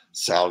not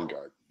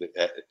Soundgarden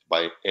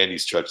by any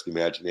stretch of the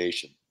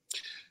imagination.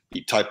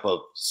 The type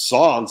of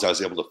songs I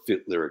was able to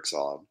fit lyrics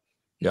on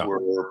Yeah.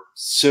 were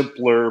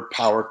simpler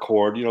power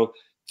chord,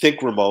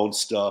 think Ramones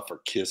stuff or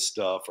Kiss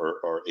stuff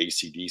or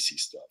AC/DC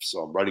stuff.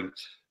 So I'm writing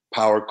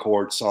power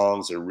chord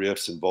songs and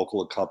riffs and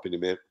vocal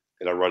accompaniment,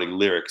 and I'm writing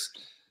lyrics.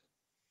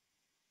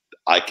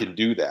 I can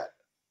do that.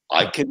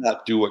 I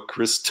cannot do what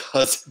Chris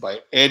does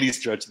by any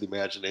stretch of the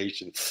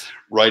imagination,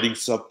 writing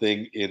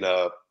something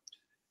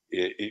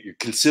you're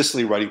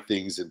consistently writing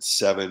things in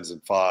 7s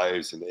and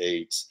 5s and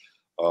 8s.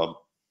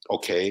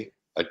 Okay,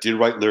 I did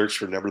write lyrics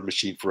for Never the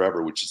Machine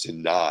Forever, which is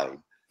in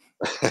 9.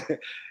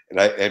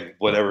 and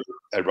whatever,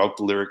 I wrote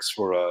the lyrics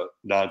for a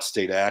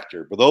non-state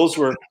actor, but those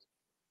were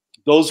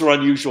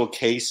unusual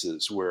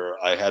cases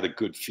where I had a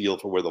good feel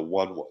for where the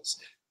one was.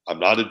 I'm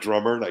not a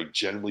drummer, and I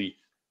generally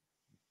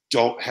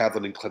don't have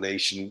an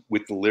inclination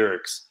with the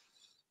lyrics.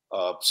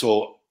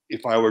 So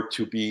if I were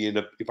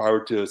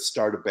to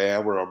start a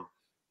band where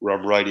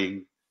I'm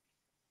writing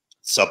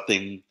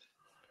something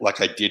like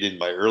I did in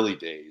my early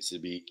days,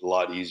 it'd be a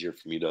lot easier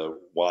for me to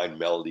wind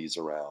melodies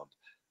around.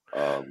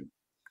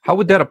 How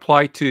would that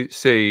apply to,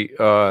 say,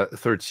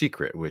 Third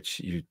Secret, which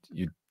you've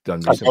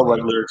done I don't write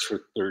recently? lyrics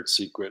for Third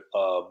Secret.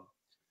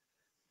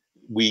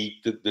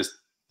 The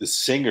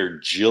singer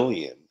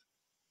Jillian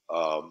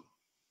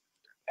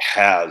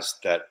has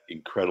that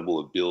incredible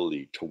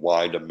ability to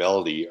wind a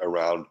melody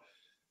around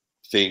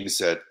things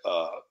that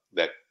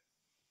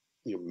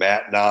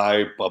Matt and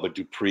I, Bubba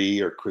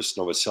Dupree, or Chris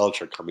Novoselic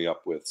are coming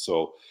up with.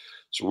 So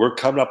we're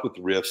coming up with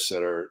riffs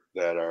that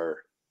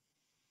are.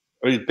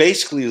 I mean,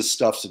 basically the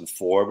stuff's in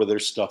 4, but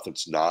there's stuff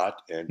that's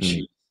not. And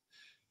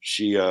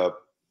she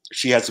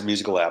has a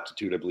musical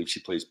aptitude. I believe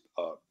she plays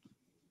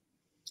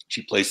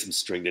some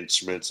stringed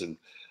instruments and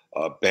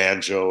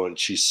banjo, and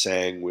she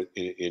sang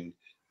in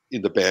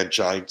the band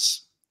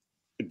Giants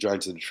and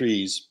the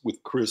Trees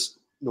with Chris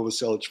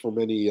Novoselic for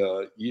many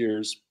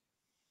years.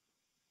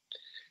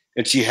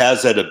 And she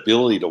has that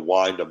ability to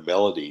wind a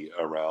melody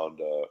around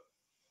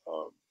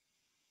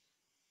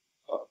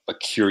a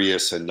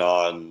curious and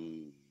a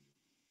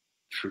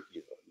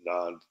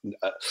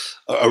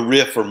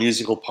riff or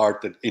musical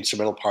part, that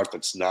instrumental part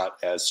that's not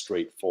as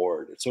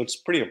straightforward. So it's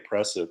pretty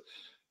impressive.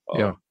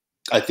 Yeah.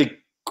 I think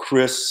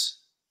Chris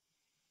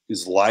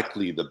is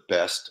likely the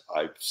best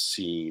I've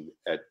seen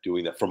at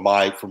doing that from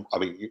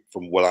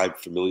what I'm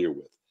familiar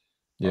with.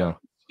 Yeah.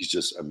 He's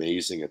just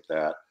amazing at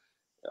that.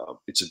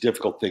 It's a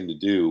difficult thing to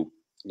do,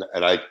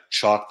 and I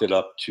chalked it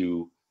up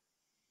to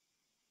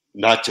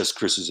not just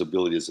Chris's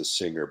ability as a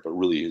singer, but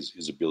really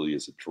his ability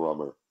as a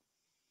drummer.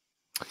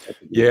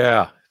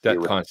 Yeah, that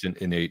constant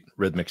innate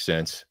rhythmic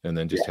sense, and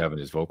then just having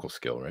his vocal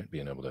skill, right?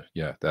 Being able to,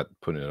 that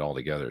putting it all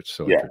together. It's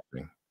so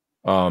interesting.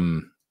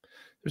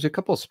 There's a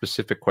couple of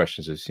specific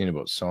questions I've seen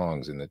about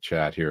songs in the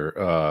chat here.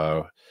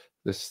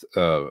 This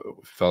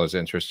fella's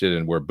interested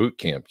in where Boot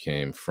Camp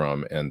came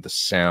from and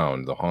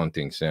the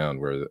haunting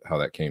sound, how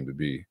that came to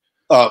be.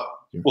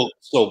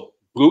 So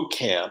Boot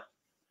Camp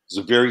is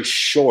a very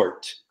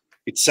short.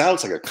 It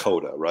sounds like a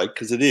coda, right?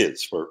 Because it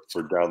is for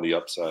Down the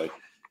Upside.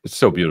 It's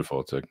so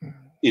beautiful.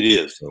 It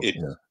is.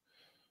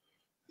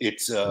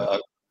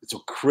 So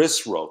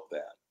Chris wrote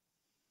that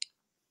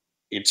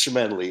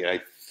instrumentally.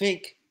 I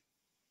think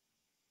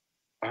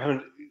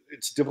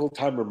it's a difficult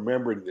time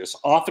remembering this.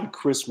 Often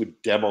Chris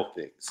would demo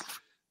things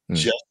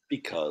just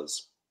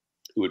because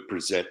it would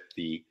present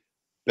the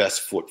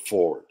best foot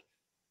forward.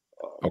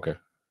 Okay.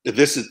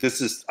 This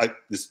is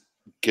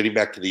getting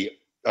back to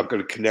I'm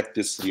going to connect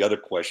this to the other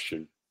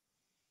question.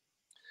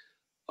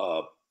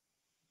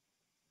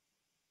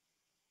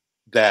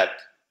 That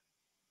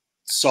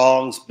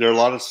songs, there are a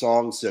lot of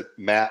songs that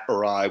Matt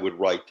or I would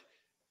write,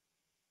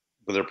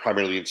 but they're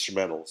primarily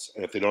instrumentals.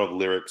 And if they don't have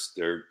lyrics,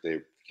 they're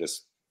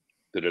just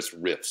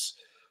riffs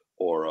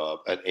or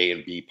an A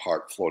and B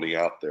part floating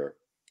out there.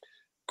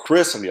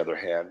 Chris, on the other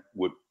hand,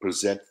 would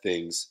present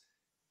things.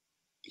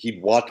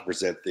 He'd want to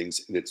present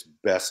things in its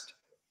best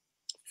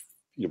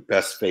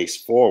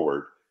face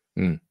forward,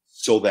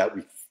 so that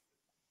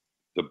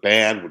the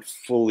band would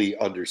fully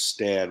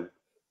understand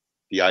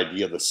the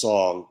idea of the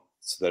song,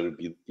 so that it'd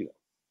be,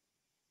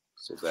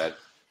 so that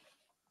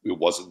it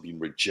wasn't being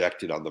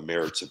rejected on the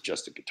merits of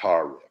just a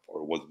guitar riff, or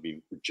it wasn't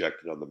being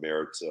rejected on the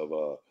merits of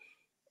a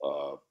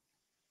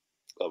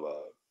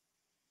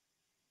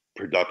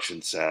production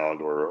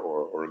sound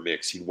or a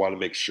mix. He'd want to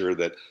make sure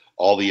that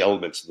all the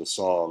elements of the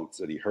songs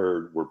that he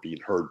heard were being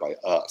heard by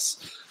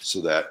us,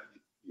 so that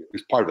it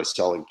was part of a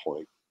selling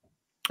point.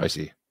 I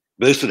see.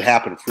 But this would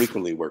happen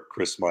frequently, where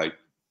Chris might,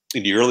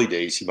 in the early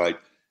days, he might,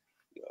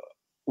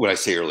 when I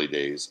say early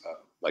days,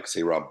 like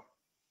say Rob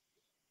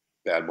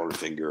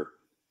Badmotorfinger,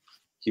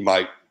 he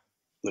might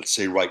let's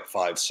say, write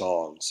 5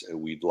 songs, and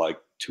we'd like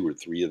 2 or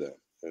 3 of them,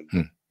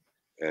 Hmm.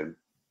 and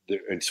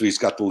so he's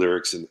got the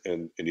lyrics and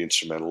the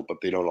instrumental, but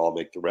they don't all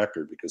make the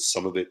record because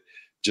some of it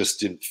just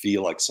didn't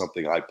feel like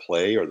something I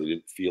play, or they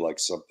didn't feel like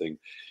something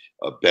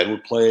Ben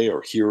would play,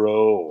 or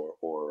Hero,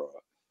 or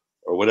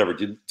whatever.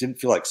 Didn't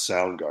feel like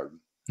Soundgarden.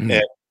 Hmm.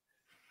 And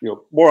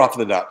more often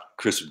than not,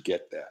 Chris would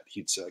get that.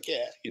 He'd say, like,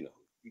 yeah,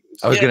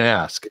 I was yeah, going to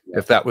ask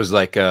if that was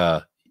like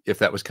if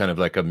that was kind of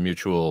like a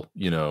mutual,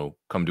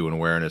 come to an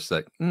awareness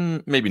that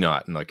maybe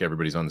not, and like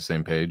everybody's on the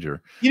same page,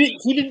 or he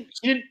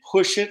didn't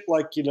push it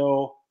like,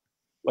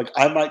 like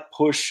I might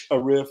push a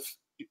riff,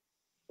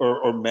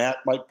 or Matt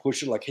might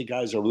push it like, hey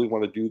guys, I really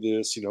want to do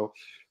this.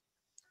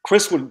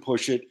 Chris wouldn't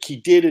push it. He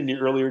did in the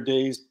earlier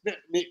days.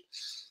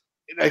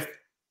 And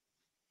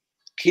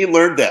he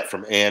learned that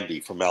from Andy,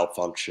 from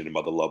Malfunction and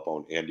Mother Love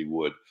Bone, Andy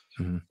Wood.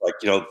 Mhm. Like,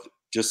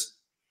 just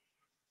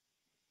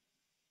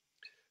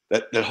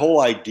that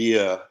whole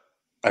idea.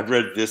 I've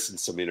read this in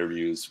some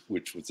interviews,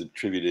 which was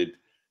attributed.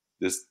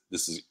 This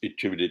is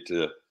attributed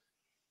to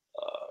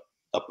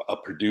a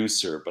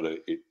producer, but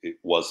it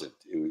wasn't.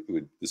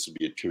 This would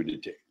be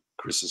attributed to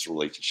Chris's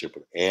relationship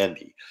with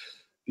Andy.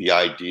 The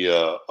idea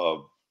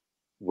of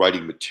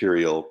writing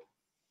material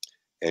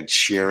and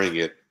sharing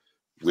it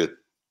with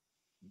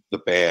the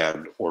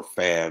band or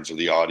fans or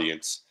the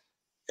audience,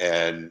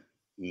 and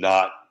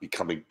not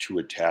becoming too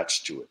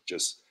attached to it,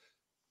 just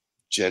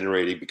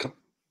generating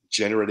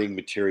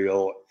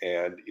material,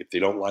 and if they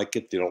don't like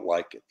it, they don't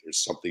like it. There's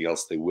something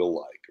else they will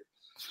like.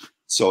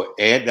 So,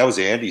 and that was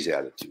Andy's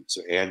attitude.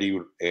 So Andy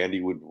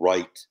would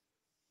write.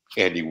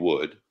 Andy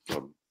Wood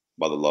from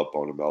Mother Love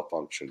Bone and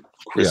Malfunction,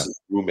 Yeah.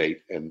 Chris's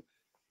roommate and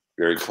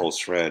very close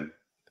friend.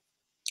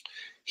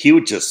 He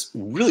would just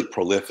really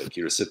prolific.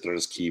 He would sit there on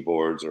his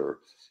keyboards or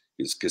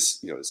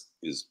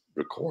his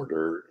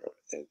recorder,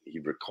 and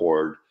he'd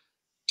record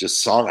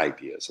just song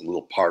ideas and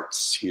little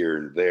parts here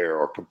and there,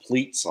 or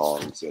complete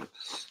songs, and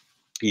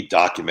he'd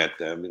document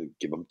them and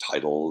give them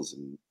titles,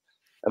 and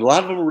a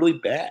lot of them were really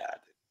bad.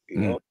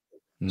 Mm.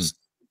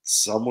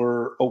 Some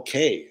were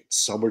okay,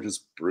 some were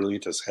just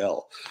brilliant as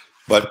hell.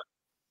 But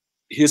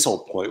his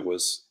whole point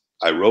was,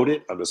 I wrote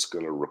it, I'm just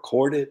going to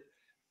record it,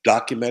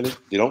 document it.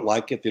 They don't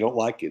like it, they don't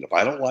like it. If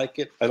I don't like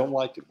it, I don't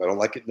like it. If I don't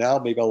like it now,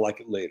 maybe I'll like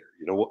it later.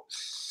 You know what?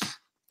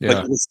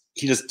 Yeah. But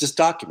he just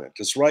document,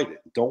 just write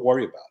it. Don't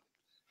worry about it.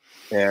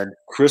 And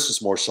Chris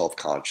was more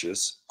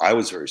self-conscious. I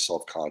was very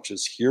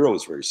self-conscious. Hero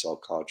was very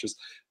self-conscious,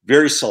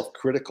 very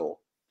self-critical.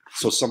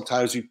 So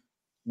sometimes we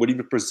wouldn't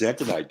even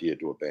present an idea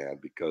to a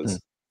band because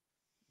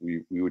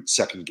we would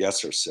second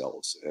guess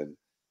ourselves. And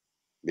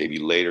maybe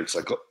later it's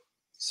like,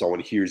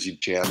 someone hears you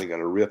jamming on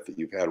a riff that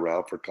you've had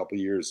around for a couple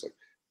of years. Like,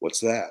 what's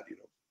that?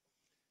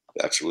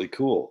 That's really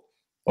cool.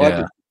 Well,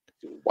 Yeah.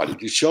 why did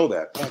you show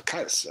that? Oh, it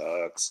kind of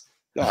sucks.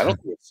 No, I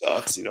don't think it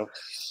sucks.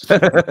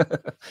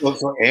 Well,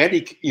 for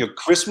Andy,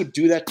 Chris would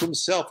do that to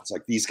himself. It's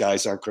like, these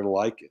guys aren't going to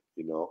like it.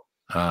 They're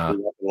not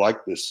going to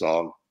like this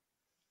song.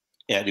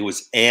 And it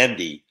was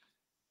Andy.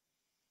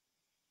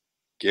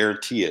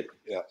 Guarantee it.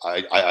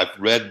 I've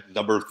read a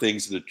number of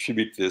things that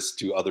attribute this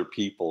to other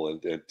people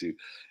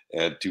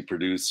and to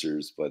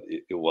producers, but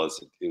it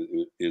wasn't.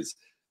 It is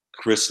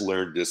Chris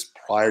learned this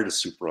prior to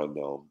Super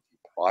Unknown,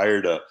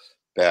 prior to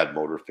Bad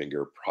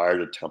Motorfinger, prior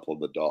to Temple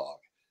of the Dog.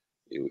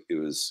 It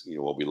was,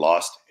 when we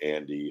lost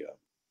Andy,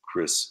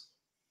 Chris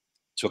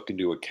took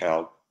into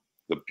account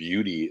the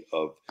beauty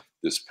of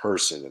this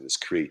person and his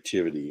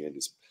creativity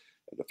and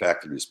the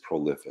fact that he's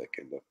prolific,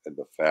 and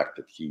the fact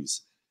that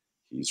he's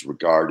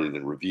regarded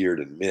and revered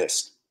and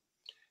missed,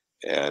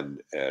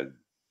 and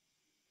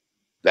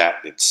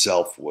that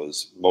itself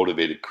was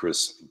motivated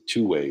Chris in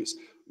 2 ways.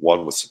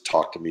 One was to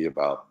talk to me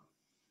about,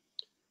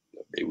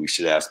 maybe we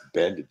should ask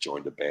Ben to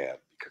join the band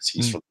because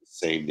he's from the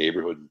same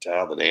neighborhood in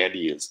town that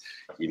Andy is,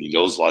 and he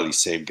knows a lot of these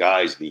same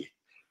guys, and he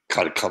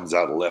kind of comes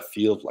out of left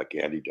field like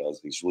Andy does,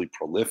 and he's really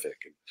prolific,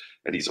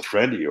 and he's a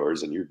friend of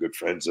yours, and you're good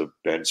friends of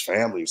Ben's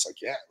family. It's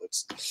like, yeah,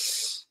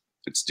 let's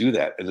do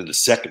that. And then the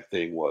second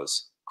thing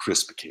was,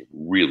 Chris became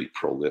really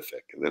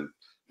prolific, and then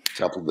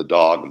Temple of the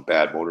Dog and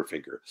Bad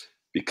Motorfinger,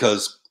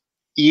 because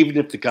even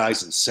if the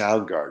guys in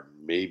Soundgarden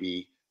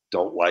maybe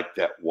don't like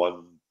that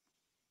one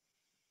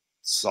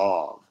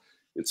song,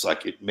 it's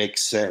like it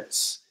makes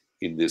sense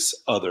in this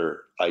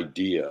other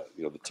idea,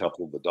 the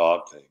Temple of the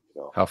Dog thing.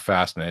 How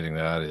fascinating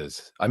that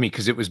is. I mean,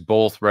 because it was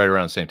both right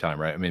around the same time,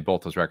 right? I mean,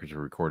 both those records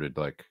were recorded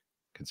like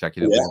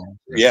consecutively.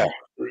 Yeah.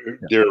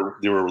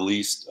 They were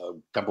released.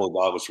 Temple of the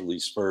Dog was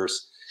released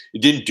first.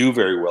 It didn't do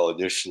very well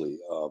initially.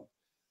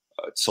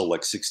 It sold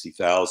like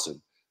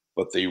 60,000,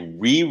 but they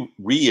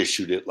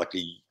reissued it like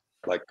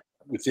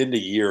within a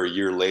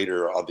year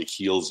later, on the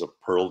heels of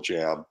Pearl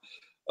Jam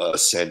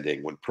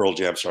ascending. When Pearl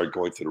Jam started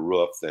going through the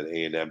roof, then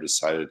A&M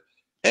decided,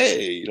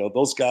 hey,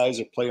 those guys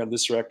are playing on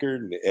this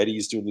record, and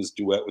Eddie's doing this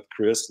duet with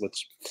Chris.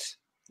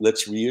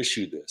 Let's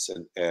reissue this.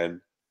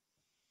 And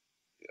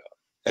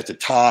at the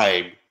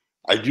time,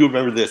 I do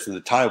remember this. At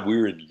the time, we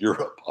were in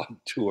Europe on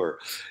tour,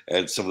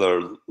 and some of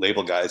the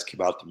label guys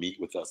came out to meet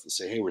with us and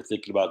say, hey, we're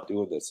thinking about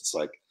doing this. It's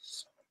like,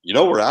 you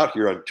know, we're out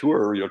here on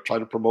tour, you know, trying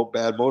to promote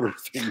Bad Motor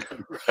thing.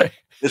 Right.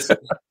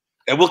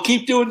 And we'll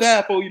keep doing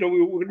that, but you know,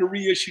 we're going to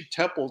reissue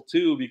Temple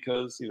too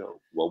because you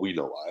know, well, we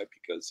know why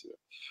because you know,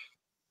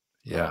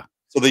 Yeah.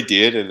 so they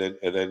did, and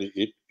then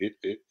it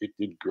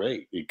did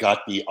great. It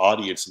got the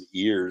audience and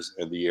ears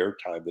and the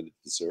airtime that it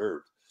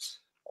deserved.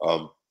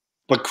 Um,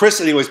 but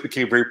Chris, anyways,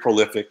 became very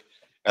prolific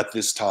at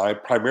this time,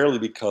 primarily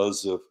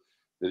because of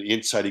the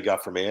insight he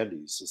got from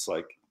Andy's. It's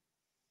like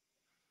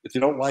if they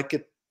don't like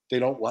it, they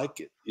don't like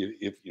it.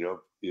 If you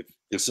know, if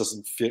this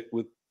doesn't fit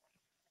with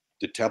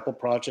the Temple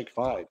project,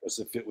 fine. Does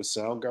it fit with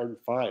Soundgarden?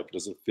 Fine.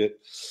 Does it fit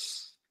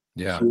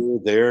Yeah. here,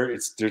 there?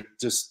 It's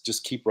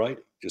just keep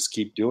writing, just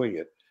keep doing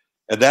it,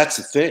 and that's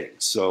the thing.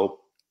 So,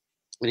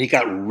 and he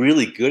got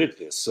really good at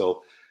this.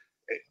 So,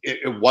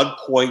 at one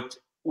point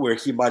where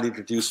he might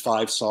introduce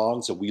 5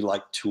 songs and we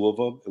like 2 of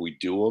them and we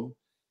do them,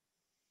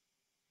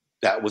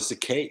 that was the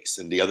case,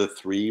 and the other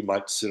 3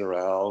 might sit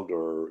around,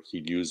 or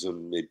he'd use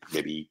them,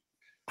 maybe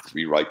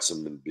rewrites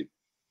them, and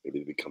maybe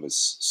they become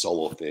his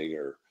solo thing,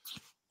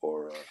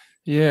 or.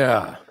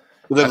 Yeah.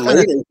 But I then find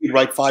later he'd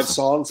write 5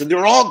 songs, and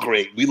they're all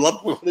great. We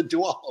want to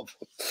do all of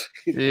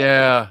them.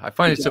 Yeah, I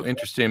find it so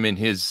interesting in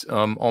his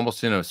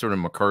almost in a sort of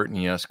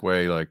McCartney-esque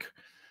way, like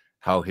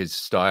how his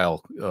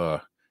style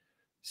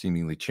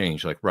seemingly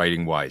changed, like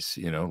writing wise,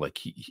 you know, like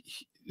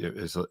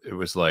it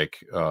was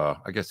like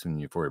I guess when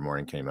Euphoria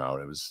Morning came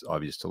out, it was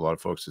obvious to a lot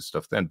of folks and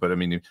stuff then. But I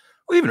mean,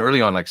 well, even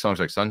early on, like songs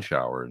like Sun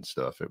Shower and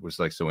stuff, it was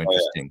like so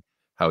interesting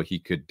how he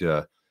could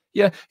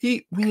yeah,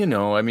 you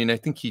know, I mean, I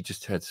think he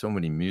just had so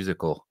many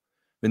musical.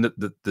 I mean,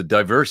 the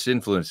diverse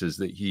influences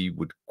that he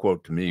would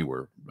quote to me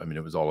were, I mean,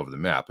 it was all over the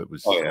map. It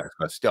was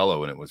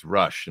Costello, and it was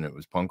Rush, and it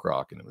was punk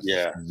rock, and it was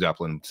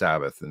Zeppelin,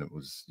 Sabbath, and it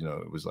was, you know,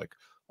 it was like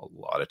a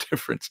lot of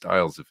different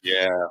styles of.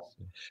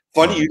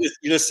 Funny, you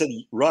just said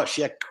Rush.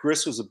 Yeah,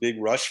 Chris was a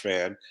big Rush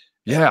fan.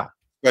 Yeah,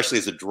 especially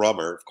as a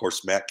drummer, of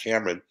course, Matt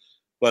Cameron.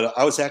 But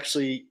I was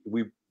actually,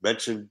 we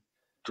mentioned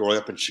growing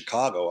up in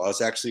Chicago. I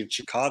was actually in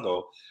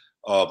Chicago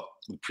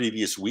the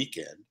previous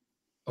weekend.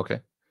 Okay.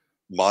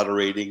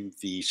 Moderating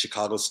the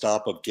Chicago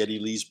stop of Geddy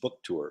Lee's book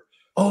tour.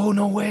 Oh,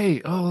 no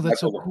way! Oh, that's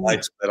so cool.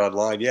 That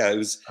online, yeah, it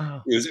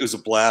was a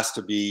blast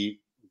to be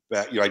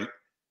back. You know,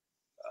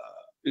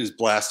 it was a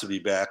blast to be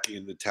back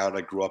in the town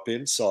I grew up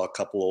in. Saw a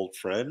couple old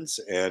friends,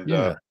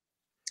 and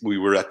we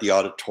were at the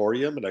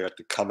auditorium, and I got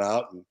to come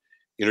out and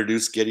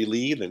introduce Geddy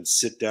Lee, and then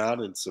sit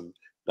down in some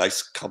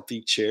nice,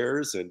 comfy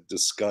chairs and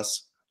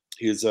discuss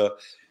his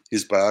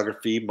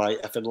biography, "My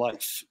Effing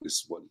Life,"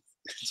 is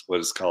what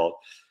it's called.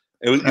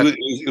 It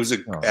was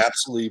an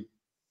absolutely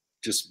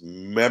just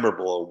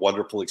memorable and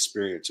wonderful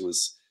experience. It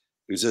was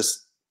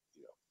just,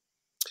 you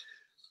know,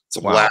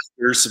 some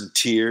laughter, some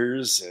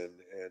tears, and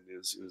it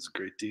was a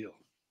great deal.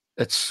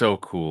 That's so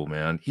cool,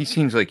 man. He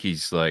seems like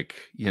he's like,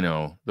 you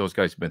know, those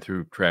guys have been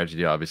through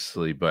tragedy,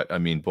 obviously, but I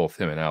mean, both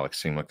him and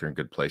Alex seem like they're in a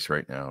good place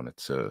right now, and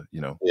it's you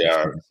know, it's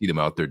good to see them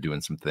out there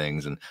doing some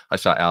things. And I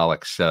saw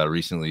Alex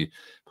recently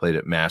played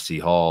at Massey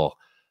Hall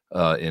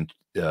in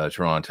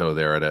Toronto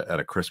there at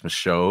a Christmas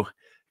show.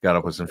 Got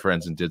up with some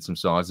friends and did some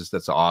songs.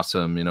 That's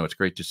awesome. You know, it's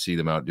great to see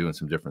them out doing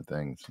some different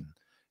things.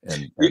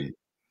 And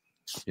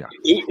yeah,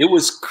 it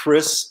was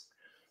Chris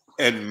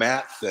and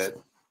Matt that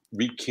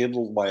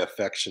rekindled my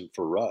affection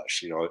for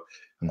Rush. You know,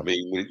 I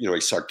mean, you know, I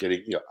started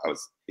getting, you know, I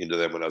was into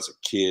them when I was a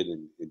kid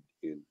in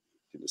the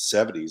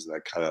 '70s, and I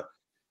kind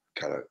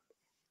of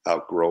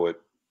outgrow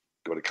it,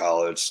 go to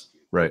college.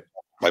 Right.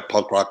 My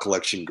punk rock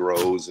collection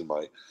grows, and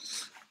my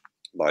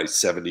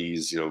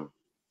 '70s, you know,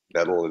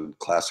 metal and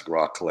classic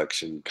rock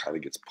collection kind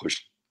of gets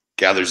pushed,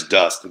 gathers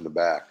dust in the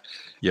back.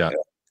 Yeah.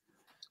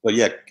 But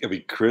yeah, I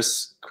mean,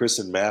 Chris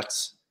and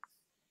Matt's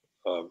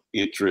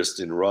interest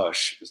in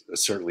Rush,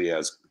 certainly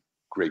as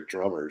great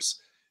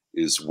drummers,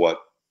 is what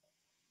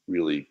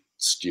really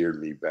steered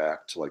me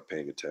back to like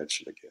paying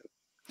attention again.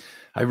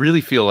 I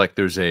really feel like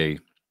there's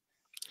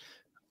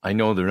I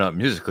know they're not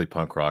musically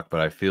punk rock, but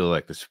I feel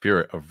like the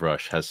spirit of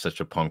Rush has such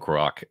a punk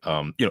rock,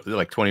 you know,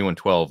 like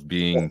 2112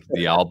 being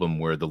the album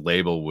where the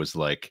label was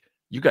like,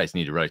 you guys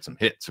need to write some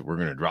hits, or we're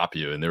going to drop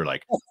you. And they're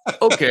like,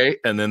 okay.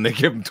 And then they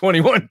give them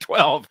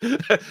 2112.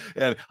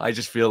 And I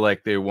just feel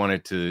like they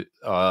wanted to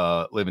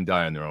live and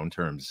die on their own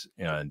terms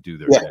and do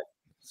their thing.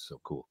 It's so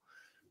cool.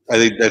 I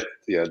think that,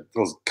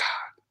 those, God,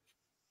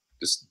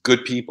 just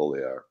good people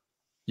they are.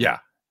 Yeah.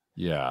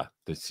 Yeah.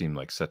 They seem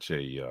like such a,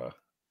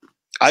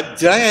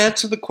 did I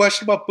answer the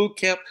question about boot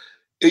camp?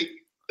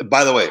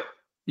 By the way,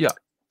 yeah.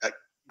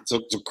 So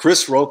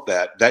Chris wrote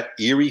that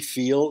eerie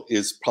feel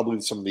is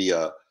probably some of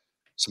the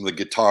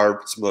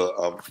guitar, some of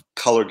the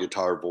color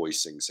guitar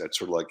voicings. That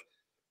sort of like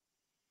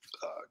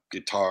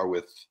guitar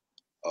with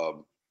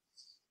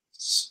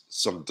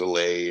some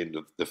delay and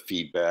the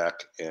feedback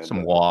and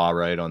some wah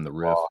right on the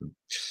riff.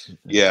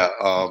 Yeah.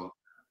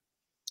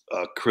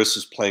 Chris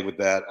was playing with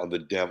that on the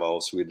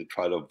demo, so we had to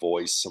try to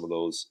voice some of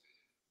those.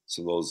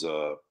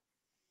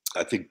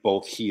 I think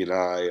both he and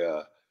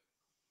I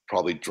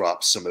probably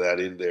dropped some of that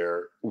in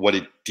there. What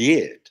it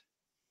did,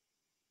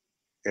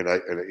 and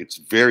it's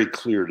very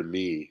clear to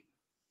me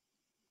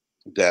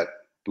that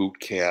Boot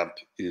Camp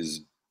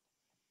is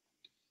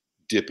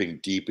dipping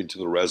deep into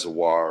the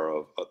reservoir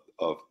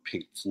of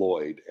Pink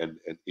Floyd and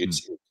Mm,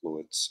 its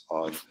influence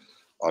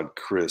on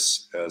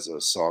Chris as a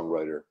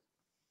songwriter.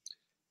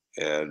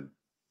 And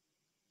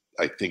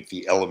I think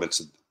the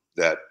elements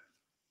that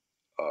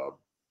uh,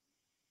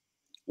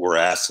 were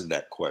asked in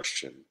that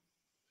question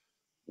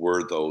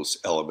were those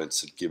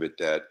elements that give it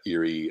that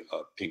eerie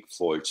Pink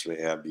Floyd sort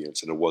of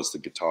ambience, and it was the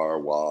guitar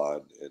wah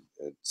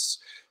and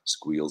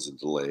squeals and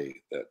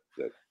delay that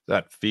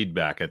that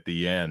feedback at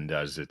the end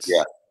as yeah. it's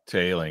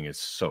tailing is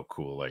so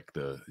cool. Like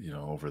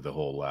over the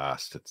whole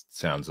last, it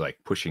sounds like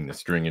pushing the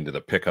string into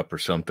the pickup or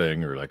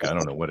something, or like I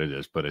don't know what it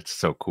is, but it's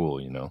so cool.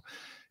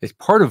 It's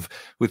part of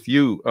with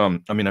you.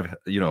 I mean, I've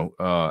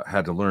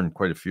had to learn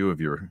quite a few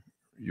of your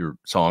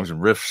songs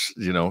and riffs,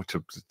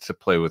 to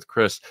play with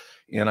Chris,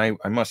 and I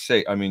must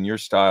say, I mean, your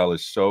style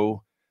is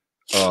so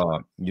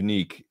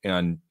unique,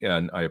 and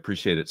I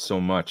appreciate it so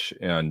much.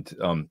 And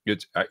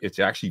it's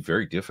actually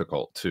very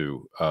difficult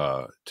to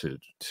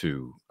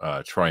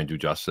try and do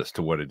justice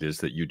to what it is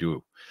that you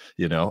do,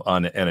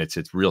 and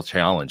it's real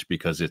challenge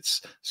because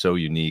it's so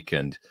unique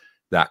and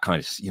that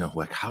kind of,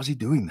 like, how's he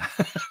doing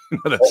that?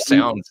 That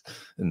sounds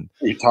and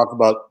You talk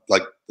about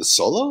like the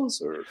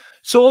solos or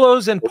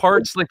solos and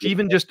parts, like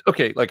even just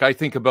okay, like I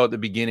think about the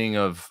beginning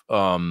of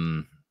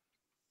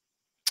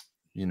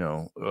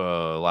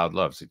Loud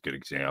Love's a good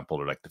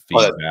example, or like the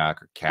but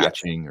feedback or yeah.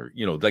 catching or,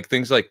 like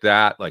things like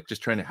that, like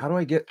just trying to, how do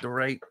I get the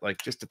right,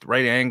 like just at the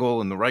right angle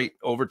and the right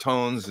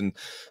overtones and,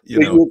 you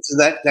But know,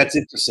 so that's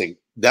interesting.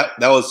 That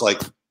was like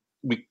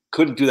we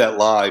couldn't do that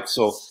live.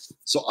 So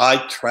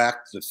I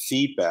tracked the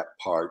feedback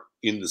part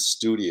in the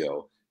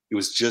studio. It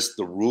was just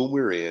the room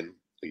we're in.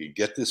 You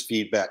get this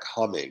feedback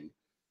humming,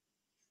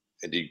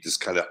 and you just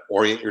kind of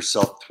orient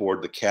yourself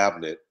toward the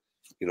cabinet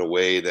in a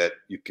way that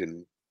you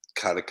can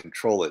kind of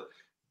control it.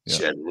 yeah,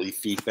 Generally,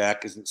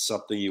 feedback isn't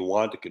something you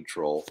want to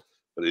control,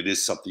 but it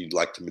is something you'd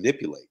like to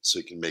manipulate so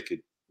you can make it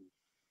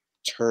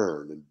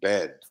turn and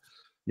bend.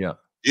 yeah,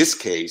 This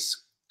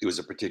case, it was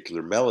a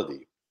particular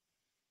melody.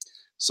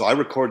 So I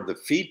recorded the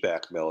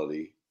feedback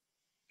melody,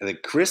 and then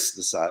Chris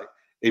decided,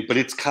 but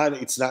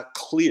it's not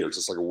clear. It's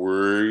just like a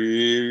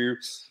word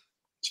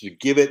to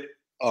give it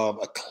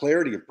a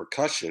clarity and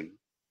percussion.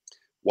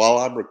 While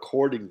I'm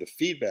recording the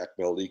feedback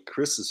melody,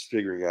 Chris is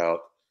figuring out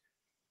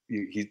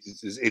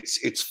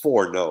it's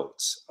four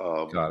notes.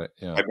 got it,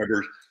 I yeah,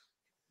 remember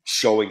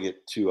showing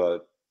it to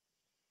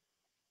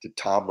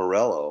Tom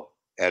Morello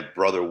and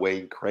brother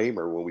Wayne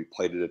Kramer when we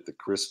played it at the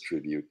Chris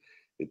tribute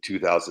in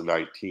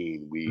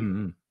 2019.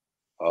 mhm,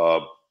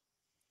 Uh,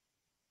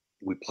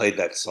 we played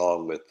that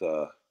song with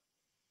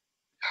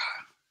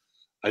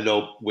I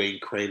know Wayne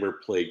Kramer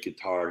played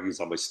guitar. He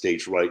was on my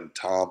stage right, and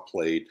Tom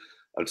played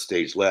on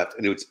stage left.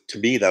 And it was, to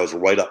me, that was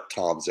right up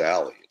Tom's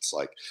alley. It's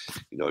like,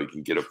 you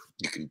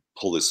can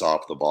pull this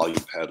off the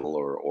volume pedal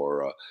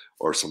or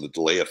some of the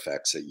delay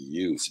effects that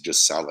you use. It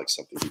just sound like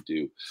something you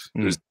do.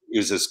 mm, It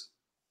was this.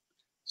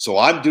 So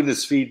I'm doing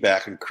this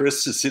feedback, and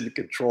Chris is in the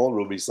control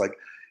room. He's like,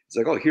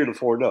 oh, here are the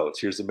four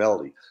notes. Here's the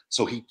melody.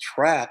 So he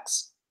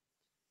tracks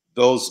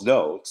those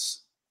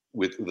notes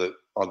with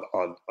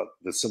on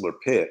the similar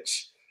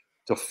pitch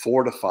to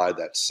fortify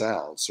that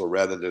sound. So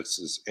rather than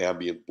this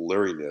ambient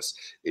blurriness,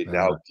 it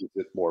now uh, gives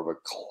it more of a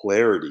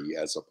clarity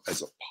as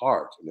a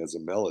part and as a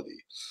melody.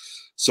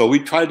 So we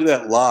tried to do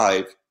that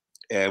live,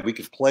 and we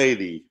could play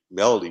the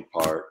melody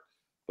part,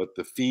 but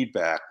the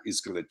feedback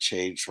is going to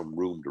change from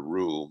room to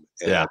room,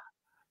 and yeah,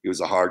 it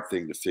was a hard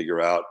thing to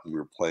figure out. We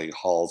were playing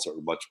halls that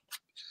were much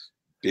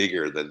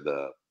bigger than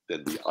the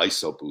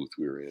ISO booth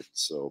we were in.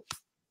 So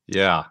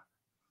yeah.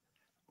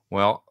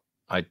 Well,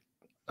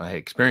 I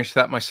experienced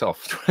that myself.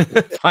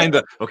 Find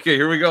the okay,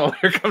 here we go.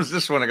 Here comes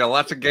this one. I got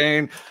lots of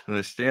gain, and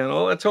I stand.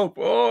 Oh, let's hope.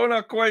 Oh,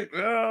 not quite.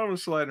 Oh, I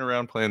was sliding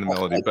around playing the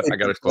melody, but I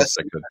got as close as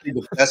I could. I think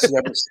the best it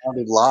ever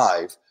sounded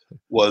live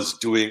was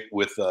doing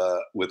with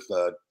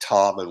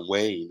Tom and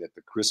Wayne at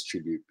the Chris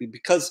tribute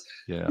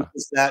Yeah,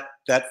 because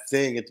that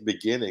thing at the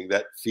beginning,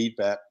 that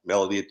feedback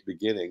melody at the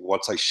beginning.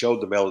 Once I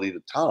showed the melody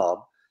to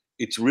Tom,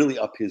 it's really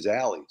up his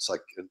alley. It's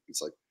like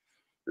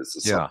this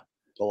is something yeah. to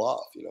pull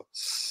off,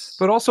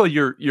 But also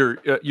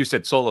you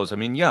said solos. I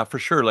mean, yeah, for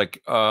sure.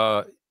 Like,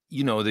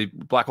 the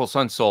Black Hole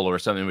Sun solo or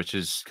something, which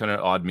is kind of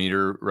odd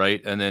meter,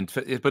 right? And then,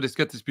 but it's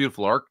got this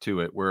beautiful arc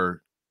to it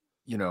where,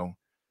 you know,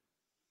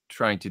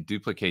 trying to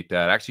duplicate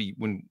that. Actually,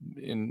 when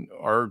in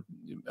our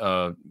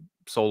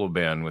solo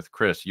band with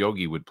Chris,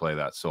 Yogi would play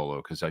that solo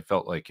because I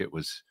felt like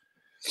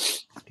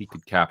he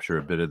could capture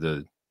a bit of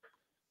the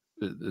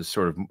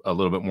sort of a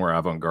little bit more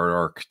avant-garde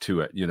arc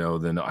to it,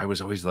 than I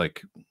was always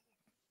like,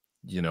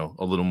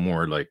 a little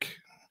more like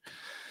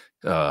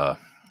uh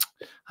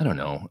I don't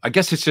know. I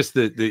guess it's just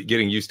the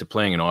getting used to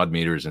playing in odd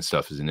meters and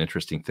stuff is an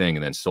interesting thing,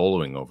 and then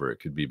soloing over it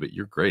could be. But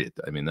you're great at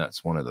that. I mean,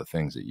 that's one of the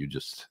things that you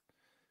just,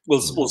 you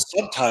well, know.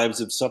 sometimes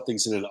if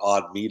something's in an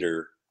odd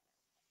meter,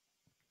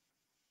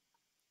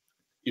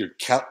 you're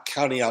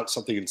counting out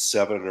something in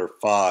seven or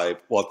five,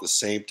 while at the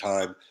same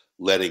time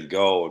letting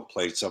go and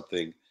playing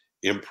something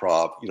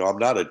improv. You know, I'm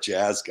not a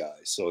jazz guy,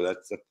 so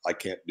I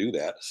can't do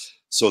that.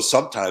 So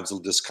sometimes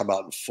it'll just come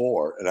out in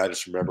 4, and I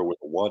just remember what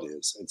the 1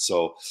 is. And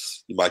so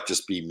you might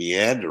just be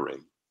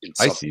meandering in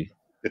I something see.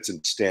 that's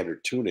in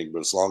standard tuning, but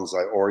as long as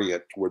I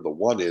orient to where the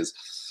 1 is,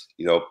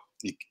 you know,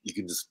 you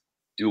can just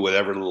do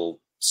whatever little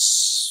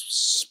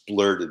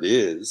splurt it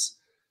is,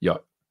 Yeah.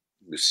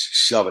 just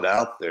shove it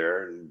out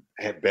there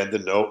and bend the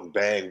note and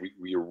bang,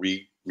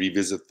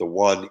 revisit the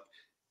 1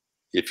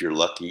 if you're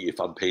lucky, if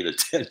I'm paying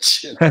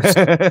attention.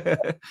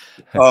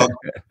 um,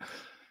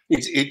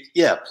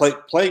 yeah,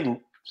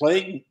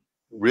 playing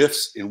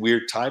riffs in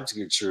weird time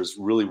signatures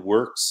really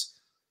works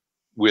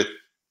with,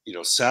 you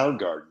know,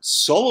 Soundgarden.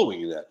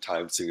 Soloing that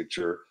time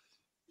signature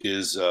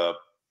is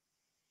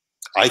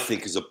I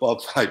think is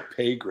above my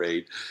pay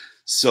grade.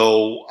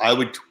 So I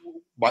would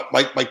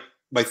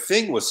my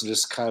thing was to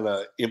just kind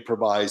of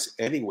improvise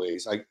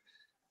anyways.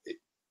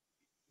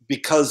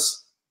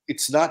 Because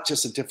it's not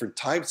just a different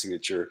time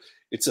signature,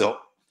 it's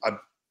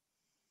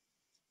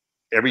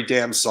every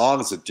damn song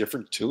is a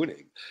different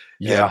tuning.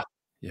 Yeah.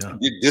 And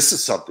Yeah. this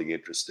is something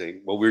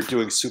interesting. When we were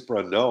doing Super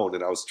Unknown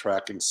and I was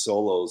tracking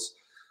solos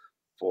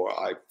for,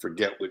 I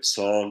forget which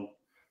song,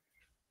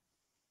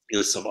 it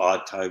was some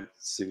odd time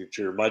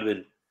signature. It might have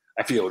been,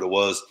 I forget what it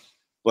was,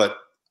 but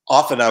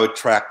often I would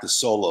track the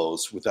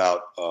solos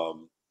without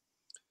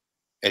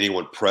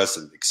anyone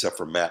present except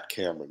for Matt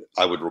Cameron.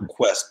 I would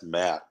request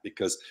Matt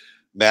because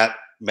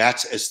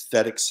Matt's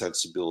aesthetic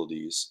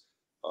sensibilities,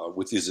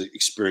 with his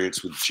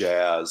experience with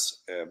jazz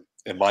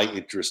and my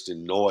interest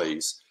in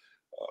noise,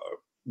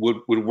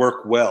 would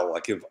work well.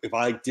 Like if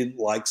I didn't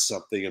like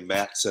something and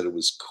Matt said it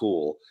was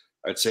cool,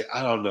 I'd say,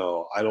 I don't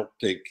know. I don't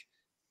think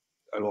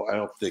I'm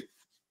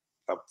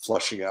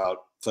fleshing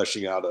out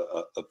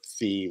a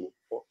theme.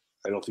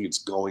 I don't think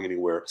it's going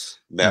anywhere.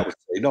 Matt would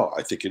say, no,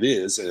 I think it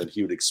is. And then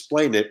he would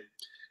explain it.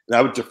 And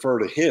I would defer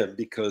to him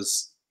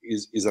because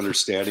his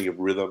understanding of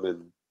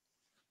rhythm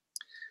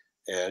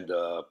and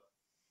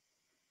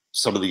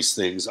some of these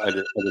things, I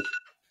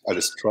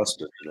just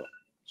trusted, you know.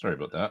 Sorry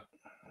about that.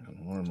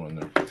 Warm one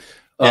there.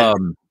 Oh,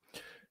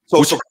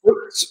 go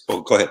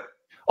ahead.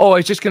 Oh, I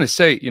was just going to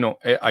say, you know,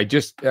 I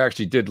just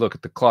actually did look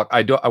at the clock.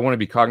 I want to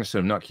be cognizant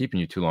of not keeping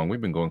you too long.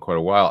 We've been going quite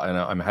a while, and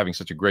I'm having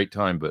such a great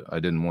time, but I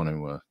didn't want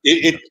to.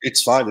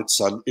 It's fine.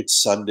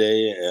 It's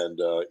Sunday, and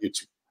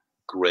it's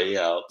gray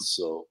out,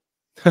 so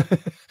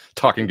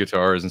talking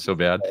guitar isn't so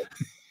bad.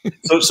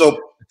 so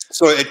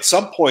at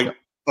some point,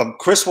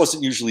 Chris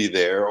wasn't usually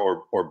there,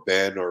 or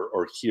Ben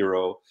or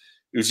Hero.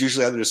 It was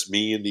usually either just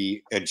me and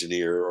the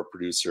engineer or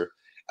producer.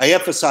 I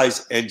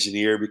emphasize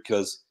engineer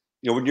because,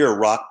 you know, when you're a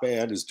rock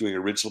band who's doing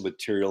original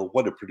material,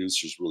 what do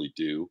producers really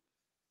do?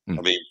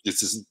 I mean,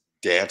 this isn't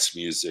dance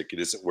music. It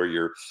isn't where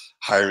you're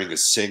hiring a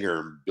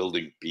singer and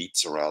building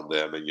beats around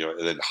them, and, you know,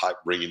 and then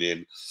bringing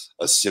in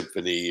a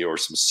symphony or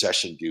some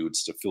session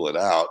dudes to fill it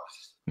out.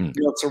 You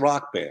know, it's a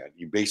rock band.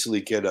 You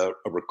basically get a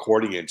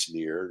recording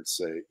engineer and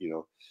say, you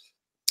know,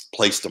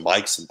 place the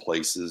mics in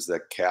places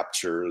that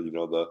capture, you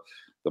know,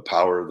 the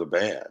power of the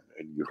band,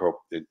 and you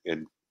hope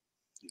and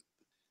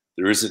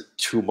there isn't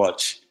too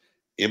much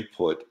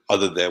input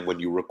other than when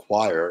you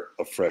require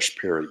a fresh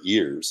pair of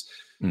ears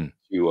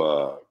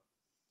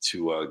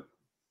to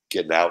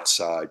get an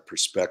outside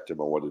perspective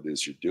on what it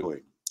is you're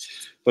doing.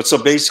 But so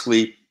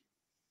basically,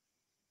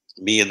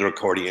 me and the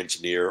recording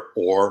engineer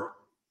or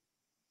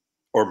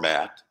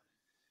Matt,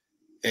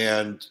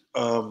 and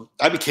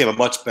I became a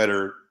much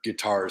better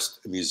guitarist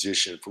and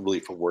musician from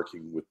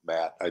working with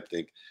Matt. I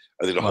think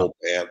the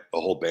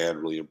whole band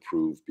really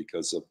improved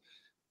because of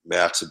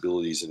Matt's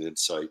abilities and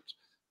insight.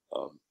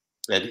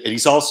 And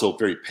he's also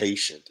very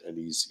patient, and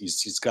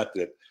he's got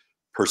that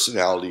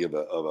personality of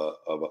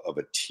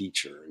a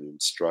teacher, an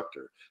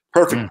instructor.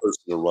 Perfect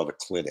person to run a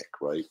clinic,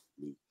 right?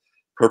 I mean,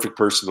 perfect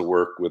person to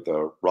work with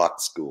a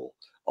rock school.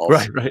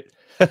 Also. Right.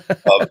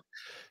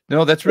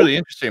 No, that's really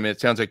interesting. I mean,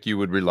 it sounds like you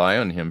would rely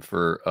on him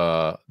for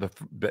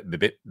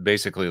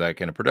basically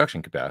like in a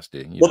production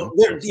capacity.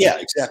 Yeah,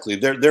 exactly.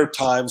 There are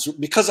times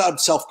because I'm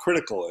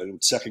self-critical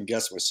and second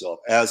guess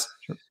myself as.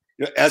 Sure.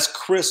 You know, as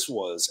Chris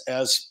was,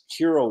 as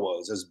Hero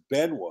was, as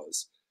Ben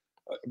was,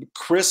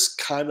 Chris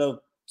kind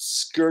of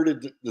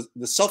skirted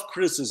the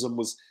self-criticism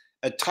was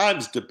at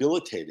times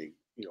debilitating,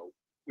 you know,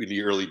 in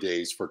the early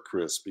days for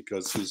Chris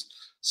because he's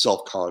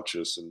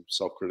self-conscious and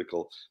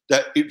self-critical.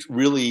 That it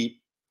really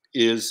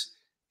is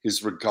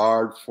his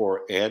regard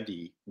for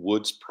Andy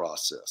Wood's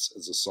process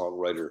as a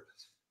songwriter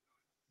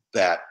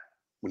that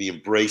when he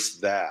embraced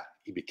that,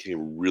 he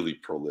became really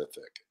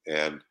prolific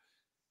and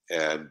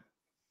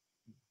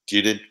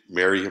didn't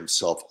marry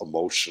himself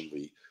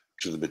emotionally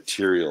to the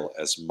material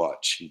as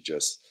much. He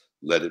just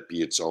let it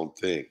be its own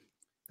thing.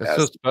 That's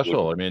so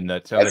special. I mean,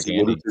 that sounds like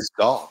Andy. His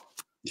dog.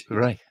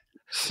 Right.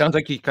 Sounds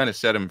like he kind of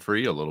set him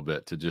free a little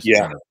bit to just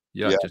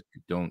just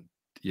don't.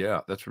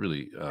 Yeah, that's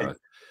really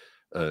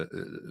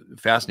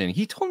fascinating.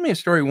 He told me a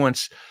story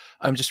once.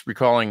 I'm just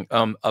recalling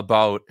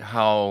about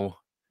how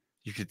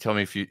You could tell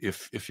me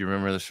if you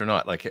remember this or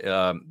not. Like,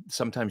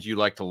 sometimes you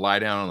like to lie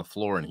down on the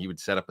floor, and he would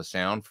set up a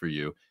sound for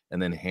you,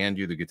 and then hand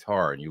you the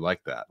guitar, and you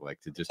like that, like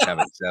to just have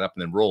it set up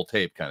and then roll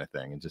tape kind of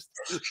thing, and just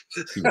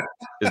see.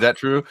 Is that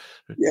true?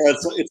 Yeah,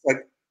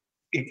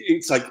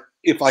 it's like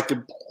if I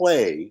can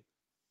play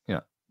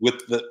Yeah,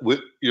 with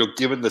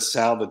given the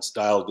sound that's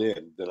dialed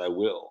in, then I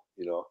will,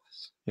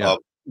 yeah,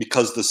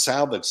 because the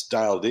sound that's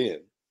dialed in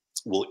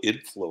will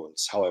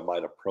influence how I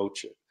might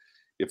approach it.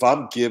 If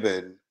I'm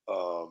given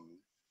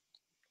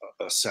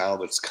a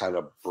sound that's kind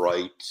of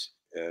bright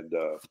and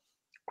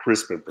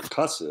crisp and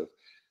percussive,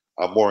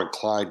 I'm more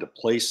inclined to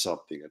play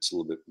something that's a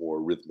little bit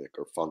more rhythmic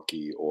or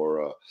funky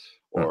huh,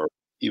 or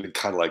even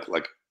kind of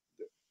like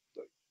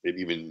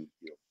maybe even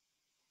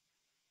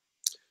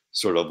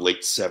sort of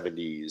late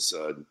 '70s,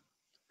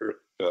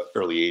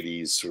 early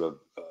 '80s, sort of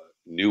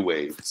new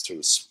wave, that sort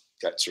of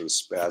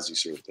spazzy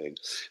sort of thing.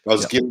 If I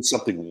was yeah. given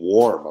something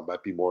warm, I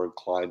might be more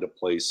inclined to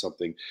play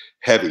something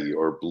heavy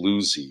or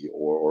bluesy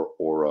or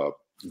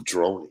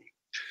drony.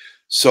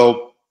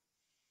 So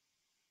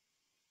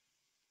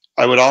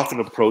I would often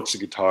approach the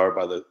guitar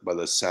by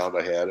the sound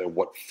I had and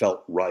what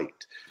felt right.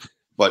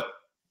 But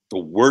the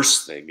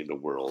worst thing in the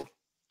world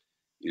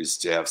is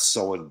to have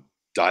someone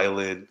dial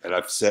in, and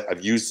I've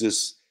used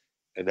this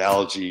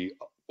analogy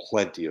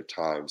plenty of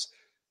times,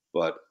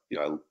 but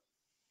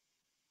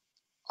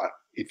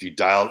if you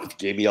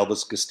gave me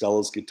Elvis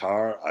Costello's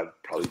guitar, I'd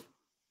probably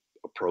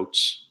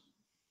approach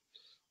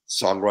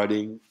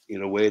songwriting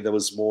in a way that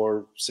was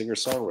more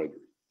singer-songwriter.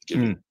 Give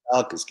me Mm.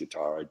 Metallica's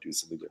guitar, I'd do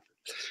something different.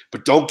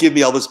 But don't give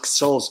me Elvis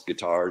Costello's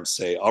guitar and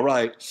say, all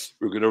right,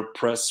 we're going to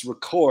press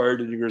record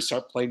and you're going to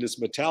start playing this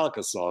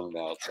Metallica song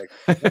now. It's like,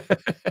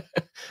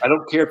 I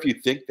don't care if you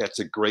think that's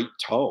a great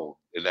tone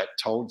and that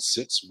tone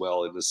sits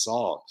well in the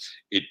song.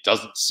 It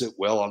doesn't sit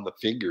well on the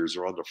fingers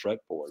or on the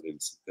fretboard.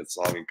 That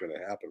song ain't going to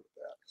happen with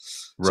that.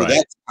 So Right.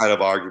 that's the kind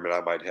of argument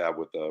I might have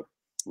with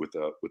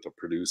a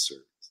producer.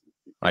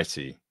 I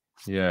see.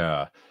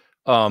 Yeah.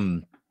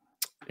 Um,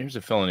 Here's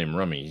a fellow named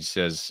Rummy. He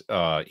says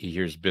he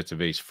hears bits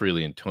of Ace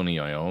Frehley and Tony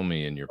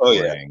Iommi in your Oh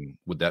yeah, playing.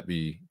 Would that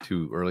be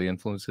two early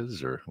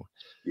influences, or?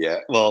 yeah.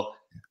 Well,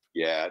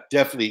 yeah,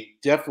 definitely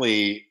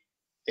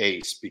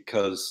Ace,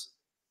 because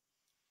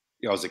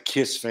I was a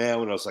Kiss fan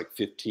when I was like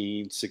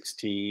 15,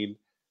 16.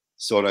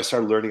 So when I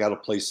started learning how to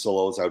play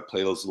solos, I would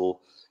play those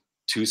little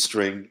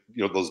two-string,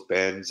 those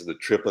bends and the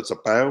triplets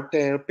of bow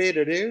down,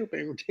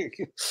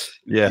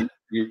 Yeah.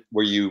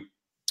 where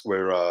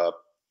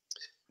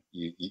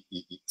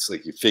it's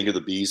like you finger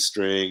the B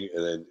string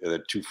and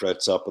then two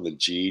frets up on the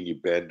G and you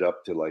bend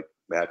up to like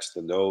match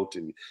the note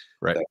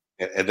Right.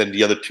 and then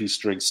the other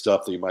two-string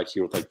stuff that you might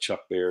hear with like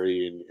Chuck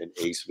Berry and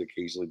Ace would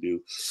occasionally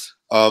do.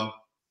 Um,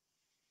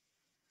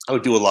 I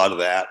would do a lot of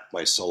that,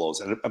 my solos,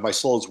 and my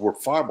solos were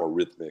far more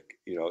rhythmic,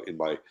 in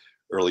my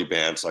early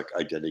bands like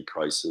Identity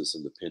Crisis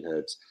and the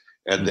Pinheads,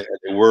 and Mm.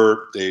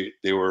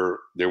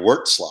 they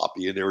weren't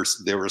sloppy, and they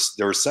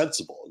were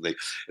sensible, and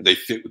they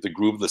fit with the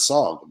groove of the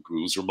song. The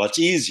grooves were much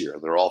easier.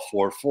 They're all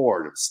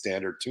 4/4 and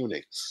standard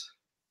tuning.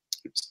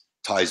 It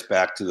ties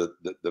back to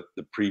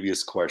the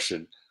previous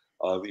question.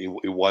 In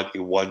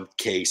one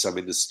case, I'm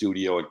in the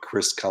studio and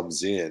Chris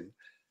comes in,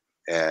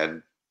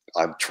 and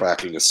I'm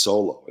tracking a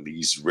solo, and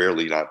he's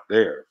rarely not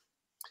there.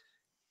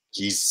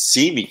 He's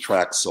seen me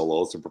track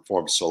solos and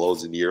perform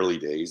solos in the early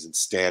days in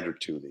standard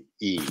tuning,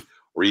 E,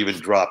 or even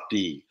drop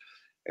D.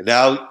 And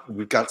now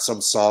we've got some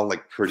song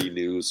like Pretty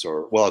News,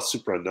 or, well, it's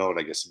Super Unknown,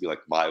 I guess it'd be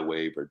like My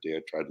Wave or Dare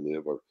Try to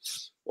Live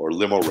or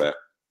Limo Wreck.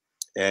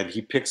 And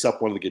he picks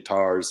up one of the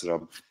guitars, and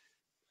I've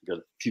got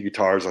a few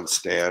guitars on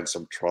stands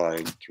I'm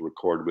trying to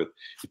record with.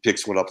 He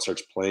picks one up,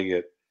 starts playing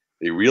it.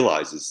 And he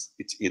realizes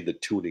it's in the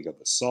tuning of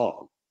the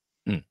song.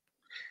 Mm.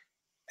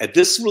 And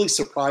this really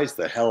surprised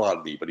the hell out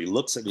of me. But he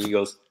looks at me and he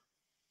goes,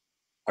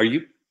 Are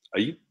you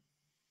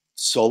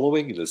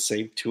soloing in the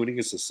same tuning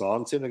as the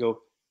song's in? I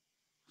go,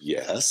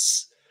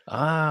 yes.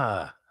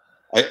 Ah.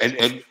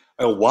 And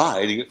why?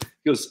 And he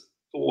goes,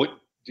 what,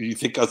 do you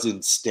think I was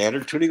in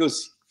standard tuning? He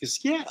goes,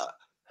 yeah.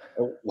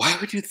 Why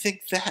would you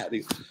think that?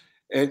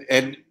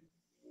 And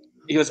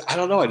he goes, I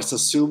don't know. I just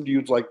assumed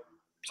you'd like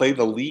play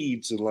the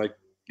leads and like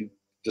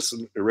just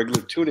an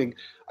irregular tuning.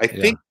 I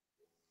think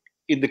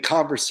in the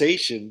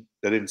conversation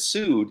that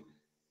ensued,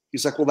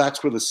 he's like, well,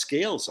 that's where the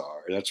scales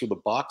are. And that's where the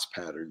box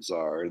patterns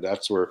are. And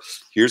that's where,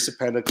 here's the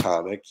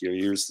pentatonic,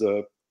 here's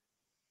the,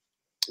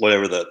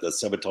 whatever, the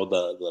semitone,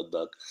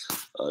 the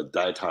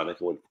diatonic.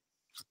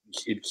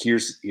 Here are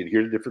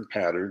the different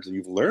patterns, and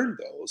you've learned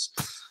those.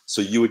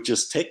 So you would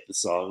just take the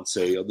song and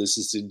say, oh, this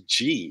is in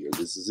G, or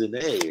this is in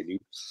A,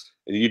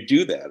 and you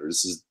do that, or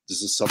this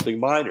is something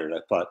minor. And I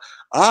thought,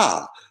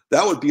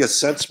 that would be a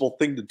sensible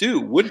thing to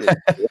do, wouldn't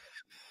it?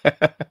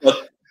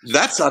 But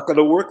that's not going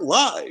to work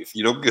live,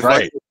 because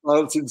Right.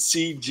 it's in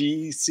C,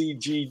 G, C,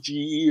 G,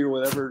 G, E, or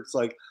whatever. It's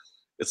like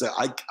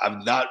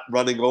I'm not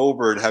running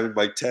over and having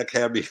my tech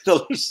hand me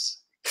others.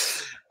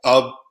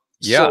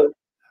 Yeah. So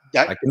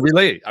I can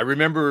relate. I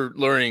remember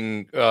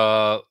learning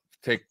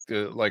take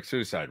like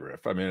Suicide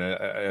Riff. I mean,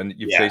 and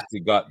you've Yeah,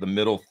 basically got the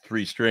middle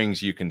 3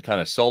 strings you can kind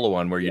of solo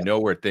on where you yeah, know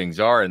where things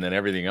are, and then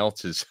everything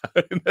else is.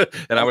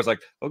 And I was like,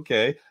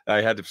 okay,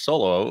 I had to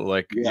solo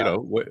like yeah.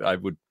 what I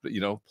would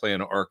play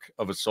an arc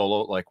of a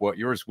solo like what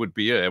yours would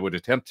be. I would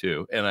attempt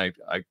to, and I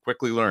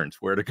quickly learned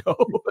where to go.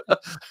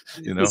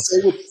 you The know,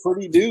 same with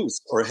Pretty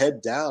News or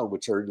Head Down,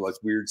 which are like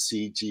weird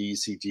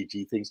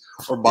CGG things,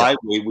 or yeah, My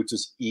Way, which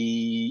is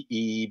E.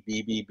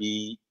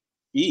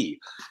 yeah,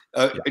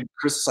 And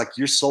Chris is like,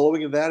 you're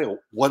soloing in that.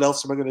 What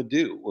else am I going to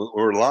do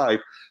or live?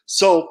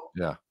 So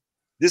yeah,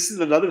 this is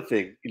another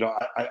thing.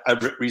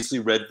 Recently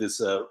read this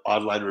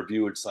online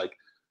review. It's like,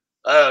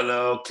 I don't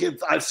know,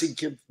 I've seen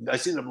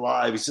him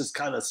live. He's just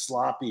kind of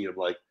sloppy.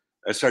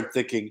 I started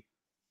thinking,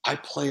 I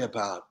play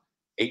about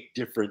 8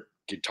 different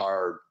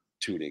guitar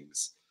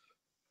tunings.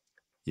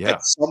 yeah.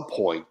 At some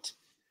point,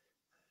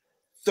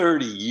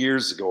 30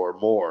 years ago or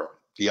more,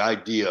 the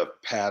idea of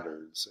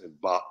patterns and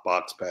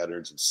box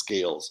patterns and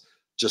scales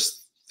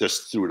just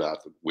threw it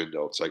out the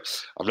window. It's like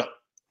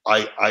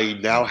I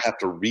now have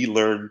to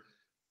relearn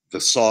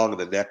the song and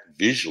the neck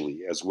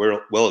visually as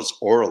well as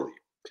orally.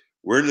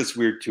 We're in this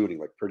weird tuning,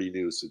 like Pretty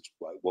News.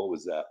 What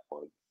was that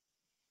one?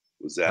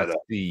 Was that That's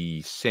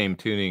the same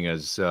tuning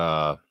as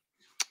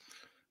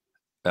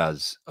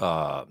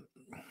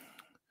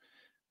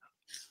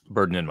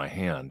Burden in My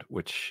Hand,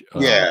 which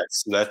yeah?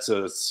 So that's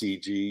a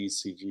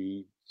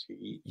CG.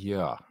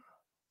 yeah,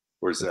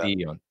 Where's with that?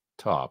 E on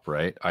top,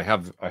 right? I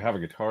have a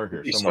guitar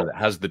here somewhere So that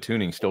has the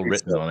tuning I still think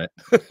written so. on it.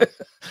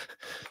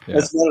 Yeah.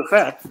 As a matter of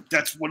fact,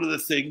 that's one of the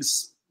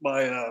things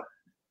my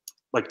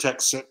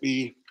tech sent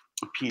me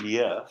a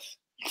PDF,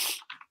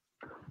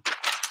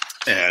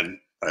 and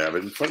I have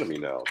it in front of me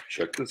now.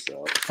 Check this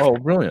out. Oh,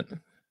 brilliant.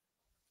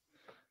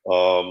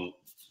 Um,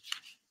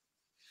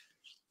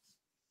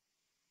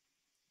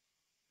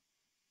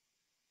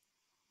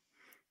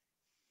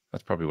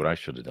 That's probably what I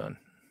should have done.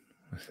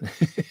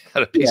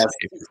 Had a piece yeah, of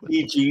paper with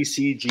it.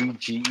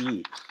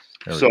 CGCGGE.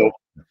 There we So,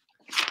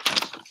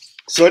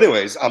 go.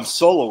 anyways, I'm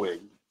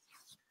soloing,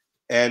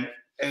 and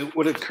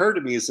what occurred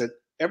to me is that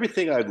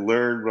everything I'd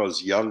learned when I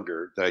was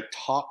younger, that I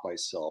taught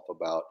myself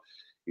about,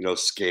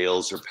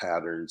 scales or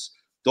patterns,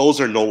 those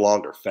are no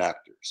longer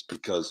factors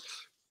because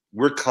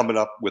we're coming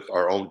up with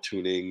our own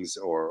tunings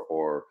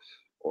or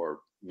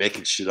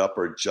making shit up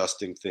or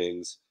adjusting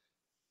things.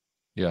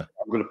 Yeah.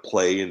 I'm going to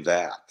play in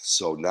that.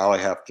 So now I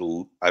have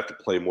to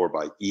play more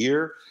by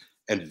ear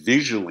and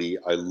visually.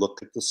 I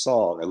look at the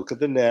song. I look at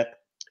the neck.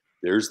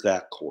 There's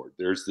that chord.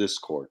 There's this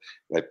chord.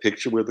 And I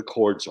picture where the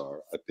chords are.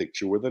 I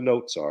picture where the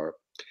notes are.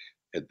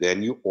 And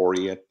then you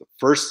orient. The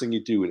first thing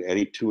you do in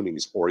any tuning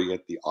is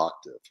orient the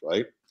octave,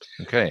 right?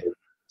 Okay.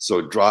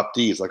 So drop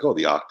D is like, oh,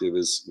 the octave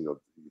is, you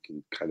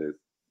can kind of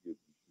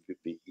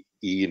the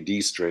E and D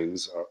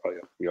strings are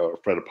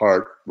fret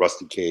apart.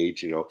 Rusty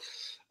Cage,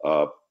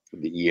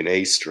 the E and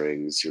A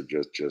strings,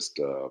 you're just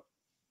a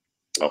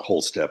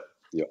whole step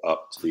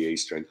up to the A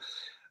string.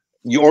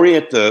 You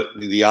orient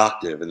the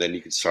octave, and then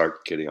you can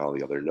start getting all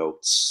the other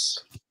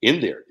notes in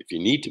there if you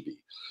need to be.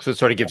 So it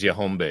sort of gives you a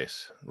home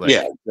base, Yeah,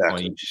 like on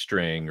exactly. each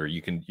string, or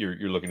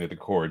you're looking at the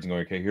chords and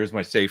going, okay, here's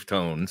my safe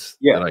tones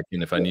Yeah, that I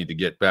can, if I yeah, need to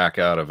get back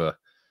out of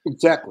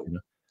exactly. a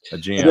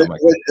And then, jam, I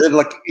can.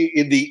 like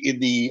in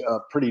the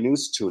Pretty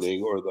News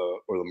tuning or the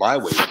My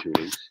Way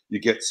tuning, you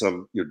get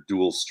some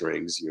dual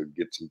strings. You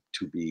get some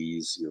 2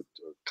 Bs, a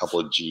couple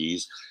of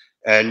Gs,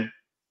 and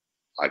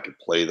I could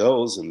play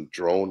those and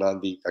drone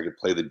on I could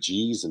play the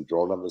G's and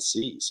drone on the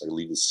C's. So I could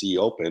leave the C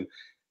open,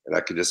 and I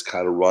could just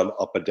kind of run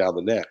up and down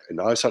the neck. And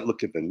now I start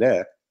looking at the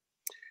neck,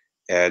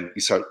 and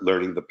you start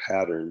learning the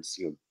patterns.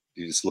 You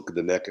just look at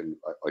the neck, and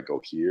I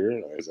go here,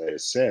 and as I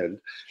ascend,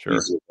 Sure.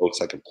 these are the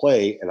notes I can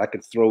play, and I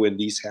can throw in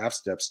these half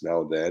steps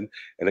now and then,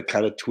 and it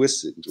kind of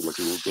twists it into like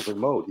a little different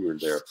mode here and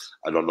there.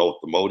 I don't know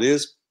what the mode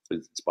is.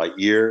 It's by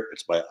ear,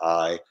 it's by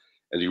eye,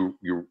 and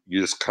you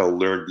just kind of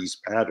learn these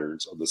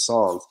patterns of the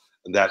songs,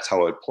 and that's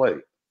how I play.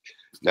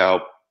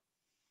 Now,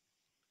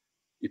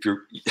 if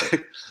you're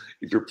if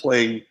you're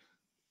playing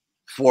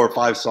 4 or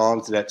 5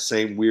 songs in that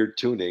same weird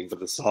tuning, but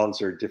the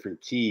songs are in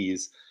different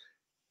keys,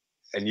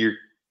 and you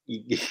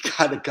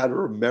kind of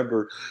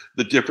remember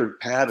the different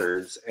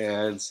patterns,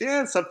 and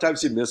yeah,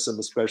 sometimes you miss them,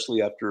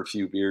 especially after a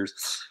few beers.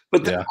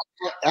 But Yeah.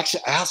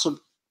 actually,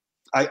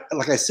 I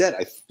like I said,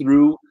 I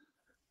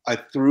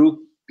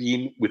threw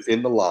being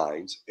within the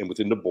lines and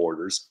within the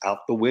borders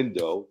out the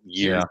window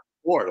years Yeah.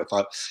 before. And I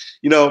thought,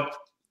 you know,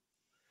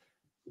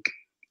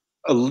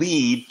 a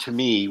lead to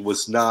me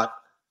was not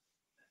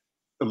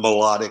a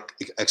melodic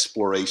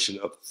exploration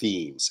of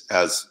themes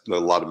as a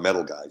lot of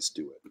metal guys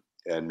do it,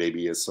 and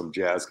maybe as some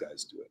jazz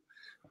guys do it.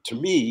 To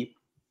me,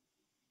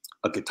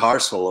 a guitar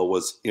solo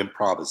was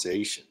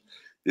improvisation.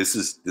 This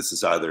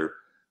is either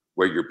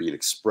where you're being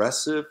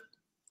expressive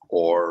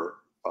or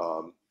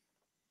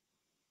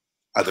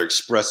either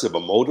expressive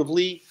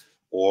emotively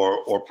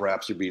or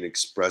perhaps you're being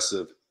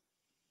expressive,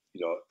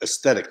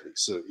 aesthetically.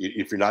 So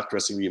if you're not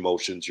addressing the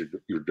emotions, you're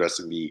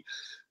addressing the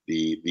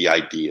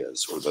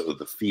ideas or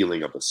the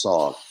feeling of the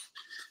song.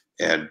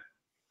 And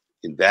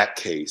in that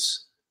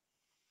case,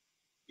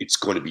 it's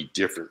going to be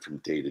different from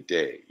day to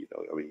day. You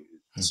know, I mean,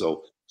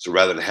 so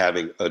rather than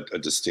having a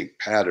distinct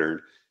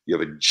pattern, you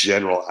have a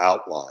general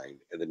outline,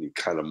 and then you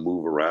kind of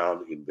move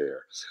around in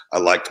there. I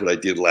liked what I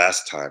did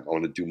last time. I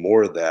want to do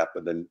more of that,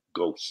 but then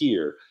go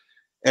here.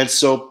 And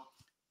so,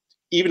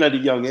 even at a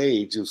young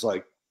age, it was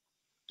like,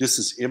 this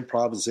is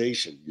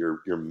improvisation.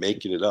 You're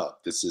making it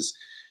up. This is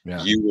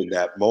you in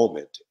that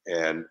moment,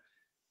 and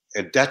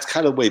that's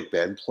kind of the way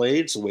Ben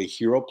played. It's the way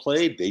Hero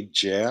played. They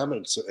jam,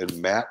 and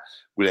Matt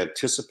would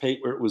anticipate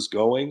where it was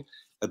going.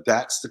 And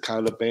that's the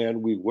kind of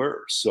band we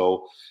were.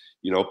 So,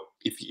 you know,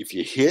 if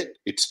you hit,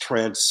 it's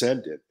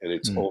transcendent and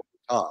it's over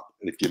the top.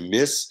 And if you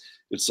miss,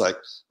 it's like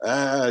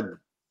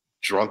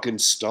drunken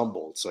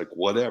stumble. It's like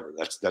whatever.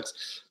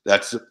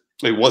 That's.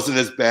 It wasn't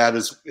as bad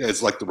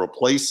as like the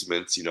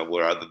Replacements, you know,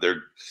 where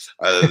either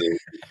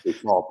they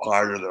fall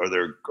apart or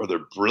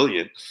they're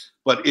brilliant.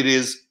 But it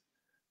is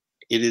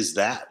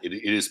that it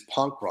is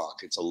punk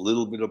rock. It's a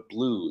little bit of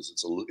blues.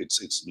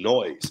 It's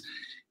noise.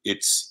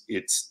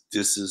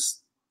 This is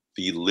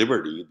the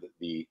liberty,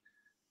 the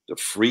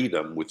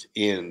freedom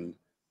within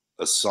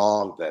a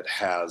song that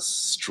has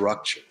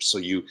structure. So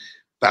you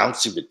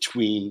bouncing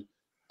between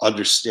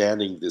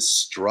understanding this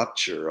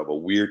structure of a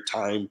weird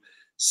time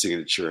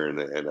signature and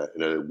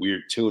a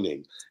weird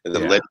tuning, and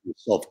then letting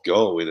yourself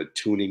go in a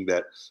tuning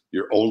that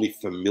you're only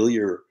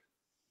familiar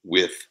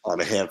with on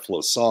a handful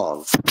of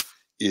songs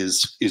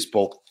is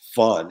both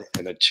fun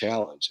and a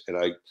challenge. And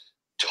I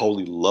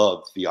totally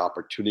loved the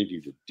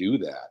opportunity to do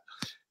that.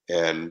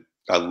 And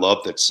I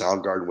love that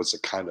Soundgarden was the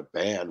kind of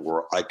band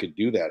where I could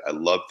do that. I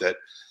love that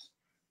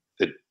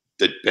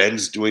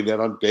Ben's doing that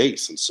on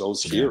bass, and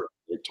so's Hero.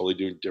 They're totally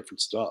doing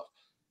different stuff.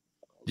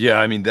 Yeah,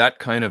 I mean, that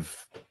kind of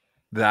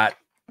that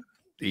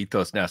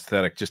ethos and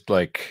aesthetic just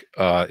like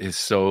is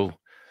so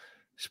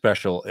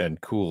special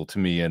and cool to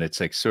me, and it's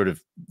like sort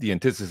of the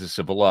antithesis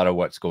of a lot of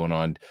what's going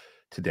on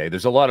today.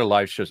 There's a lot of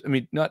live shows. I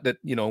mean, not that,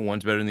 you know,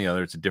 one's better than the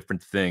other, it's a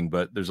different thing,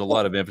 but there's a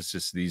lot of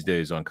emphasis these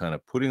days on kind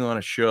of putting on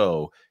a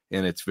show,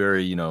 and it's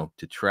very, you know,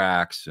 to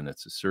tracks, and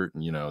it's a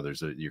certain, you know,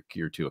 you're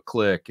geared to a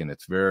click, and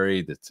that's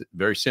very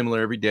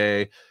similar every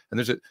day, and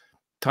there's a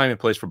time and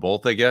place for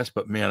both, I guess.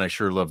 But man, I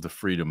sure love the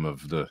freedom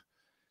of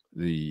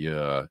we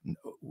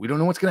don't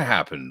know what's going to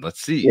happen.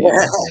 Let's see.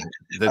 Yeah.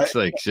 That's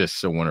like just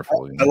so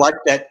wonderful. I like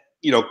that,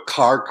 you know,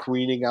 car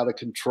careening out of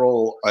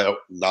control.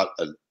 Not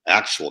an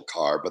actual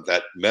car, but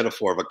that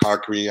metaphor of a car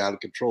careening out of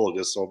control,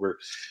 just over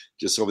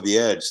the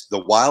edge.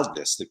 The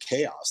wildness, the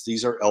chaos.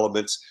 These are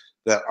elements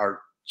that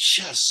are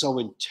just so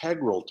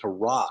integral to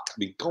rock. I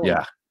mean, going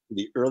back to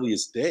the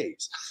earliest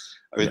days.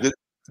 I mean,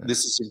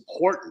 this is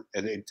important,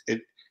 and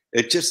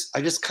I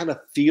just kind of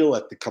feel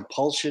that the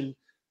compulsion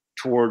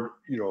toward,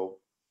 you know,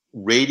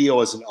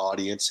 radio as an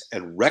audience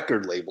and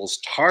record labels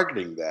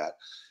targeting that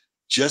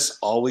just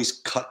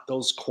always cut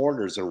those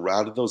corners and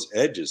rounded those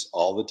edges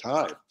all the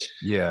time.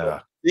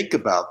 Yeah. Think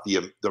about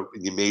the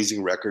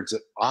amazing records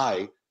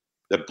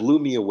that blew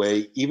me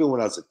away, even when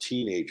I was a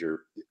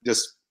teenager,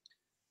 just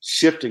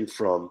shifting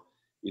from,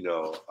 you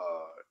know,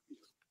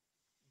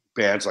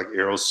 bands like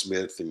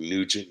Aerosmith and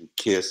Nugent and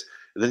Kiss,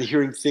 and then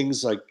hearing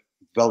things like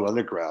Velvet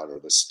Underground or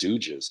the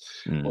Stooges.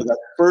 Well, that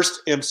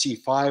first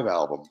MC5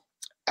 album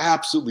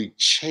absolutely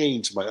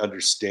changed my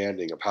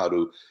understanding of how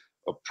to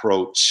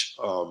approach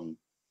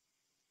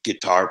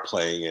guitar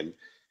playing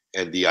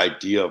and the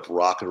idea of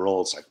rock and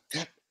roll. It's like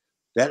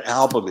that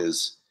album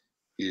is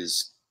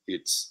it's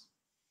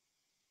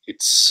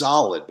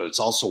solid, but it's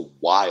also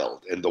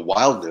wild. And the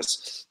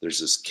wildness, there's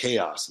this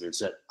chaos, and there's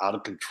that out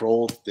of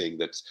control thing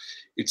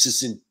it's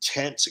this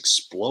intense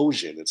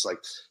explosion. It's like,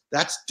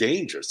 that's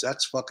dangerous.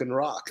 That's fucking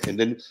rock. And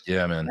then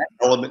man, that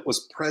element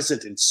was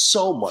present in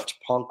so much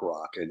punk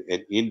rock and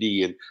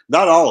indie, and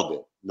not all of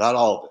it,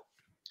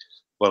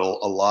 but a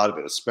lot of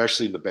it,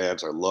 especially in the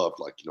bands I loved,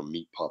 like, you know,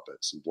 Meat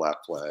Puppets and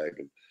Black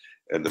Flag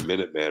and the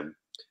Minutemen.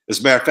 As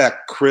a matter of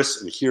fact,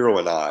 Chris and Hero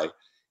and I,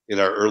 in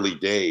our early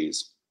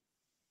days,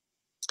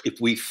 if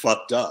we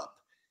fucked up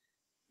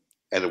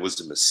and it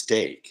was a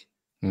mistake,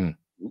 the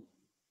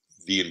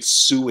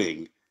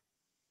ensuing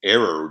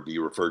error would be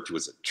referred to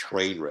as a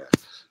train wreck.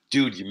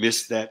 Dude, you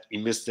missed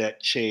that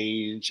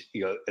change,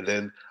 you know, and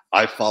then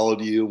I followed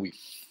you. We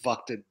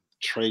fucked it,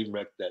 train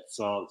wrecked that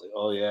song. Like,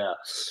 oh yeah.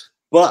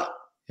 But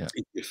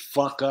if you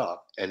fuck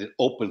up and it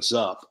opens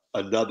up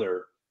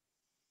another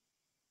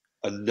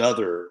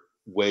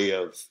way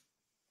of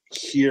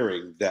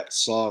hearing that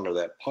song or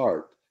that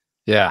part.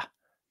 Yeah.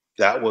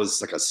 That was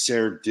like a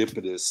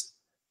serendipitous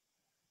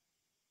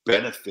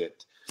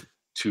benefit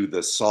to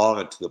the song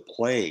and to the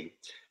playing.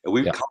 And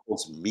we've called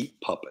those Meat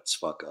Puppets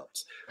fuck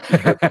ups.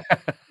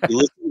 You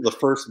listen to the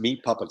first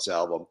Meat Puppets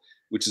album,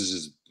 which is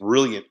this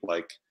brilliant,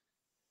 like,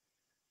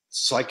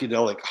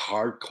 psychedelic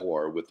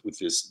hardcore with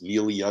this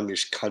Neil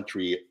Youngish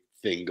country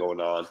thing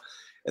going on.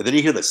 And then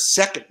you hear the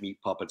second Meat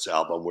Puppets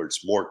album, where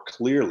it's more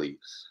clearly,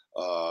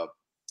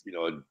 you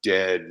know, a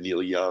dead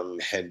Neil Young,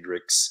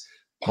 Hendrix,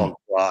 punk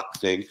rock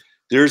thing.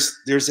 There's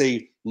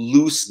a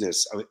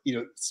looseness. I mean, you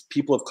know,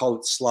 people have called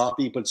it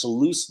sloppy, but it's a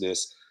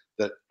looseness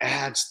that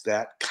adds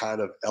that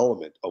kind of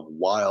element of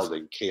wild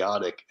and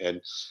chaotic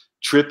and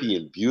trippy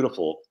and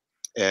beautiful.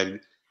 And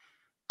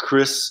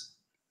Chris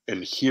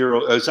and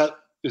Hero, is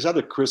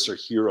either Chris or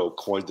Hero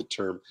coined the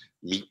term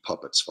 "meat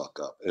puppets fuck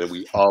up," and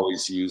we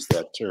always use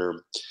that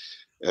term.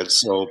 And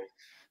so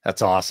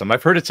that's awesome.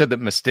 I've heard it said that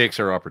mistakes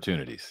are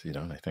opportunities. You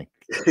know, and I think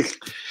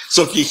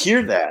so. If you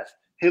hear that,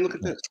 hey, look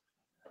at this.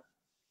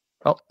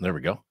 Oh, there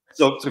we go.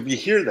 So if you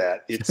hear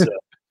that, it's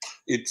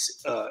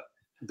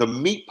the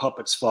meat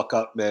puppets fuck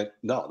up meant,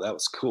 no, that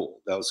was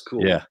cool. That was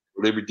cool. Yeah.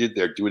 Whatever you did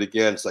there, do it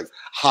again. It's like,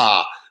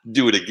 ha,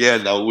 do it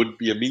again. Now it wouldn't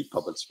be a meat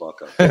puppets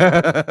fuck up.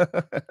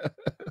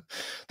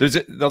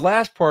 The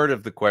last part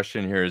of the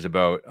question here is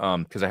about,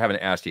 because I haven't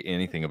asked you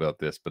anything about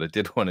this, but I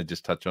did want to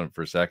just touch on it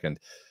for a second.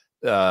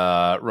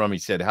 Rummy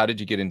said, how did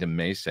you get into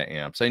Mesa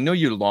amps? I know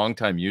you're a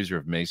longtime user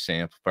of Mesa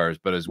amplifiers,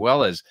 but as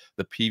well as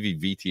the PV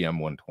VTM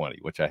 120,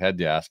 which I had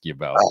to ask you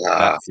about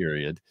that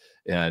period.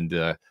 And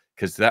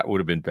because that would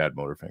have been Bad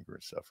Motorfinger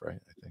and stuff, right?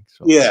 I think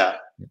so. Yeah.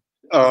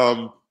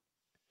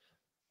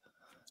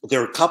 There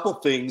are a couple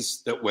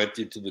things that went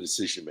into the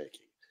decision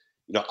making.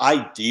 You know,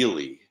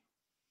 ideally,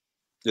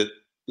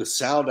 the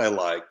sound I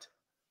liked,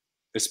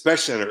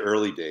 especially in the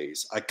early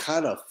days, I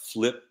kind of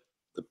flipped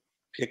the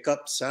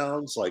pickup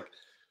sounds. Like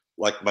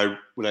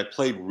when I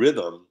played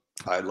rhythm,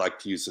 I like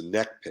to use a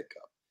neck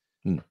pickup.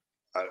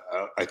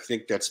 I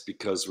think that's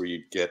because where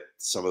you get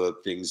some of the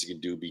things you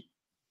can do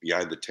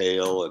behind the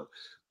tail and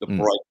the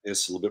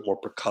brightness, a little bit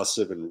more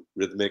percussive and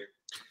rhythmic.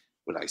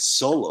 When I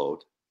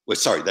soloed,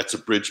 sorry, that's a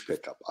bridge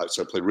pickup.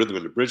 So I play rhythm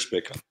in the bridge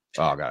pickup.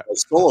 Oh, got it. I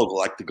soloed,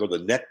 like to go to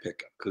the neck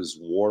pickup because it's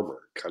warmer,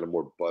 kind of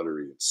more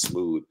buttery and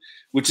smooth,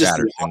 which is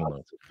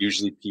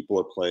usually people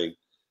are playing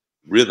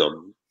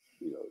rhythm,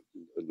 you know,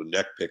 in the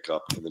neck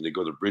pickup, and then they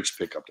go to the bridge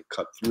pickup to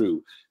cut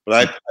through.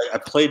 But I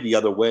played the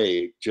other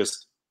way,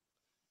 just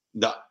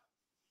not.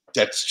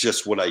 That's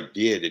just what I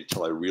did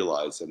until I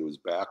realized that it was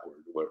backward.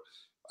 Where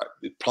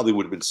it probably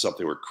would have been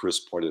something where Chris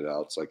pointed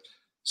out, it's like,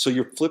 so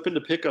you're flipping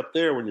the pickup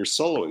there when you're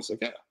soloing. He's like,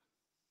 yeah.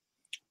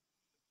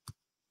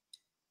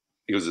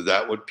 He goes, is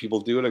that what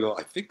people do? And I go,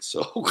 I think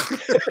so.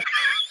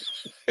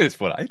 It's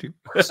what I do.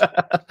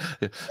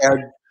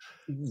 And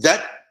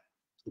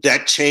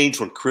that changed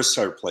when Chris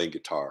started playing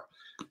guitar.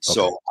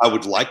 So I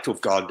would like to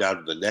have gone down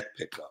to the neck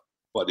pickup.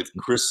 But if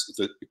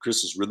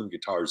Chris's rhythm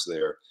guitar is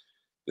there,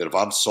 then if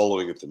I'm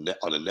soloing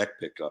on a neck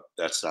pickup,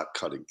 that's not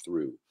cutting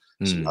through.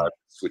 So I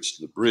switched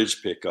to the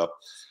bridge pickup.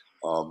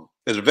 And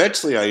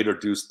eventually I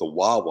introduced the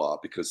wah-wah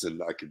because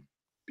then I could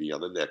be on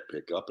the neck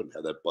pickup and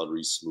have that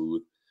buttery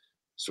smooth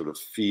sort of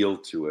feel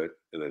to it,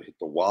 and then hit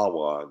the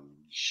wah-wah and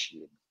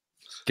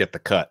get the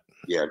cut.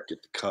 Yeah,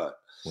 get the cut.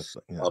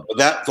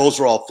 But those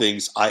are all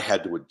things I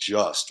had to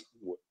adjust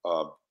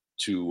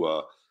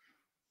to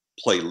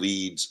play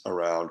leads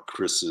around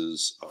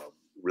Chris's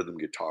rhythm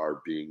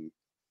guitar being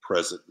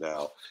present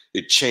now.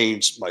 It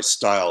changed my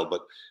style,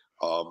 but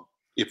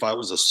if I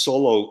was just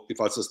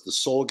the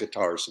solo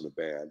guitarist in the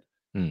band,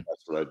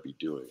 that's what I'd be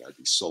doing. I'd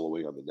be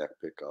soloing on the neck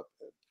pickup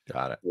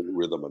and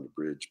rhythm on the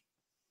bridge.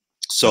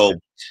 So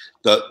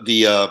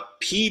the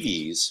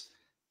PVs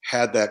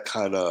had that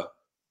kind of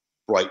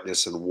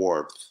brightness and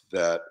warmth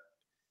that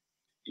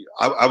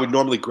I would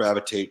normally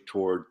gravitate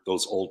toward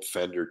those old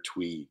Fender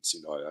Tweeds.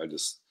 You know,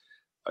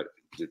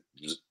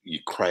 you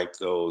crank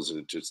those and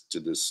it just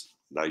did this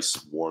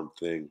nice warm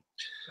thing.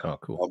 Oh,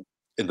 cool.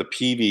 And the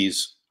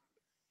PVs,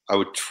 I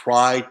would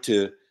try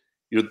to,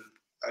 you know,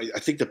 I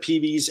think the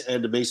PVs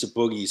and the Mesa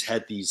Boogies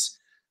had these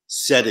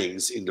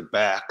settings in the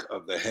back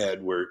of the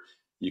head where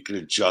you can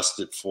adjust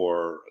it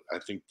for, I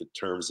think the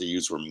terms they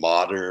used were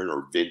modern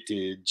or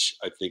vintage.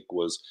 I think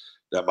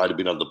that might have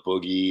been on the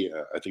Boogie.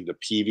 I think the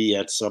PV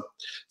had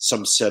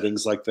some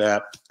settings like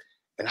that.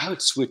 And I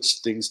would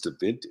switch things to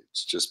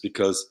vintage just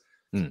because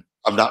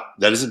that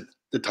isn't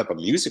the type of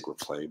music we're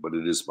playing, but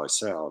it is my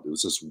sound. It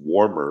was just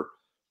warmer,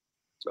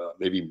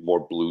 maybe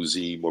more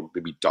bluesy,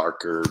 maybe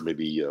darker,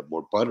 maybe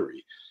more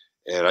buttery.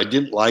 And I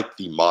didn't like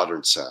the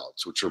modern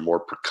sounds, which are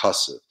more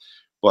percussive.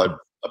 But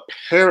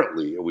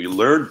apparently, and we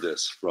learned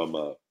this from,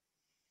 I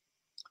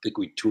think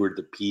we toured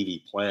the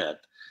PV plant,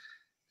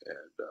 and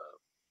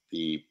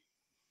the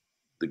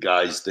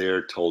guys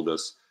there told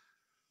us,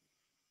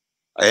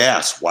 I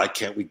asked, why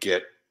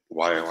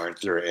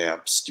aren't there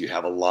amps? Do you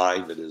have a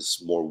line that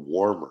is more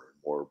warmer,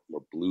 more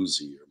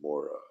bluesy, or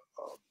more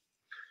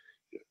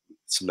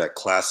some of that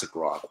classic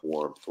rock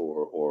warmth,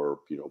 or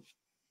you know?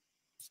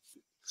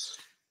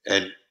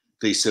 And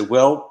they said,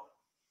 well,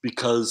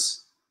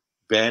 because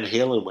Van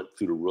Halen went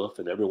through the roof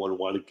and everyone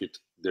wanted to get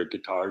their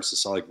guitars to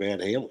sound like Van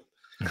Halen.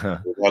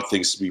 They want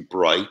things to be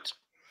bright,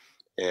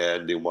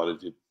 and they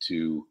wanted it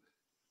to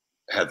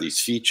have these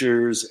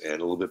features and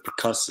a little bit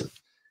percussive.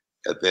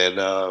 And then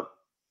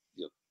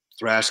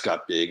thrash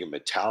got big and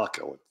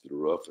Metallica went through the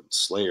roof and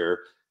Slayer.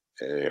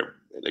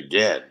 And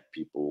again,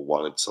 people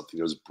wanted something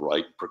that was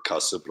bright and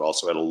percussive, but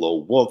also had a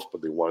low woof,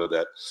 but they wanted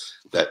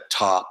that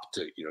top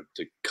to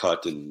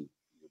cut and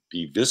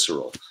be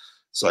visceral.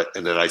 So,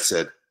 and then I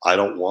said, I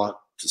don't want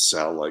to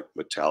sound like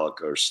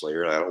Metallica or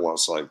Slayer. I don't want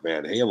to sound like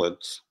Van Halen.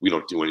 We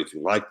don't do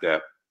anything like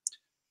that.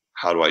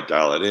 How do I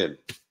dial it in?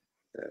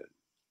 And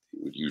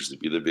it would usually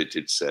be the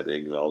vintage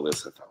setting and all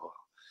this. I thought,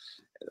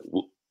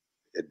 oh.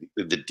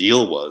 And the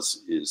deal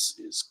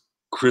is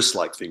Chris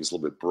liked things a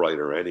little bit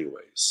brighter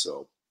anyway.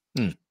 So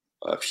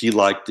if he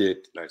liked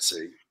it, and I'd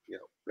say, you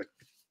know,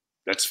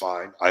 that's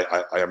fine.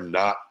 I am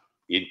not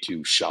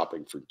into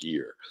shopping for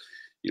gear.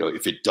 You know,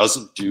 if it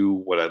doesn't do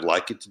what I'd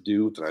like it to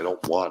do, then I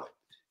don't want it.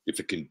 If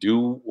it can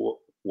do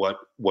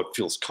what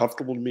feels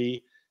comfortable to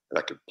me, and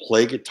I can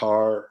play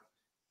guitar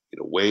in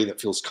a way that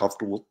feels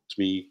comfortable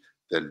to me,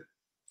 then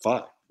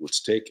fine,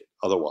 let's take it.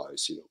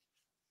 Otherwise, you know,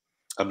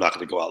 I'm not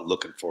going to go out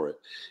looking for it.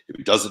 If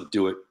it doesn't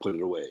do it, put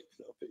it away.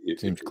 You know,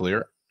 Seems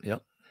clear.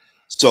 Yep.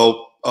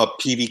 So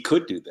PV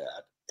could do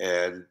that,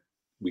 and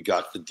we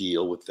got the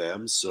deal with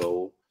them.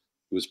 So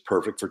it was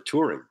perfect for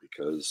touring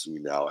because we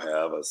now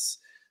have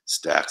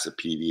stacks of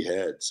PV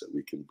heads that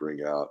we can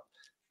bring out,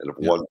 and if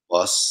one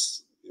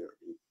bus, you know,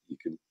 you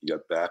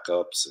got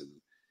backups, and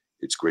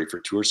it's great for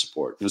tour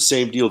support. And the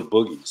same deal with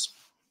boogies.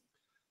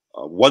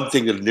 One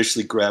thing that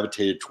initially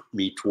gravitated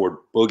me toward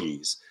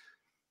boogies,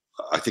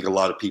 I think a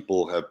lot of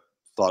people have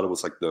thought it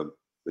was like the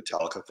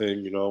Metallica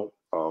thing, you know.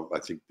 I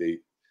think the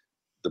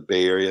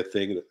Bay Area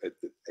thing,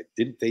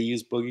 didn't they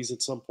use boogies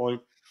at some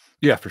point?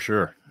 Yeah, for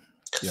sure.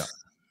 Yeah.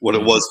 What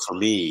it was for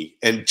me,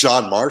 and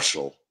John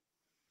Marshall,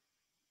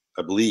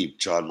 I believe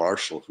John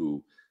Marshall,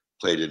 who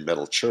played in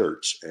Metal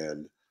Church,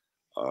 and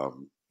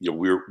you know,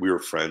 we were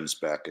friends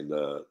back in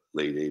the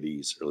late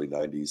 '80s, early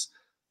 '90s.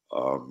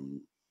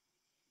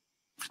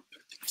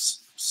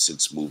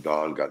 Since moved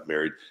on, got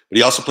married, but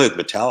he also played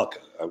with Metallica.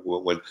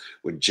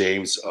 When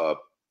James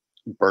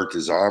burnt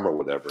his arm or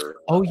whatever.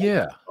 Oh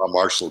yeah,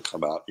 Marshall would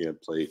come out and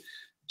play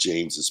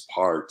James's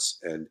parts,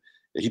 and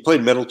he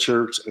played Metal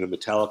Church and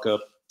Metallica.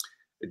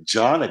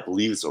 John, I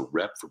believe, is a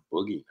rep for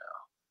Boogie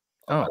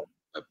now. Oh,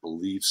 I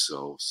believe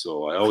so.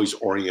 So I always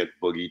orient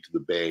Boogie to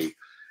the Bay. And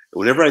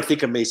whenever I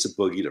think of Mesa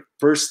Boogie, the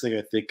first thing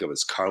I think of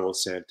is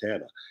Carlos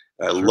Santana.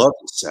 And I love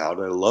his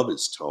sound. I love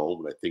his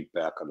tone. When I think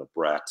back on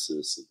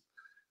Abraxas,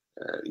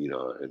 and you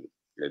know,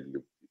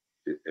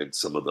 and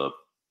some of the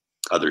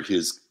other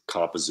his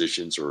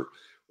compositions, or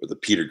the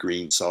Peter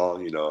Green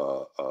song, you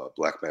know,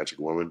 Black Magic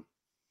Woman.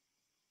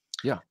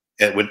 Yeah.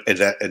 And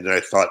then I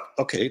thought,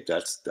 okay,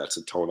 that's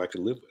a tone I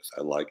can live with.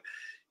 I like,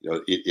 you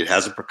know, it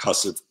has a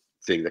percussive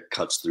thing that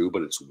cuts through,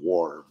 but it's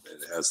warm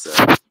and it has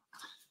that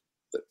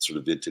sort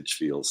of vintage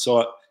feel.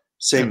 So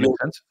same deal.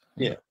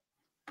 Yeah.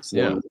 So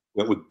yeah.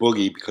 went with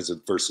Boogie because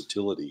of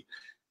versatility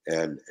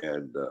and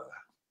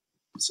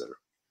etc.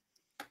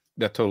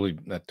 That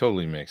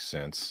totally makes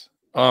sense.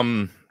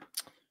 One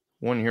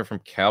here from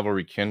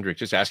Cavalry Kendrick,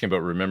 just asking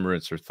about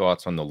remembrance or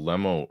thoughts on the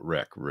Lemo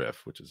Wreck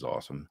riff, which is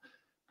awesome.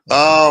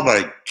 Oh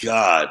my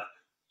God.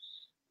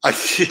 I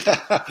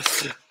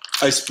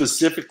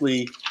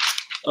specifically,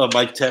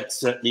 Mike Tech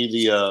sent me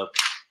the,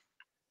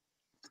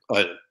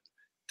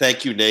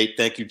 thank you, Nate.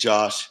 Thank you,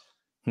 Josh.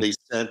 They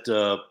sent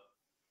the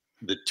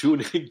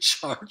tuning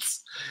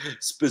charts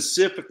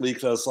specifically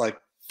because I was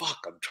like,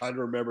 fuck, I'm trying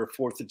to remember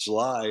 4th of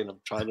July and I'm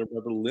trying to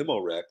remember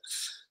Limo Wreck.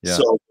 Yeah.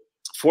 So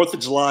 4th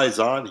of July is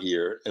on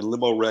here and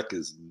Limo Wreck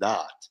is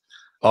not.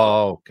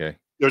 Oh, okay.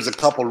 There's a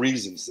couple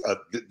reasons.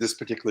 This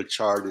particular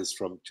chart is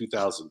from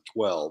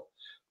 2012.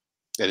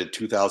 And in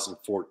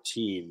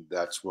 2014,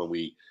 that's when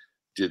we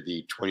did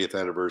the 20th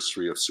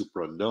anniversary of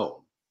Super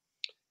Unknown.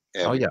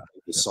 And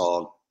the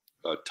song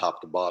top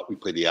to bottom. We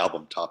played the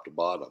album top to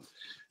bottom.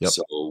 Yep.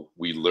 So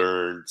we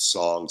learned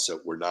songs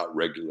that were not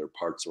regular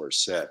parts of our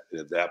set.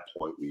 And at that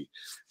point, we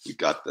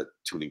got the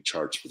tuning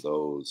charts for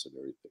those and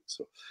everything.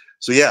 So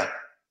yeah,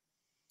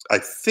 I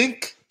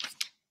think,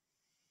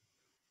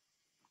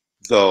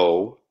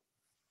 though,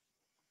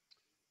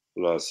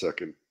 hold on a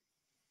second.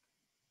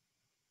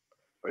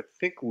 I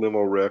think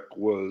Limo Wreck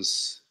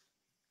was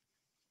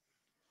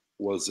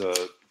a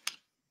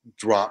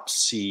drop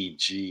C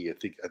G. I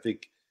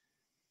think.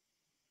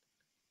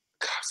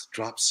 God, is it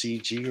drop C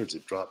G or is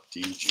it drop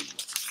D G?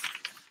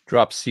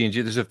 Drop C and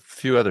G. There's a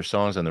few other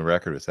songs on the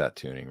record with that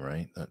tuning,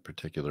 right? That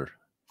particular.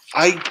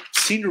 I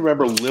seem to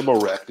remember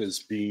Limo Wreck as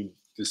being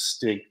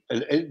distinct,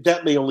 and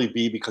that may only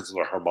be because of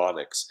the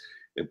harmonics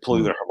and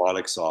pulling the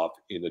harmonics off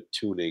in a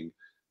tuning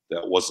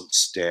that wasn't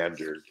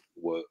standard.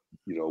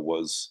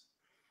 Was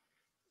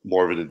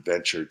more of an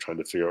adventure trying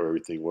to figure out where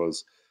everything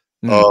was.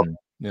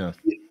 Yeah,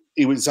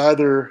 it was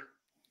either.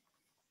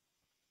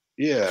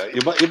 Yeah,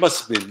 it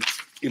must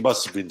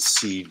have been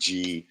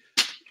CG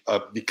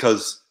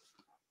because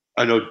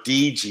I know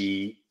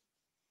DG,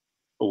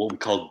 or what we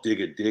call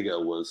Digga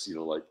Digga, was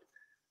like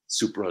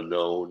Super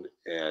Unknown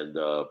and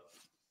a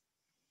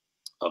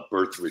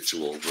Birth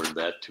Ritual were in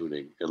that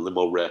tuning, and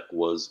Limo Wreck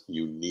was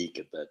unique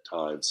at that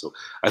time. So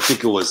I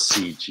think it was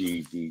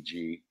CG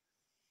DG.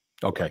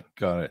 Okay,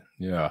 got it.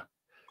 Yeah.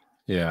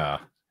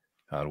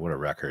 God, what a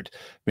record.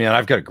 Man,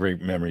 I've got great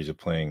memories of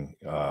playing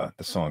the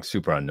song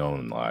Super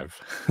Unknown live.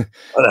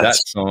 That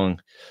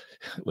song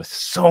was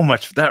so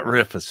much, that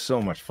riff was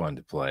so much fun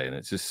to play. And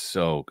it's just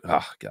so,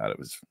 oh God, it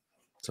was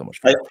So much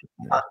I, fun.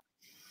 Yeah.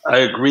 I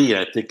agree.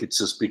 I think it's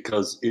just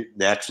because it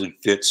naturally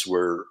fits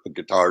where a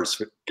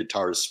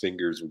guitarist's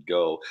fingers would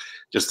go.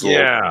 Just a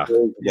little Yeah.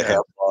 the Yeah.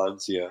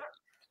 have-ons, yeah.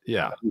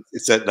 Yeah.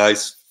 It's that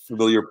nice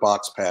familiar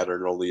box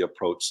pattern, only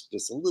approached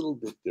just a little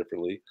bit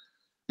differently.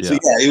 So Yeah.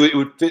 yeah, it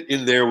would fit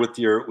in there with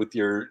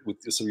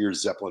some of your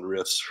Zeppelin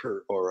riffs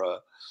or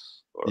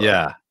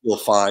Yeah. You'll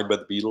Find by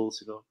the Beatles,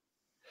 you know.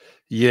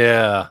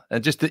 Yeah,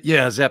 and just the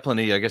yeah,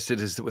 Zeppelin-y, I guess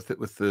it is with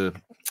the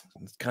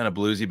it's kind of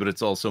bluesy, but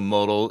it's also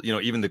modal, you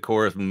know, even the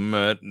chorus with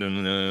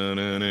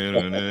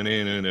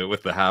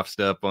the half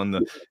step on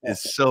the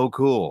is so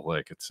cool.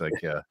 Like it's like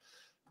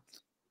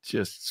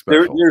just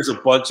special. There's a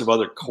bunch of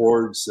other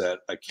chords that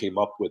I came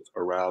up with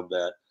around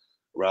uh,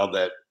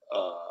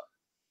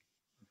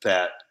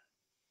 that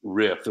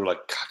riff. They're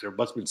like, God, there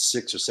must have been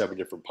 6 or 7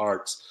 different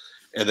parts.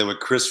 And then when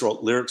Chris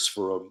wrote lyrics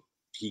for him,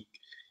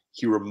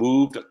 he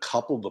removed a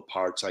couple of the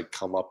parts I'd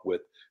come up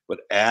with,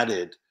 but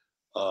added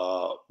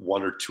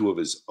 1 or 2 of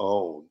his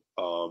own.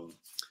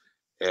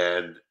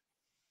 And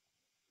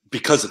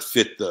because it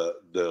fit the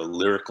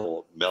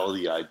lyrical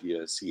melody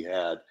ideas he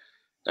had,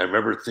 I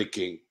remember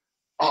thinking,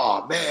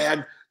 "Oh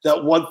man,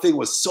 that one thing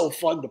was so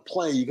fun to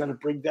play. You got to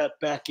bring that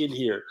back in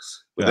here."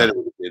 But Yeah. then it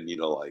would have been,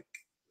 like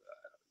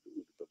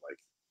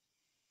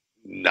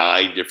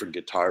 9 different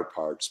guitar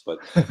parts. But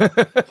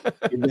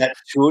in that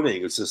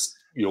tuning, it's just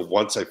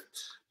once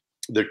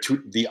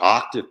the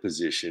octave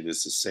position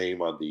is the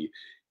same on the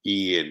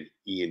E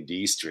and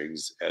D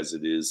strings as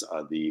it is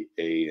on the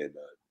A and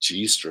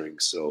G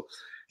strings. So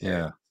and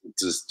Yeah.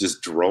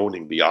 just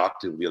droning the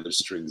octave, the other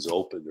strings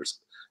open.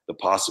 The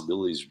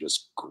possibilities are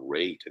just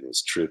great, and it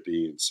was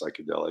trippy and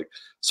psychedelic.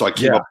 So I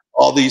came Yeah. up with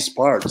all these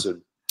parts,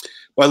 and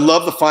but I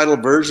love the final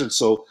version.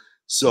 So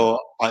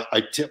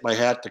I tip my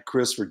hat to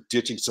Chris for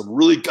ditching some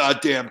really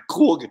goddamn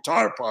cool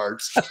guitar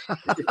parts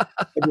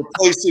and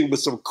replacing with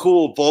some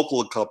cool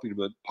vocal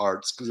accompaniment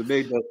parts because it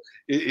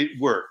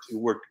worked. It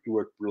worked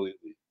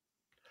brilliantly.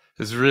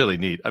 It's really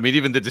neat. I mean,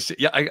 even the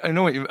yeah, I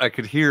know what I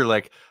could hear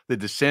like the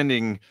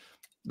descending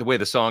the way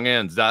the song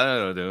ends, like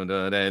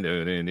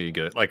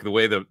the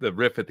way the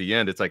riff at the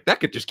end, it's like that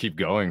could just keep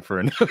going for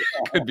another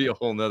could be a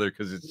whole nother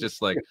because it's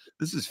just like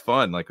this is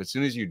fun. Like as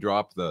soon as you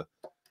drop the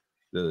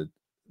the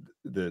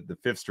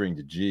fifth string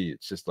to G,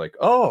 it's just like,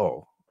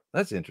 oh,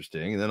 that's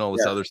interesting. And then all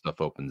this Yeah, other stuff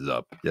opens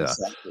up. Yeah.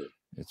 exactly.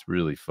 It's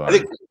really I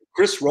think fun.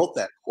 Chris wrote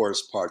that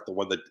chorus part, the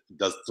one that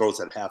throws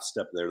that half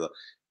step there. The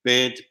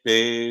band,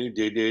 band,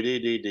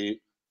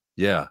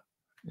 Yeah.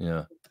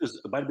 Yeah. it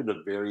might have been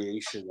a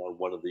variation on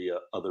one of the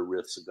other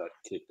riffs that got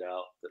kicked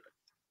out.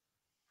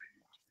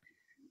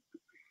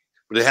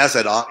 But it has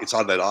it's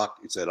on that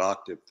it's that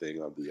octave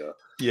thing on the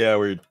Yeah,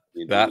 we're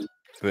that the-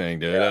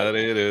 thing. yeah,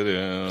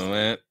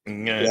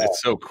 yeah.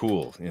 It's so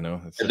cool, you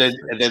know. It's And such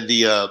then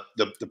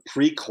the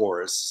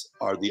pre-chorus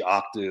are the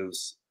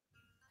octaves.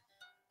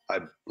 I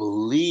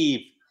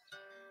believe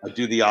I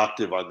do the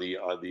octave on the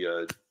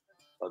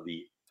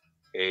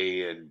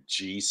A and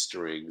G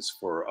strings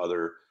for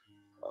other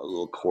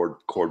little chord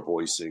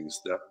voicings.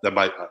 That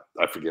might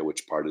I forget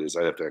which part it is.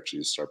 I have to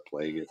actually start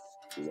playing it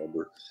to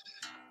remember.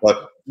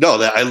 But no,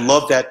 that I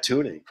love that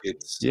tuning.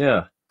 It's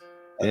yeah.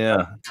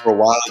 Yeah. for a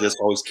while I just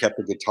always kept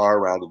the guitar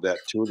around in that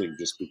tuning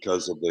just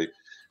because of the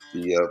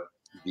the,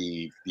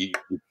 the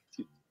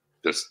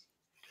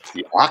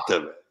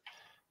octave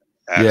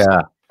aspect.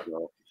 Yeah. You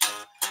know?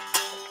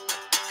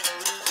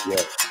 Yeah,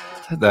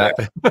 yeah. That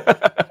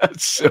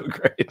it's so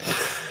great.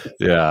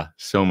 Yeah,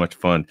 so much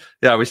fun.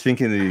 Yeah, I was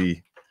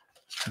thinking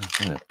I'm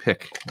trying to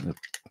pick.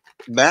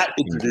 Matt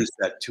introduced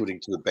that tuning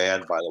to the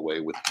band, by the way,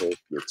 with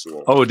Birth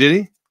Ritual. Oh, did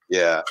he?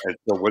 Yeah, and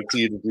so once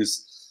he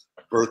introduced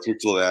Birth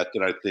Ritual, that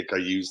then I think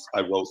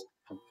I wrote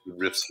the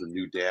riffs for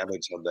New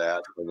Damage on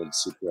that, and then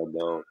Super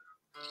Unknown.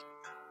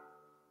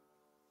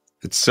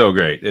 It's so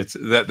great. It's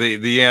that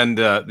the end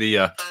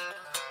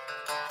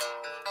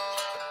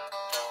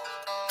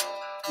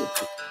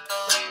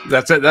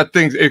that's it. That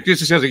thing it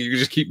just sounds like you can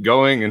just keep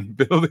going and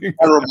building.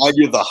 I remind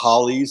you of the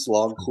Hollies,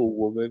 "Long Cool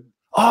Woman."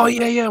 Oh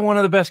yeah, yeah, one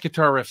of the best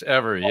guitar riffs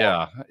ever.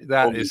 Yeah,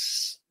 that Oh,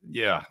 is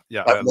yeah,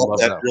 yeah. I've I loved love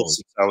that that riff whole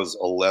since I was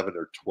 11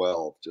 or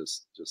 12.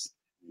 Just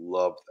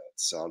loved that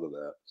sound of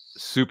that.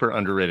 super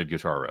underrated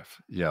guitar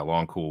riff. Yeah,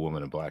 long cool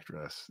woman in black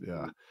dress.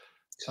 Yeah.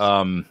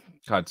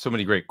 God, so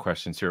many great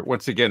questions here.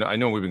 Once again, I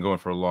know we've been going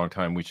for a long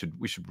time. We should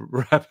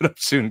wrap it up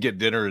soon, get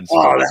dinner and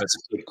stuff. Oh, that's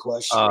a good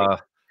question.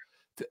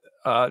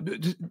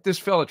 This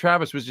fella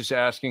Travis was just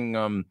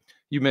asking.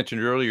 You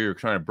mentioned earlier you're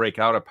trying to break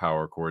out of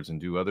power chords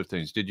and do other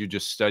things. Did you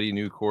just study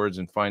new chords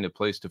and find a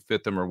place to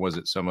fit them, or was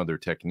it some other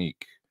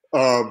technique?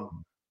 Here, hold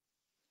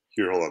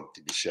on.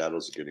 The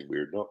shadows are getting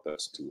weird. No,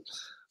 that's too.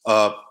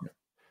 Uh,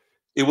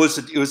 it was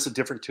the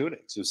different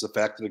tunings. It was the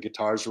fact that the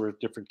guitars were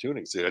different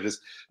tunings. I just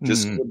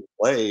couldn't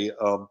play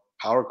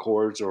power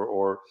chords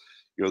or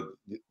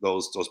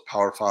those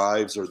power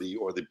fives or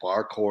the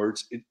bar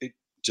chords. It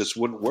just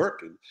wouldn't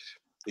work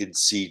in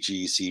C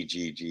G C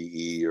G G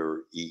E or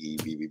E E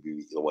B B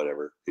B or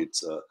whatever.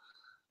 It's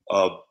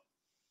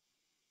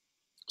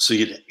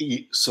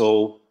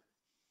so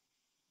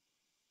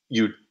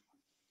you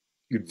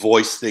you'd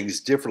voice things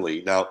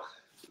differently. Now,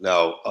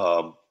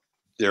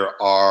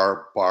 there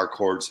are bar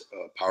chords,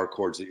 power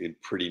chords in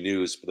Pretty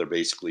News, but they're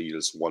basically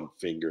just one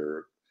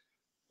finger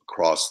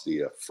across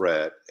the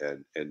fret,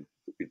 and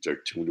they're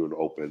tuned to an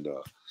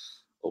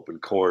open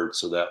chord.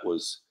 So that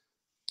was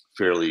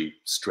fairly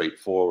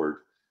straightforward.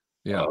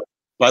 Yeah. Uh,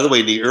 by the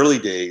way, in the early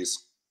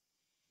days,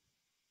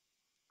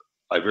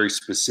 I very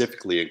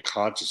specifically and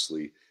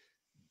consciously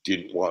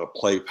didn't want to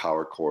play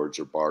power chords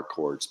or bar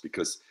chords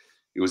because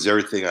it was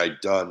everything I'd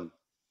done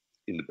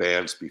in the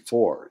bands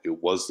before.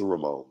 It was the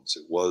Ramones.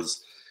 It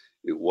was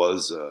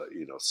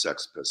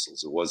Sex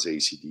Pistols. It was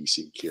AC/DC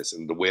and Kiss.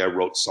 And the way I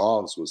wrote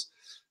songs was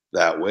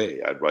that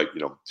way. I'd write,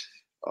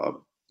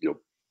 um, you know,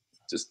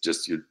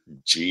 just your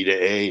G to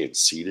A and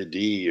C to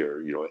D,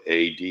 or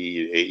A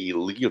D and A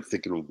E.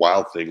 Thinking of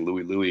Wild Thing,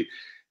 Louie Louie,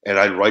 and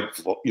I'd write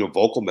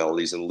vocal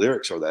melodies and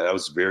lyrics or that. That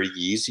was very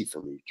easy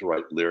for me to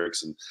write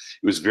lyrics, and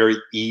it was very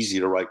easy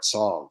to write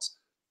songs.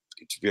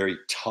 It's very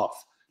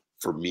tough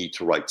for me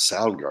to write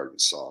Soundgarden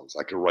songs.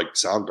 I could write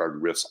Soundgarden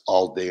riffs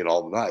all day and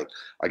all night.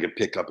 I could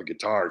pick up a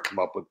guitar and come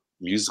up with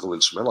musical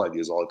instrumental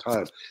ideas all the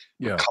time.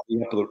 But Yeah.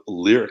 coming up with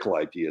lyrical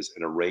ideas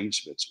and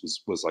arrangements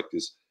was like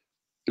this.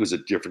 It was a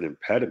different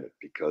impediment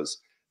because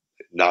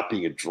not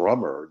being a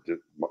drummer,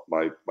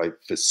 my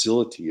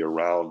facility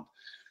around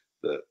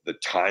the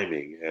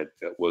timing and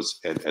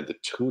the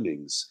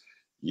tunings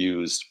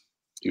used,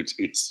 it's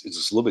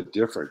just a little bit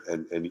different,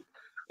 and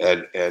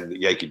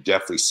yeah, you could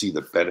definitely see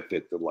the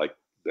benefit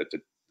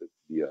that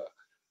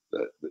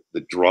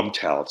the drum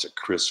talents that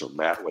Chris or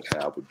Matt would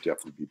have would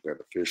definitely be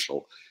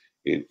beneficial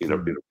in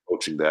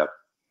approaching that.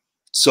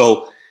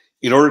 So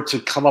in order to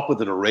come up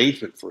with an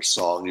arrangement for a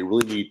song, you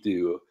really need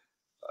to,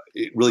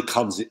 it really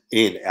comes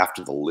in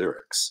after the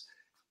lyrics,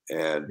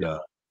 and Yeah.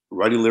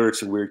 writing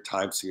lyrics in weird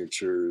time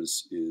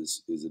signatures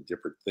is a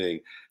different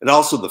thing, and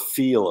also the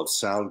feel of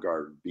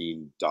Soundgarden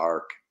being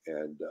dark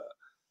and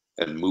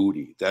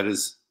moody. That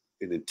is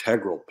an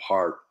integral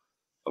part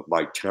of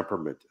my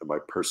temperament and my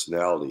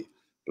personality,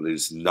 but it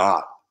is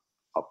not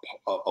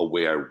a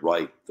way I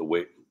write. The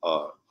way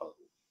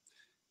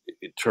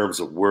in terms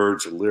of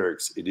words and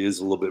lyrics, it is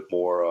a little bit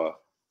more.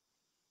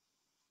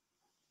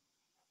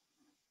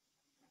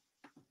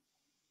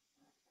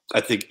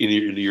 I think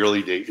in the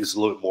early days, is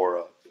a little bit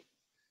more.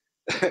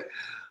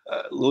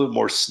 A little bit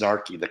more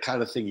snarky, the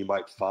kind of thing you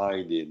might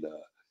find in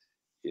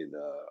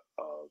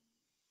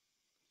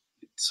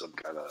some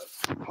kind of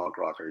punk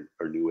rock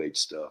or new age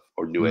stuff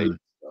or new age Mm.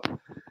 stuff.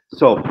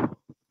 So,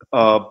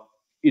 uh,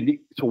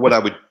 so what I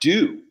would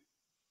do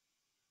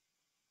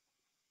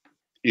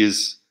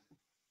is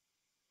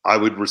I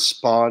would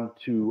respond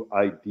to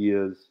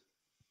ideas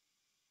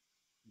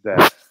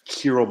that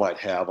Hero might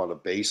have on a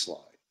bass line.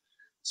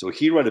 So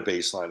he'd write a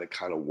bass line that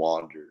kind of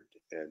wandered,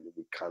 and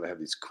we kind of have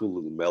these cool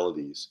little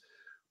melodies.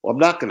 Well, I'm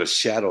not going to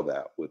shadow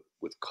that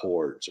with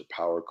chords or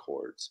power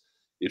chords.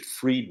 It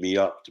freed me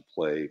up to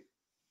play,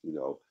 you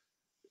know,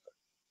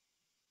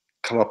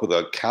 come up with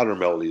a counter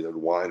melody that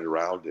would wind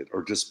around it,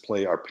 or just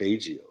play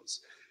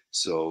arpeggios.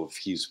 So if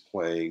he's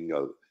playing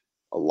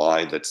a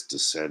line that's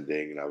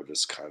descending, and I would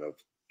just kind of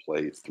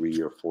play 3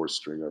 or 4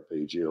 string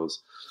arpeggios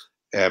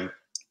and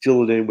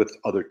fill it in with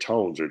other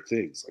tones or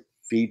things like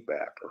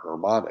feedback or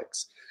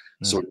harmonics.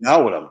 So Mm.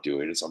 now what I'm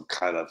doing is I'm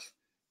kind of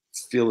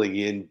filling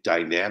in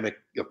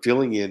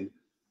filling in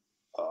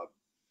uh,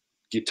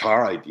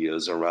 guitar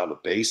ideas around a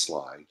bass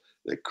line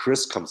that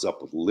Chris comes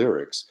up with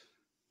lyrics,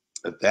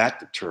 and that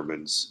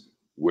determines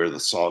where the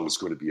song is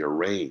going to be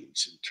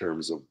arranged in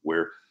terms of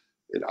where.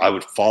 And I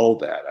would follow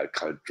that. I'd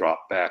kind of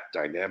drop back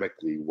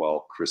dynamically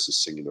while Chris is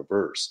singing a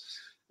verse,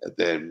 and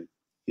then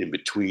in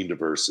between the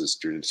verses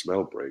during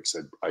instrumental breaks,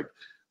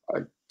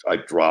 I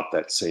drop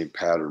that same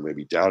pattern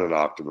maybe down an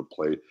octave and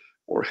play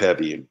more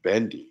heavy and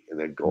bendy, and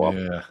then go up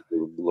Yeah. a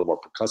little more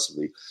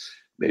percussively.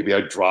 Maybe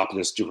I drop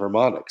this to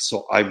harmonics.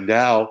 So I'm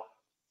now,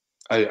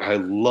 I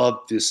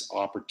love this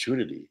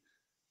opportunity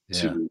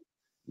Yeah. to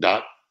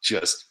not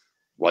just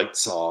write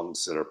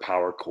songs that are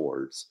power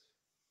chords,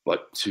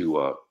 but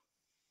to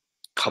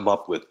come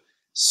up with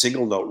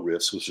single note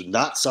riffs, which was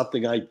not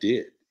something I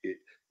did. It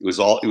was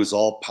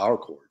all power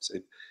chords.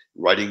 And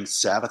writing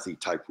Sabbathy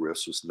type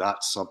riffs was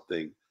not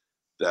something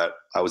that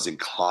I was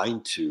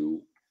inclined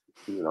to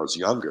when I was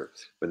younger.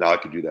 But now I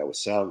could do that with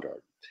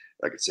Soundgarden.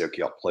 I could say,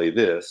 okay, I'll play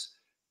this.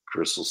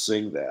 Chris will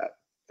sing that,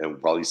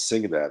 and while he's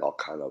singing that,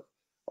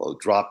 I'll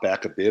drop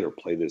back a bit or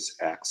play this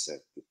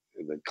accent,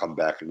 and then come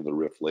back into the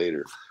riff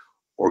later,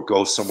 or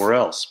go somewhere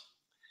else.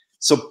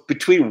 So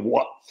between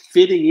what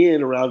fitting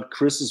in around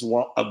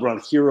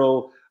around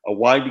Hero, a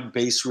winding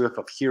bass riff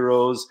of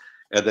Heroes,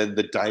 and then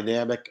the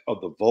dynamic of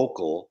the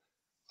vocal,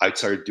 I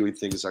started doing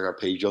things like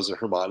arpeggios and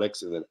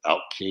harmonics, and then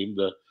out came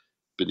the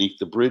beneath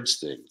the bridge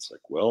thing. It's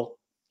like, well,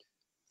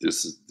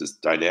 this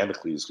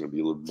dynamically is going to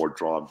be a little more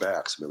drawn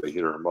back. So maybe I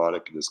hit a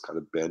harmonic and just kind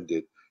of bend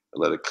it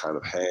and let it kind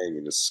of hang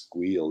and just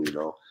squeal.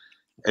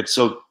 And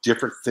so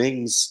different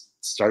things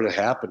started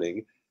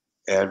happening,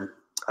 and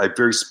I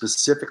very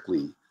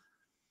specifically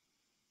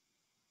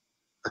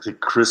I think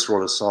Chris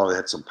wrote a song that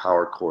had some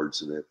power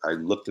chords in it. I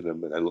looked at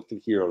him and I looked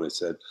at Hero and I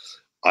said,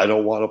 I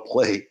don't want to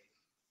play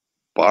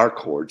bar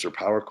chords or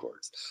power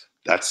chords.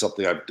 That's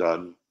something I've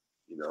done,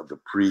 the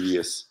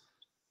previous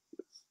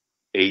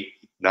 8,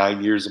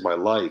 9 years of my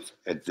life.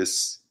 And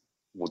this,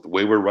 with the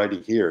way we're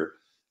writing here,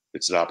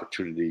 it's an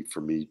opportunity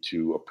for me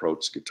to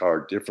approach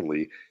guitar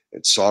differently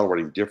and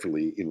songwriting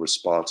differently in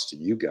response to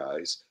you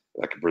guys.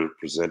 And I can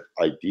present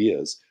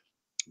ideas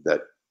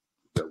that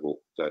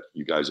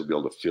you guys will be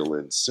able to fill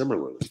in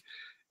similarly.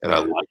 And I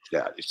like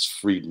that. It's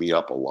freed me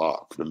up a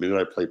lot. The minute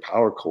I play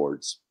power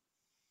chords,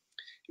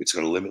 it's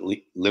going to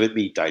limit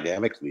me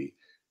dynamically,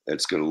 and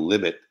it's going to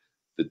limit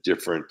the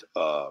different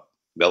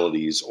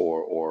melodies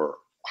or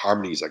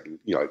harmonies. I can,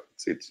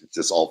 it's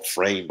just all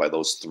framed by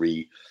those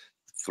three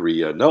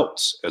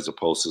notes, as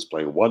opposed to just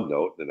playing one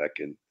note. Then I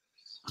can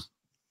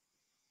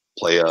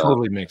play a.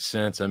 Totally makes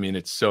sense. I mean,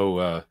 it's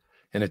so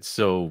and it's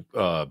so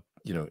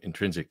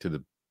intrinsic to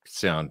the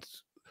sound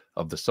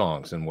of the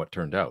songs and what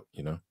turned out.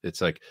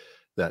 It's like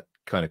that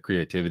kind of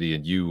creativity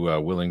and you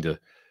willing to.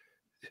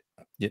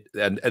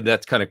 And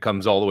that kind of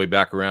comes all the way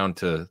back around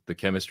to the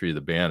chemistry of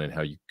the band and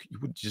how you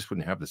just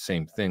wouldn't have the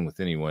same thing with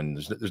anyone.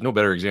 There's no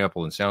better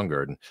example in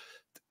Soundgarden.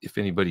 If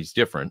anybody's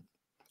different,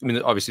 I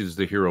mean, obviously there's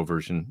the Hero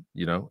version,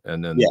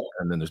 and then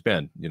there's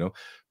Ben,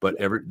 but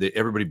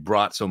everybody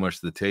brought so much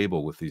to the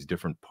table with these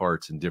different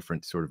parts and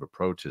different sort of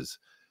approaches,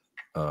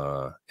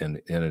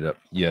 and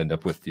you end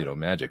up with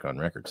magic on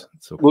records.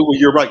 So cool. Well,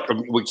 you're right. I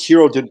mean,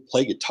 Hero didn't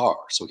play guitar,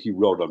 so he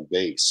wrote on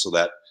bass, so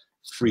that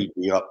freed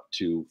me up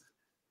to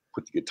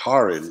put the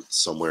guitar in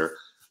somewhere.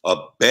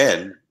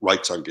 Ben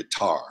writes on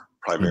guitar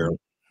primarily.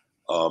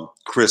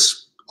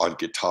 Chris on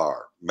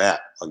guitar,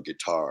 Matt on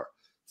guitar.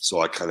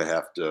 So I kind of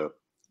have to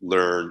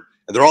learn,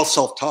 and they're all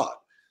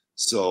self-taught.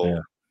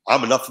 So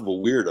I'm enough of a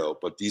weirdo,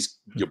 but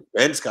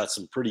Ben's got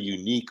some pretty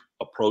unique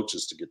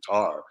approaches to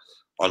guitar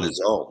on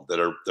his own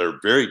they're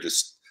very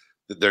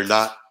they're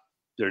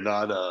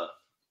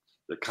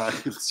kind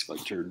of, if I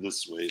turn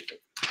this way.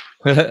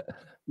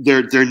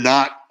 They're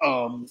not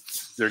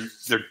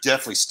they're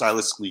definitely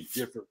stylistically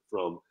different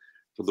from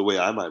the way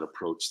I might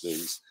approach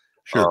things.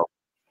 Sure.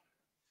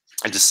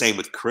 And the same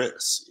with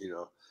Chris,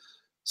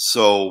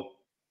 So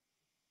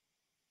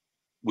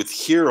with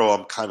Hero,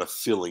 I'm kind of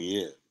filling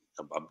in.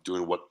 I'm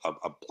doing what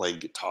I'm playing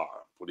guitar,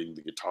 putting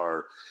the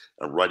guitar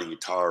and writing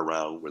guitar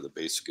around where the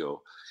bass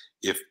go.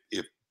 If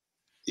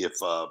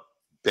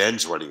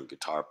Ben's writing a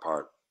guitar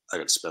part, I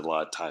got to spend a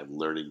lot of time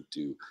learning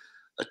to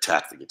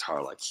attack the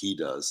guitar like he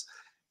does,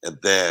 and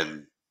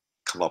then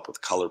come up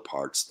with color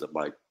parts that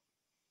might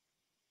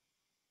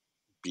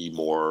be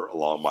more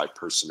along my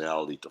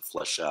personality to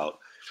flesh out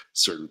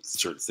certain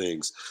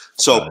things.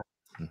 So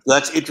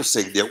that's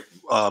interesting.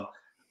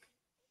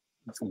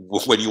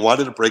 When you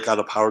wanted to break out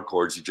of power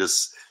chords, you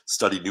just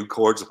study new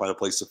chords and find a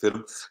place to fit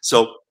them.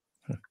 So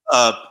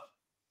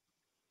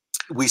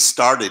we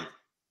started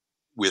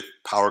with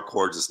power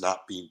chords as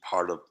not being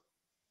part of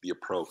the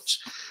approach.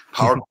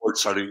 Power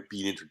chords started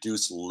being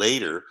introduced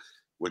later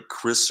when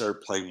Chris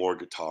started playing more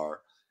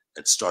guitar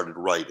and started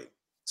writing.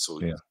 So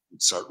he'd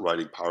start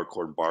writing power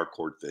chord and bar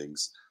chord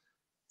things.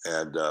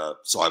 And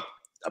so I'm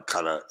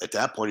kind of, at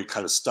that point, you're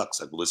kind of stuck.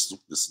 So this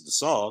is the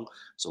song,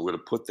 so I'm going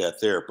to put that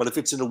there. But if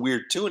it's in a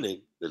weird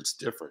tuning, then it's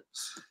different,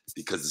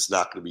 because it's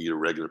not going to be a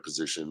regular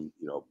position,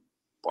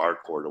 bar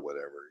chord or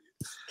whatever.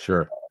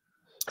 Sure.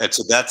 And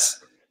so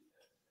that's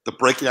the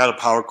breaking out of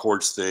power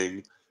chords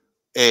thing.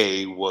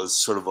 A, was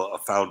sort of a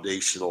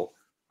foundational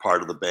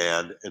part of the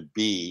band, and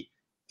B,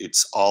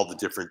 it's all the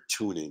different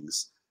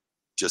tunings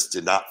just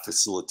did not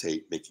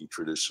facilitate making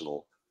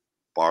traditional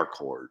bar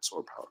chords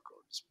or power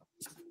chords.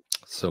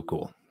 So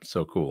cool.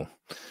 So cool.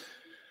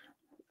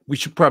 We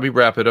should probably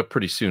wrap it up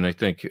pretty soon. I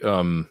think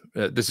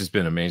this has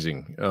been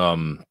amazing.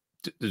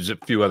 There's a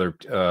few other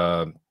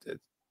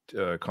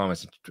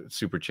comments,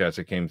 super chats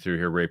that came through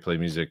here. Ray Play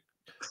Music,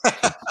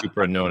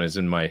 Super Unknown, is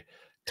in my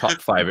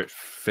top 5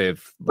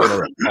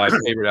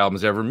 favorite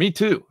albums ever. Me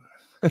too.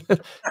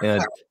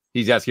 And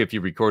he's asking if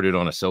you recorded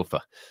on a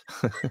sofa.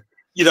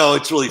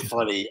 It's really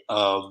funny.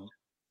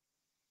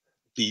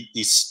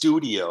 The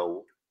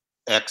Studio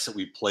X that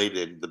we played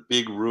in, the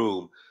big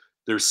room,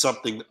 there's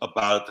something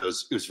about it that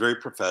was very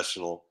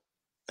professional,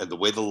 and the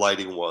way the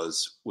lighting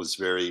was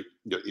very,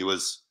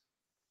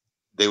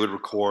 they would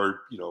record,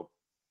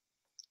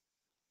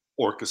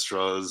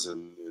 orchestras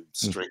and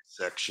string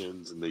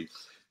sections, and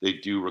they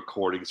do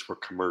recordings for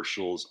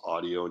commercials,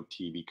 audio and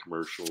TV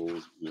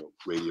commercials,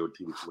 radio and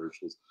TV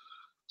commercials.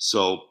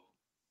 So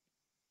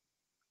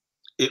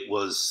it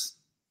was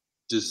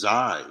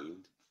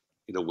designed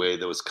in a way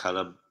that was kind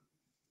of,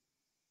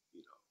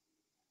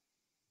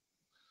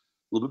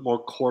 a little bit more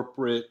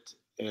corporate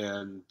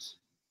and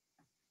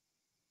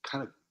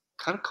kind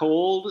of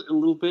cold a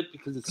little bit,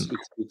 because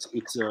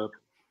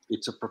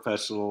it's a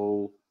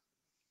professional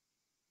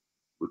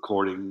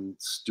recording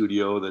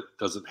studio that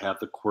doesn't have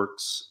the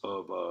quirks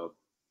of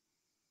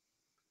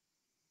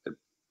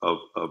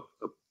a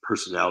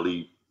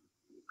personality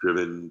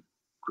driven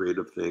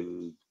creative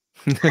thing.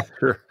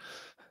 Sure.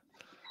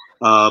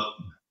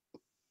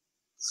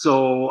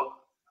 So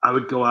I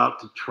would go out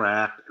to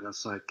track, and I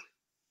was like,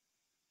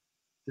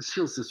 this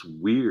feels just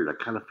weird. I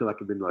kind of feel like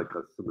I'm in like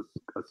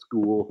a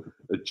school,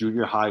 a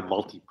junior high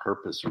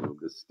multi-purpose room,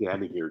 just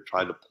standing here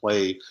trying to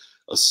play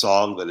a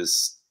song that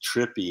is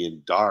trippy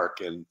and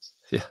dark, and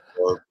Yeah.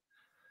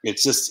 it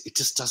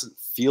just doesn't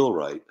feel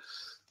right.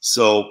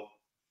 So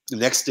the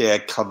next day I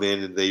come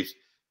in and they've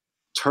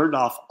turned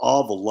off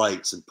all the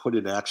lights and put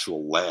in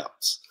actual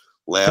lamps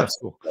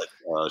Cool.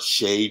 like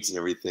shades and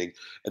everything.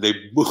 And they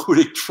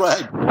they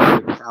tried one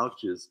of the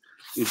couches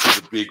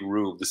into the big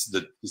room. This is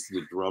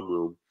the drum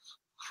room,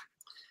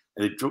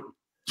 and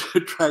they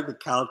tried the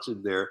couch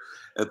in there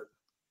and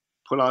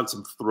put on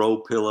some throw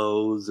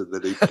pillows, and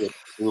then they put a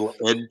little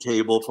end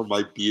table for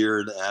my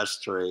beer and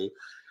ashtray,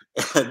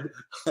 and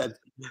and,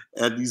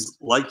 and these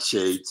light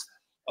shades.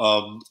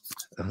 Um,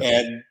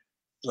 and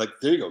like,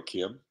 there you go,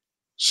 Kim,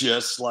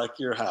 just like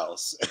your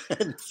house.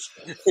 And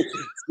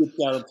sit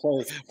down and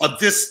play.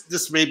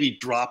 This may be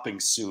dropping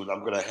soon.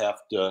 I'm gonna have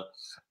to.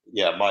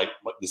 Yeah,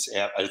 this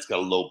amp. It's got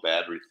a low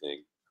battery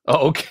thing.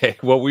 Oh, okay.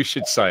 Well, we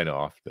should sign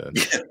off then.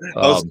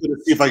 I was going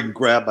to see if I can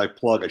grab my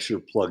plug. I should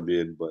have plugged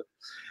in, but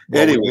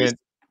Well, anyways,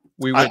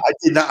 we went.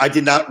 I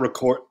did not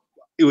record.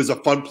 It was a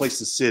fun place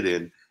to sit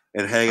in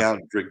and hang out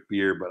and drink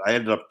beer, but I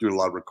ended up doing a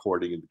lot of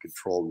recording in the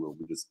control room.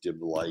 We just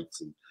dimmed the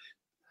lights, and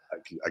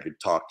I could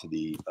talk to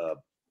the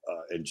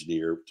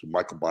engineer, to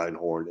Michael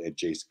Beinhorn and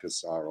Jason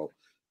Casaro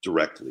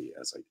directly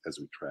as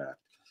we tracked.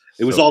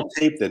 It was all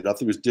taped then;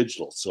 nothing was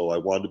digital. So I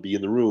wanted to be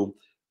in the room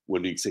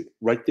when he'd say,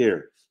 "Right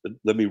there,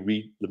 let me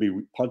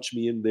punch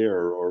me in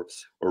there, or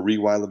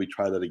rewind. Let me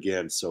try that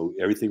again." So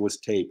everything was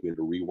taped. We had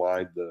to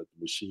rewind the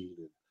machine.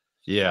 And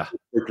Yeah,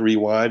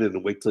 rewind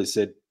and wait till he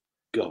said,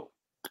 "Go."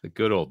 The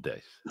good old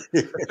days.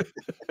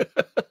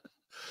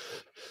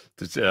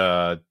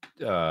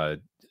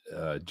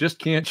 Just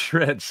Can't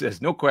Shred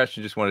says, no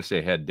question, just want to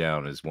say Head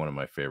Down is one of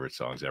my favorite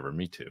songs ever.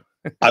 Me too.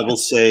 I will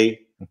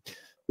say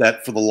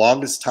that for the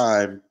longest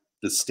time,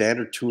 the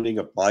standard tuning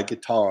of my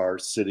guitar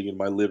sitting in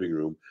my living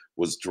room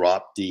was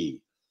drop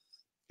D.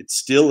 It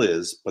still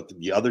is, but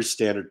the other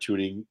standard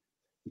tuning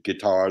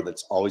guitar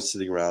that's always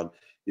sitting around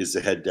is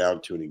the head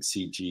down tuning,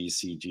 C, G,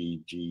 C,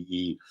 G, G,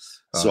 E.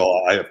 So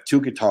I have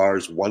two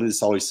guitars. One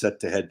is always set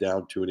to head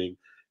down tuning.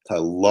 I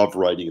love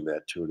writing in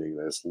that tuning.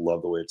 I just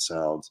love the way it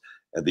sounds.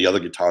 And the other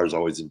guitar is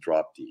always in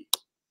drop D.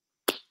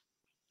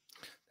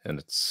 And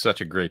it's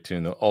such a great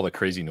tune. All the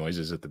crazy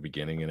noises at the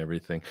beginning and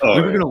everything. Oh,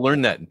 we were going to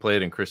learn that and play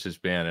it in Chris's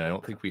band, and I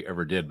don't think we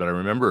ever did. But I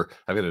remember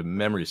I've got a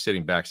memory of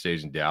sitting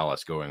backstage in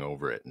Dallas, going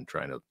over it and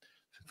trying to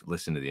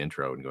listen to the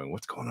intro and going,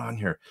 "What's going on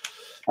here?"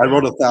 I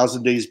wrote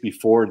 1,000 Days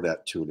Before in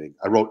that tuning.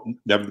 I wrote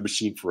Never the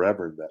Machine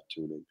Forever in that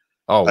tuning.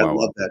 Oh, wow. I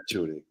love that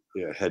tuning.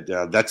 Yeah, Head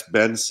Down. That's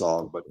Ben's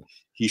song, but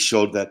he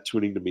showed that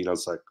tuning to me, and I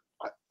was like,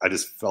 I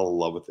just fell in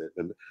love with it,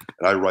 and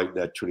I write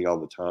that tuning all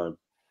the time.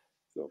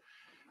 So.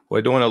 Well,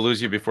 I don't want to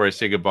lose you before I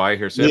say goodbye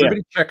here. So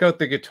everybody check out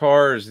the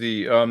guitars,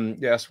 the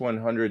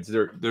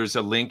S100s. There's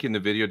a link in the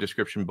video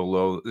description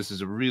below. This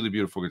is a really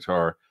beautiful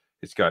guitar.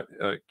 It's got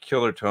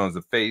killer tones,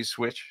 the phase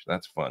switch.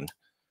 That's fun.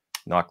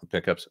 Knock the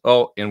pickups.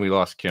 Oh, and we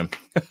lost Kim.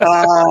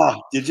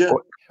 Did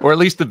you? Or at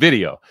least the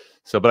video.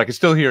 So, but I can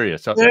still hear you.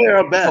 So, yeah,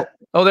 I'm back.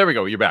 Oh, there we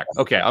go. You're back.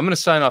 Okay, I'm going to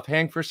sign off.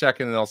 Hang for a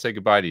second, and I'll say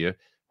goodbye to you.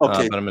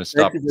 Okay, but I'm going to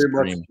stop the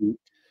stream. Much.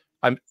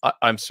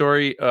 I'm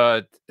sorry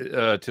to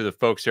the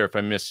folks there if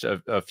I missed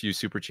a few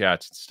super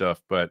chats and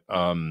stuff, but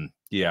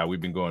yeah,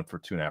 we've been going for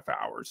 2.5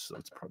 hours, so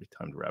it's probably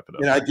time to wrap it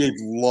up. And I gave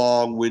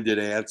long-winded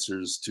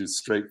answers to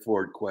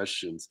straightforward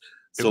questions.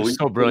 So it was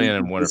so brilliant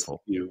and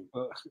wonderful.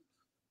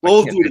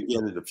 We'll do it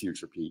again in the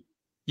future, Pete.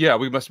 Yeah,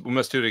 we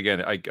must do it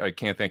again. I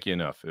can't thank you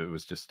enough. It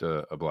was just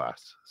a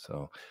blast.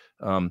 So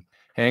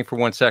hang for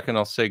 1 second.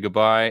 I'll say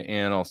goodbye,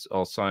 and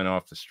I'll sign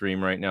off the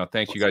stream right now.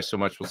 Thanks, you guys, so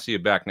much. We'll see you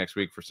back next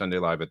week for Sunday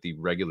Live at the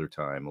regular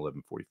time,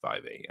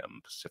 11:45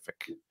 a.m.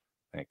 Pacific.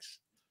 Thanks.